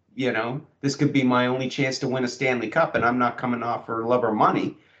it. This could be my only chance to win a Stanley Cup, and I'm not coming off for love or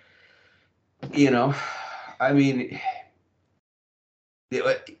money. I mean,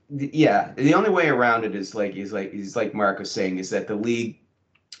 the only way around it is like Mark was saying, is that the league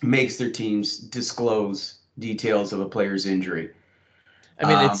makes their teams disclose details of a player's injury. I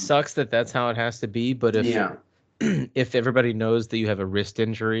mean, it sucks that that's how it has to be, but if everybody knows that you have a wrist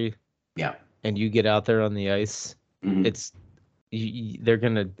injury, and you get out there on the ice, they're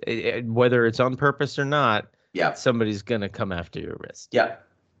gonna, whether it's on purpose or not, somebody's gonna come after your wrist. Yeah.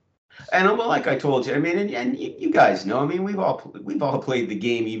 And like I told you, I mean, and you guys know, I mean, we've all played the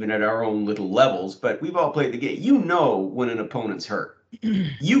game, even at our own little levels, but we've all played the game. When an opponent's hurt,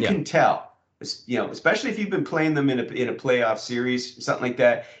 you can tell. Especially if you've been playing them in a playoff series, something like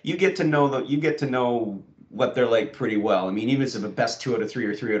that, you get to know what they're like pretty well. I mean, even if it's a best 2 out of 3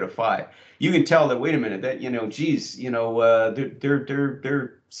 or 3 out of 5, you can tell that, wait a minute, that,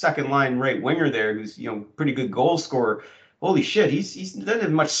 their second line right winger there, who's, pretty good goal scorer. Holy shit, he doesn't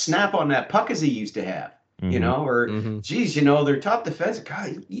have much snap on that puck as he used to have. Geez, their top defense,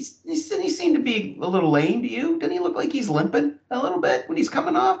 God, he seemed to be a little lame to you. Doesn't he look like he's limping a little bit when he's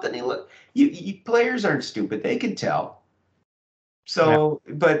coming off? Doesn't he look? You players aren't stupid; they can tell. So,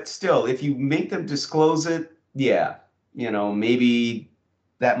 but still, if you make them disclose it, maybe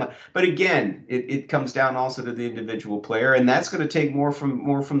that much. But again, it comes down also to the individual player, and that's going to take more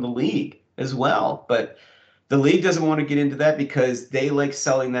from the league as well. But The league doesn't want to get into that because they like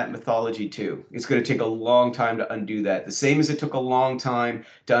selling that mythology too. It's going to take a long time to undo that. The same as it took a long time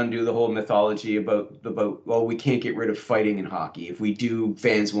to undo the whole mythology about well, we can't get rid of fighting in hockey. If we do,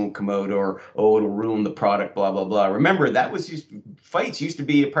 fans won't come out, or it'll ruin the product, blah blah blah. Remember, that was fights used to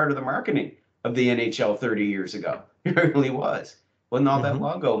be a part of the marketing of the NHL 30 years ago. It really was. Wasn't all that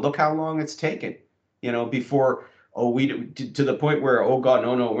long ago. Look how long it's taken. Before to the point where, oh God,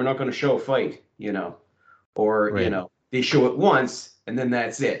 no, we're not going to show a fight. Or, they show it once and then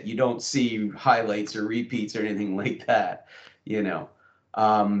that's it. You don't see highlights or repeats or anything like that, Yeah.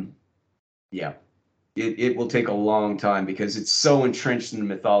 It will take a long time because it's so entrenched in the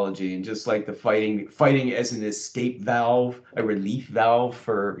mythology, and just like the fighting as an escape valve, a relief valve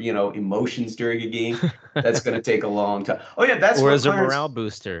for, emotions during a game, that's going to take a long time. Oh yeah, that's or as a morale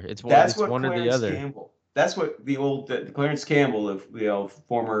booster. It's one or the other. That's what the Clarence Campbell,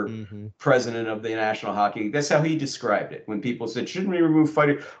 former president of the National Hockey, that's how he described it. When people said, shouldn't we remove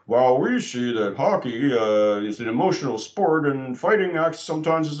fighting? Well, we see that hockey is an emotional sport, and fighting acts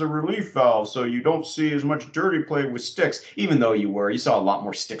sometimes as a relief valve, so you don't see as much dirty play with sticks, even though you saw a lot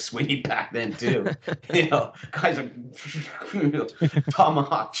more stick swinging back then too. Guys are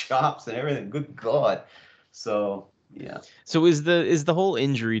tomahawk chops and everything. Good God. So, yeah. So is the whole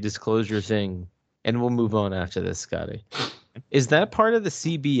injury disclosure thing, and we'll move on after this, Scotty, is that part of the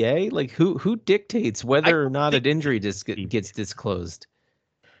CBA? Like, who dictates whether or not an injury gets disclosed?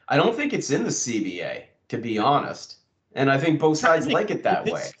 I don't think it's in the CBA, to be honest. And I think both sides like it that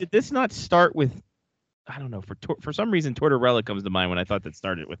way. Did this not start with, I don't know, for some reason, Tortorella comes to mind when I thought that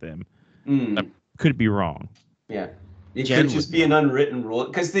started with him. I could be wrong. Yeah. It could just be an unwritten rule.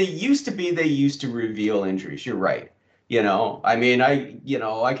 Because they used to reveal injuries. You're right. I mean, I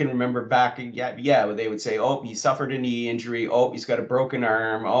can remember back, they would say, oh, he suffered a knee injury. Oh, he's got a broken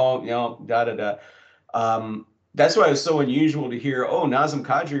arm. Oh, da-da-da. That's why it was so unusual to hear, oh, Nazem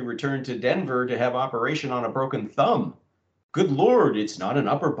Kadri returned to Denver to have operation on a broken thumb. Good Lord, it's not an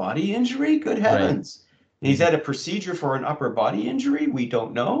upper body injury? Good heavens. Right. He's had a procedure for an upper body injury? We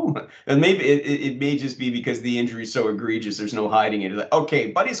don't know. And maybe it may just be because the injury is so egregious, there's no hiding it. Like, okay,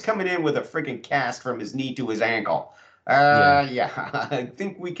 Buddy's coming in with a freaking cast from his knee to his ankle. I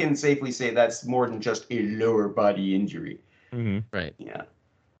think we can safely say that's more than just a lower body injury. Right. Yeah.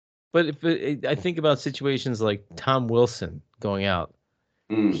 But I think about situations like Tom Wilson going out.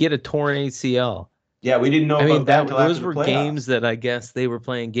 He had a torn ACL. Yeah, we didn't know about that. Those were games that I guess they were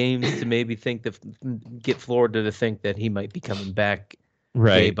playing games to maybe get Florida to think that he might be coming back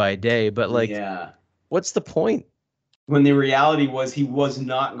day by day. But what's the point? When the reality was he was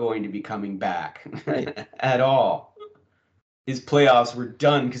not going to be coming back at all. His playoffs were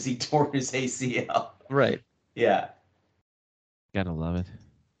done because he tore his ACL. Right. Yeah. Gotta love it.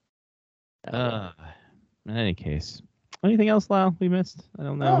 In any case, anything else, Lyle, we missed? I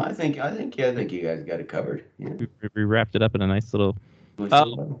don't know. No, I think you guys got it covered. Yeah. We wrapped it up in a nice little.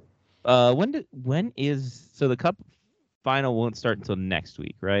 So the Cup final won't start until next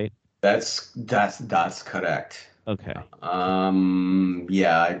week, right? That's correct. Okay. I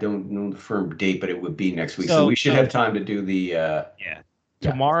don't know the firm date, but it would be next week. So we should have time to do the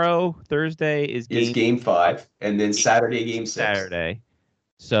Tomorrow, Thursday is game 5, and then Saturday game 6. Saturday.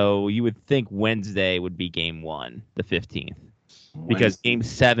 So you would think Wednesday would be game 1, the 15th. Because game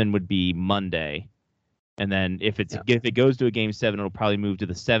 7 would be Monday. And then if it goes to a game 7, it'll probably move to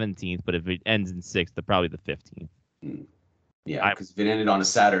the 17th, but if it ends in 6th, then probably the 15th. Yeah, because if it ended on a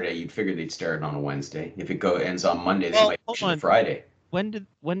Saturday, you'd figure they'd start on a Wednesday. If it ends on Monday, they might push it to Friday. When did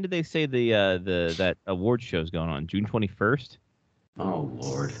they say that award show is going on? June 21st? Oh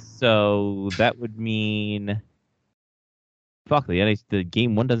Lord. So that would mean the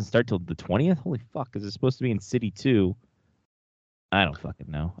game 1 doesn't start till the 20th? Holy fuck, is it supposed to be in City 2? I don't fucking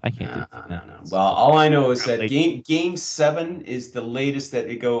know. I can't do that. No. Well, all I know is that game 7 is the latest that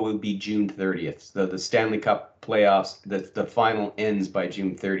it would be June 30th. The Stanley Cup playoffs, the final ends by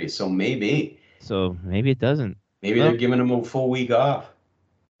June 30th. So maybe it doesn't. Maybe they're giving them a full week off.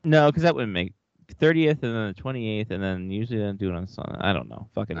 No, because that wouldn't make 30th and then the 28th, and then usually they don't do it on Sunday. I don't know.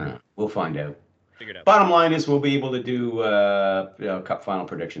 We'll find out. Figure it out. Bottom line is we'll be able to do Cup final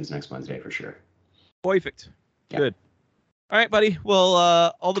predictions next Wednesday for sure. Perfect. Yeah. Good. All right, buddy. Well,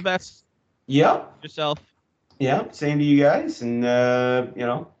 all the best. Yeah. Yourself. Yeah. Same to you guys, and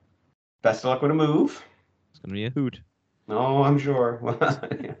best of luck with a move. It's gonna be a hoot. Oh, I'm sure.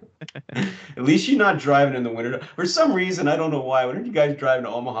 At least you're not driving in the winter. For some reason, I don't know why. Whenever you guys drive to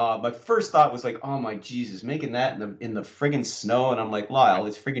Omaha, my first thought was like, "Oh my Jesus, making that in the friggin' snow." And I'm like, "Lyle,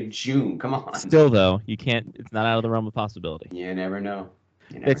 it's friggin' June. Come on." Still though, you can't. It's not out of the realm of possibility. You never know.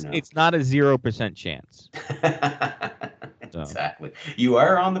 You never know. It's not a 0% chance. Exactly. You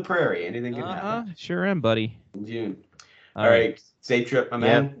are on the prairie. Anything can happen. Sure am, buddy. In June. All right. Safe trip, my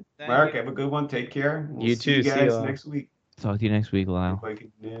man. Mark, have a good one. Take care. We'll You see too. you guys See you next week. Talk to you next week, Lyle. If I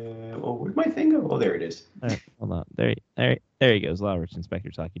can, where'd my thing go? Oh, there it is. All right, hold on. There he goes. Lyle Rich,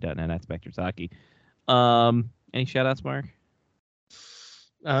 InspectorSaki.net at SpectorSaki. Any shout outs, Mark?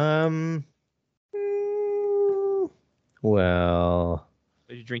 Well, What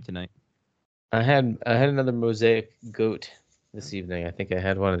did you drink tonight? I had another Mosaic Goat this evening. I think I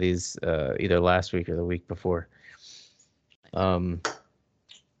had one of these either last week or the week before.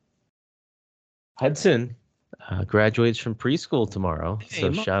 Hudson graduates from preschool tomorrow,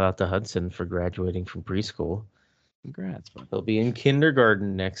 so shout out to Hudson for graduating from preschool. Congrats, bud. He'll be in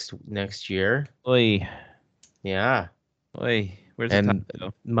kindergarten next year. Oi. Yeah. Oi. Where's And the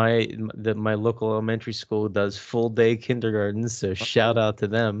time my local elementary school does full day kindergarten, so shout out to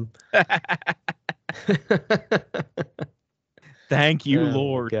them. Thank you, Oh,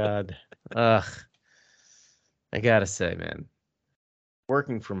 Lord. God. Ugh. I gotta say, man,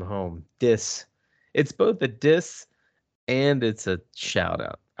 working from home, it's both a diss and it's a shout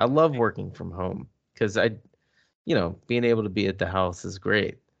out. I love working from home because being able to be at the house is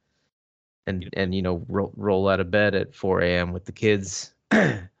great. And roll out of bed at 4 a.m. with the kids.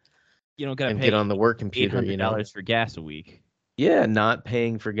 You don't gotta and pay get on the work computer. $800 for gas a week. Yeah, not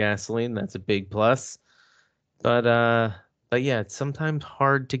paying for gasoline, that's a big plus. But yeah, it's sometimes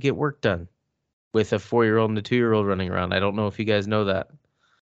hard to get work done with a 4-year-old and a 2-year-old running around. I don't know if you guys know that.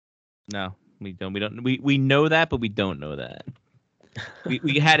 No, we don't. We know that, but we don't know that.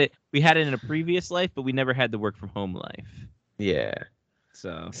 we had it in a previous life, but we never had the work from home life. Yeah.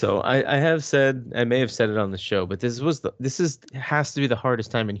 So I have said, I may have said it on the show, but this has to be the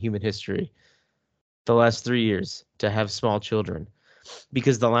hardest time in human history, the last 3 years, to have small children,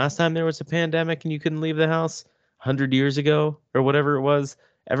 because the last time there was a pandemic and you couldn't leave the house 100 years ago or whatever it was,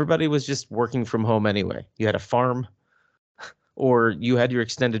 everybody was just working from home anyway. You had a farm, or you had your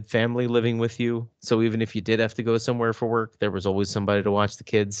extended family living with you. So even if you did have to go somewhere for work, there was always somebody to watch the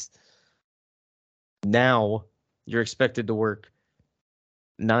kids. Now you're expected to work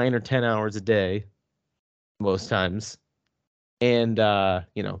 9 or 10 hours a day most times, and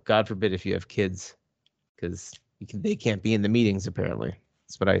God forbid if you have kids, because they can't be in the meetings apparently.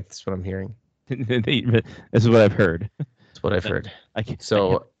 That's what I'm hearing. This is what I've heard. That's what I've heard. I can't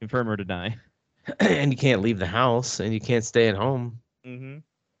confirm or deny. And you can't leave the house, and you can't stay at home. Mm-hmm.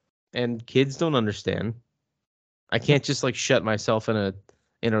 And kids don't understand. I can't just shut myself in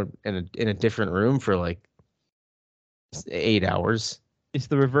a different room for 8 hours. It's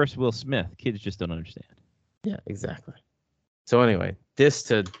the reverse Will Smith. Kids just don't understand. Yeah, exactly. So anyway, this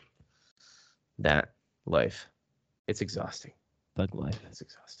to that life. It's exhausting. Thug life. It's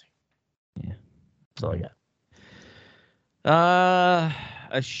exhausting. Yeah. That's all I got.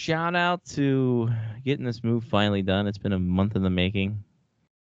 A shout out to getting this move finally done. It's been a month in the making.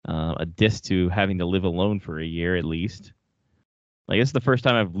 A diss to having to live alone for a year at least. It's the first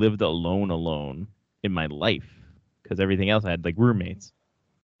time I've lived alone in my life, because everything else I had roommates.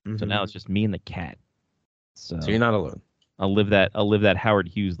 Mm-hmm. So now it's just me and the cat. So you're not alone. I'll live that Howard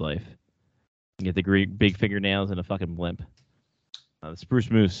Hughes life. Get the great big fingernails and a fucking blimp. The Spruce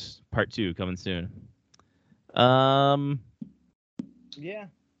Moose Part 2 coming soon. Yeah.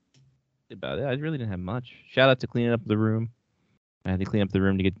 About it. I really didn't have much. Shout out to cleaning up the room. I had to clean up the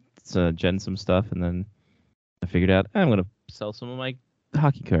room to get Jen some stuff, and then I figured out I'm gonna sell some of my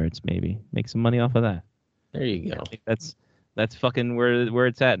hockey cards, maybe make some money off of that. There you go. That's fucking where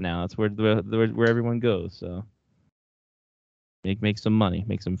it's at now. That's where everyone goes. So make some money,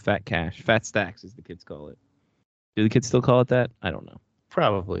 make some fat cash, fat stacks as the kids call it. Do the kids still call it that? I don't know.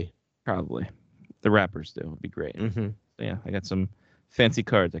 Probably. The rappers do. It'd be great. Mm-hmm. So yeah, I got some fancy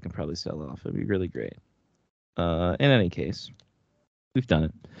cards I can probably sell off. It'd be really great. In any case, we've done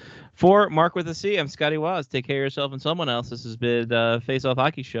it. For Mark with a C, I'm Scotty Waz. Take care of yourself and someone else. This has been Face Off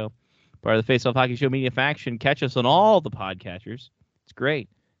Hockey Show, part of the Face Off Hockey Show media faction. Catch us on all the podcatchers. It's great.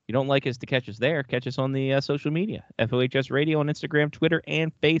 If you don't like us to catch us there, catch us on the social media. FOHS Radio on Instagram, Twitter,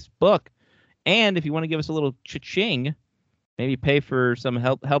 and Facebook. And if you want to give us a little cha-ching, maybe pay for some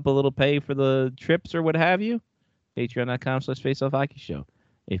help a little pay for the trips or what have you, patreon.com/faceoffhockeyshow.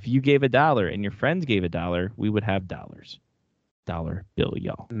 If you gave $1 and your friends gave $1, we would have dollars. Dollar bill,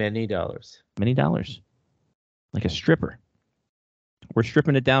 y'all. Many dollars. Many dollars. Like a stripper. We're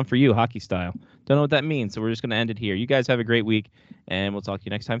stripping it down for you, hockey style. Don't know what that means, so we're just going to end it here. You guys have a great week, and we'll talk to you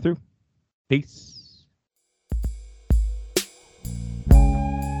next time through. Peace.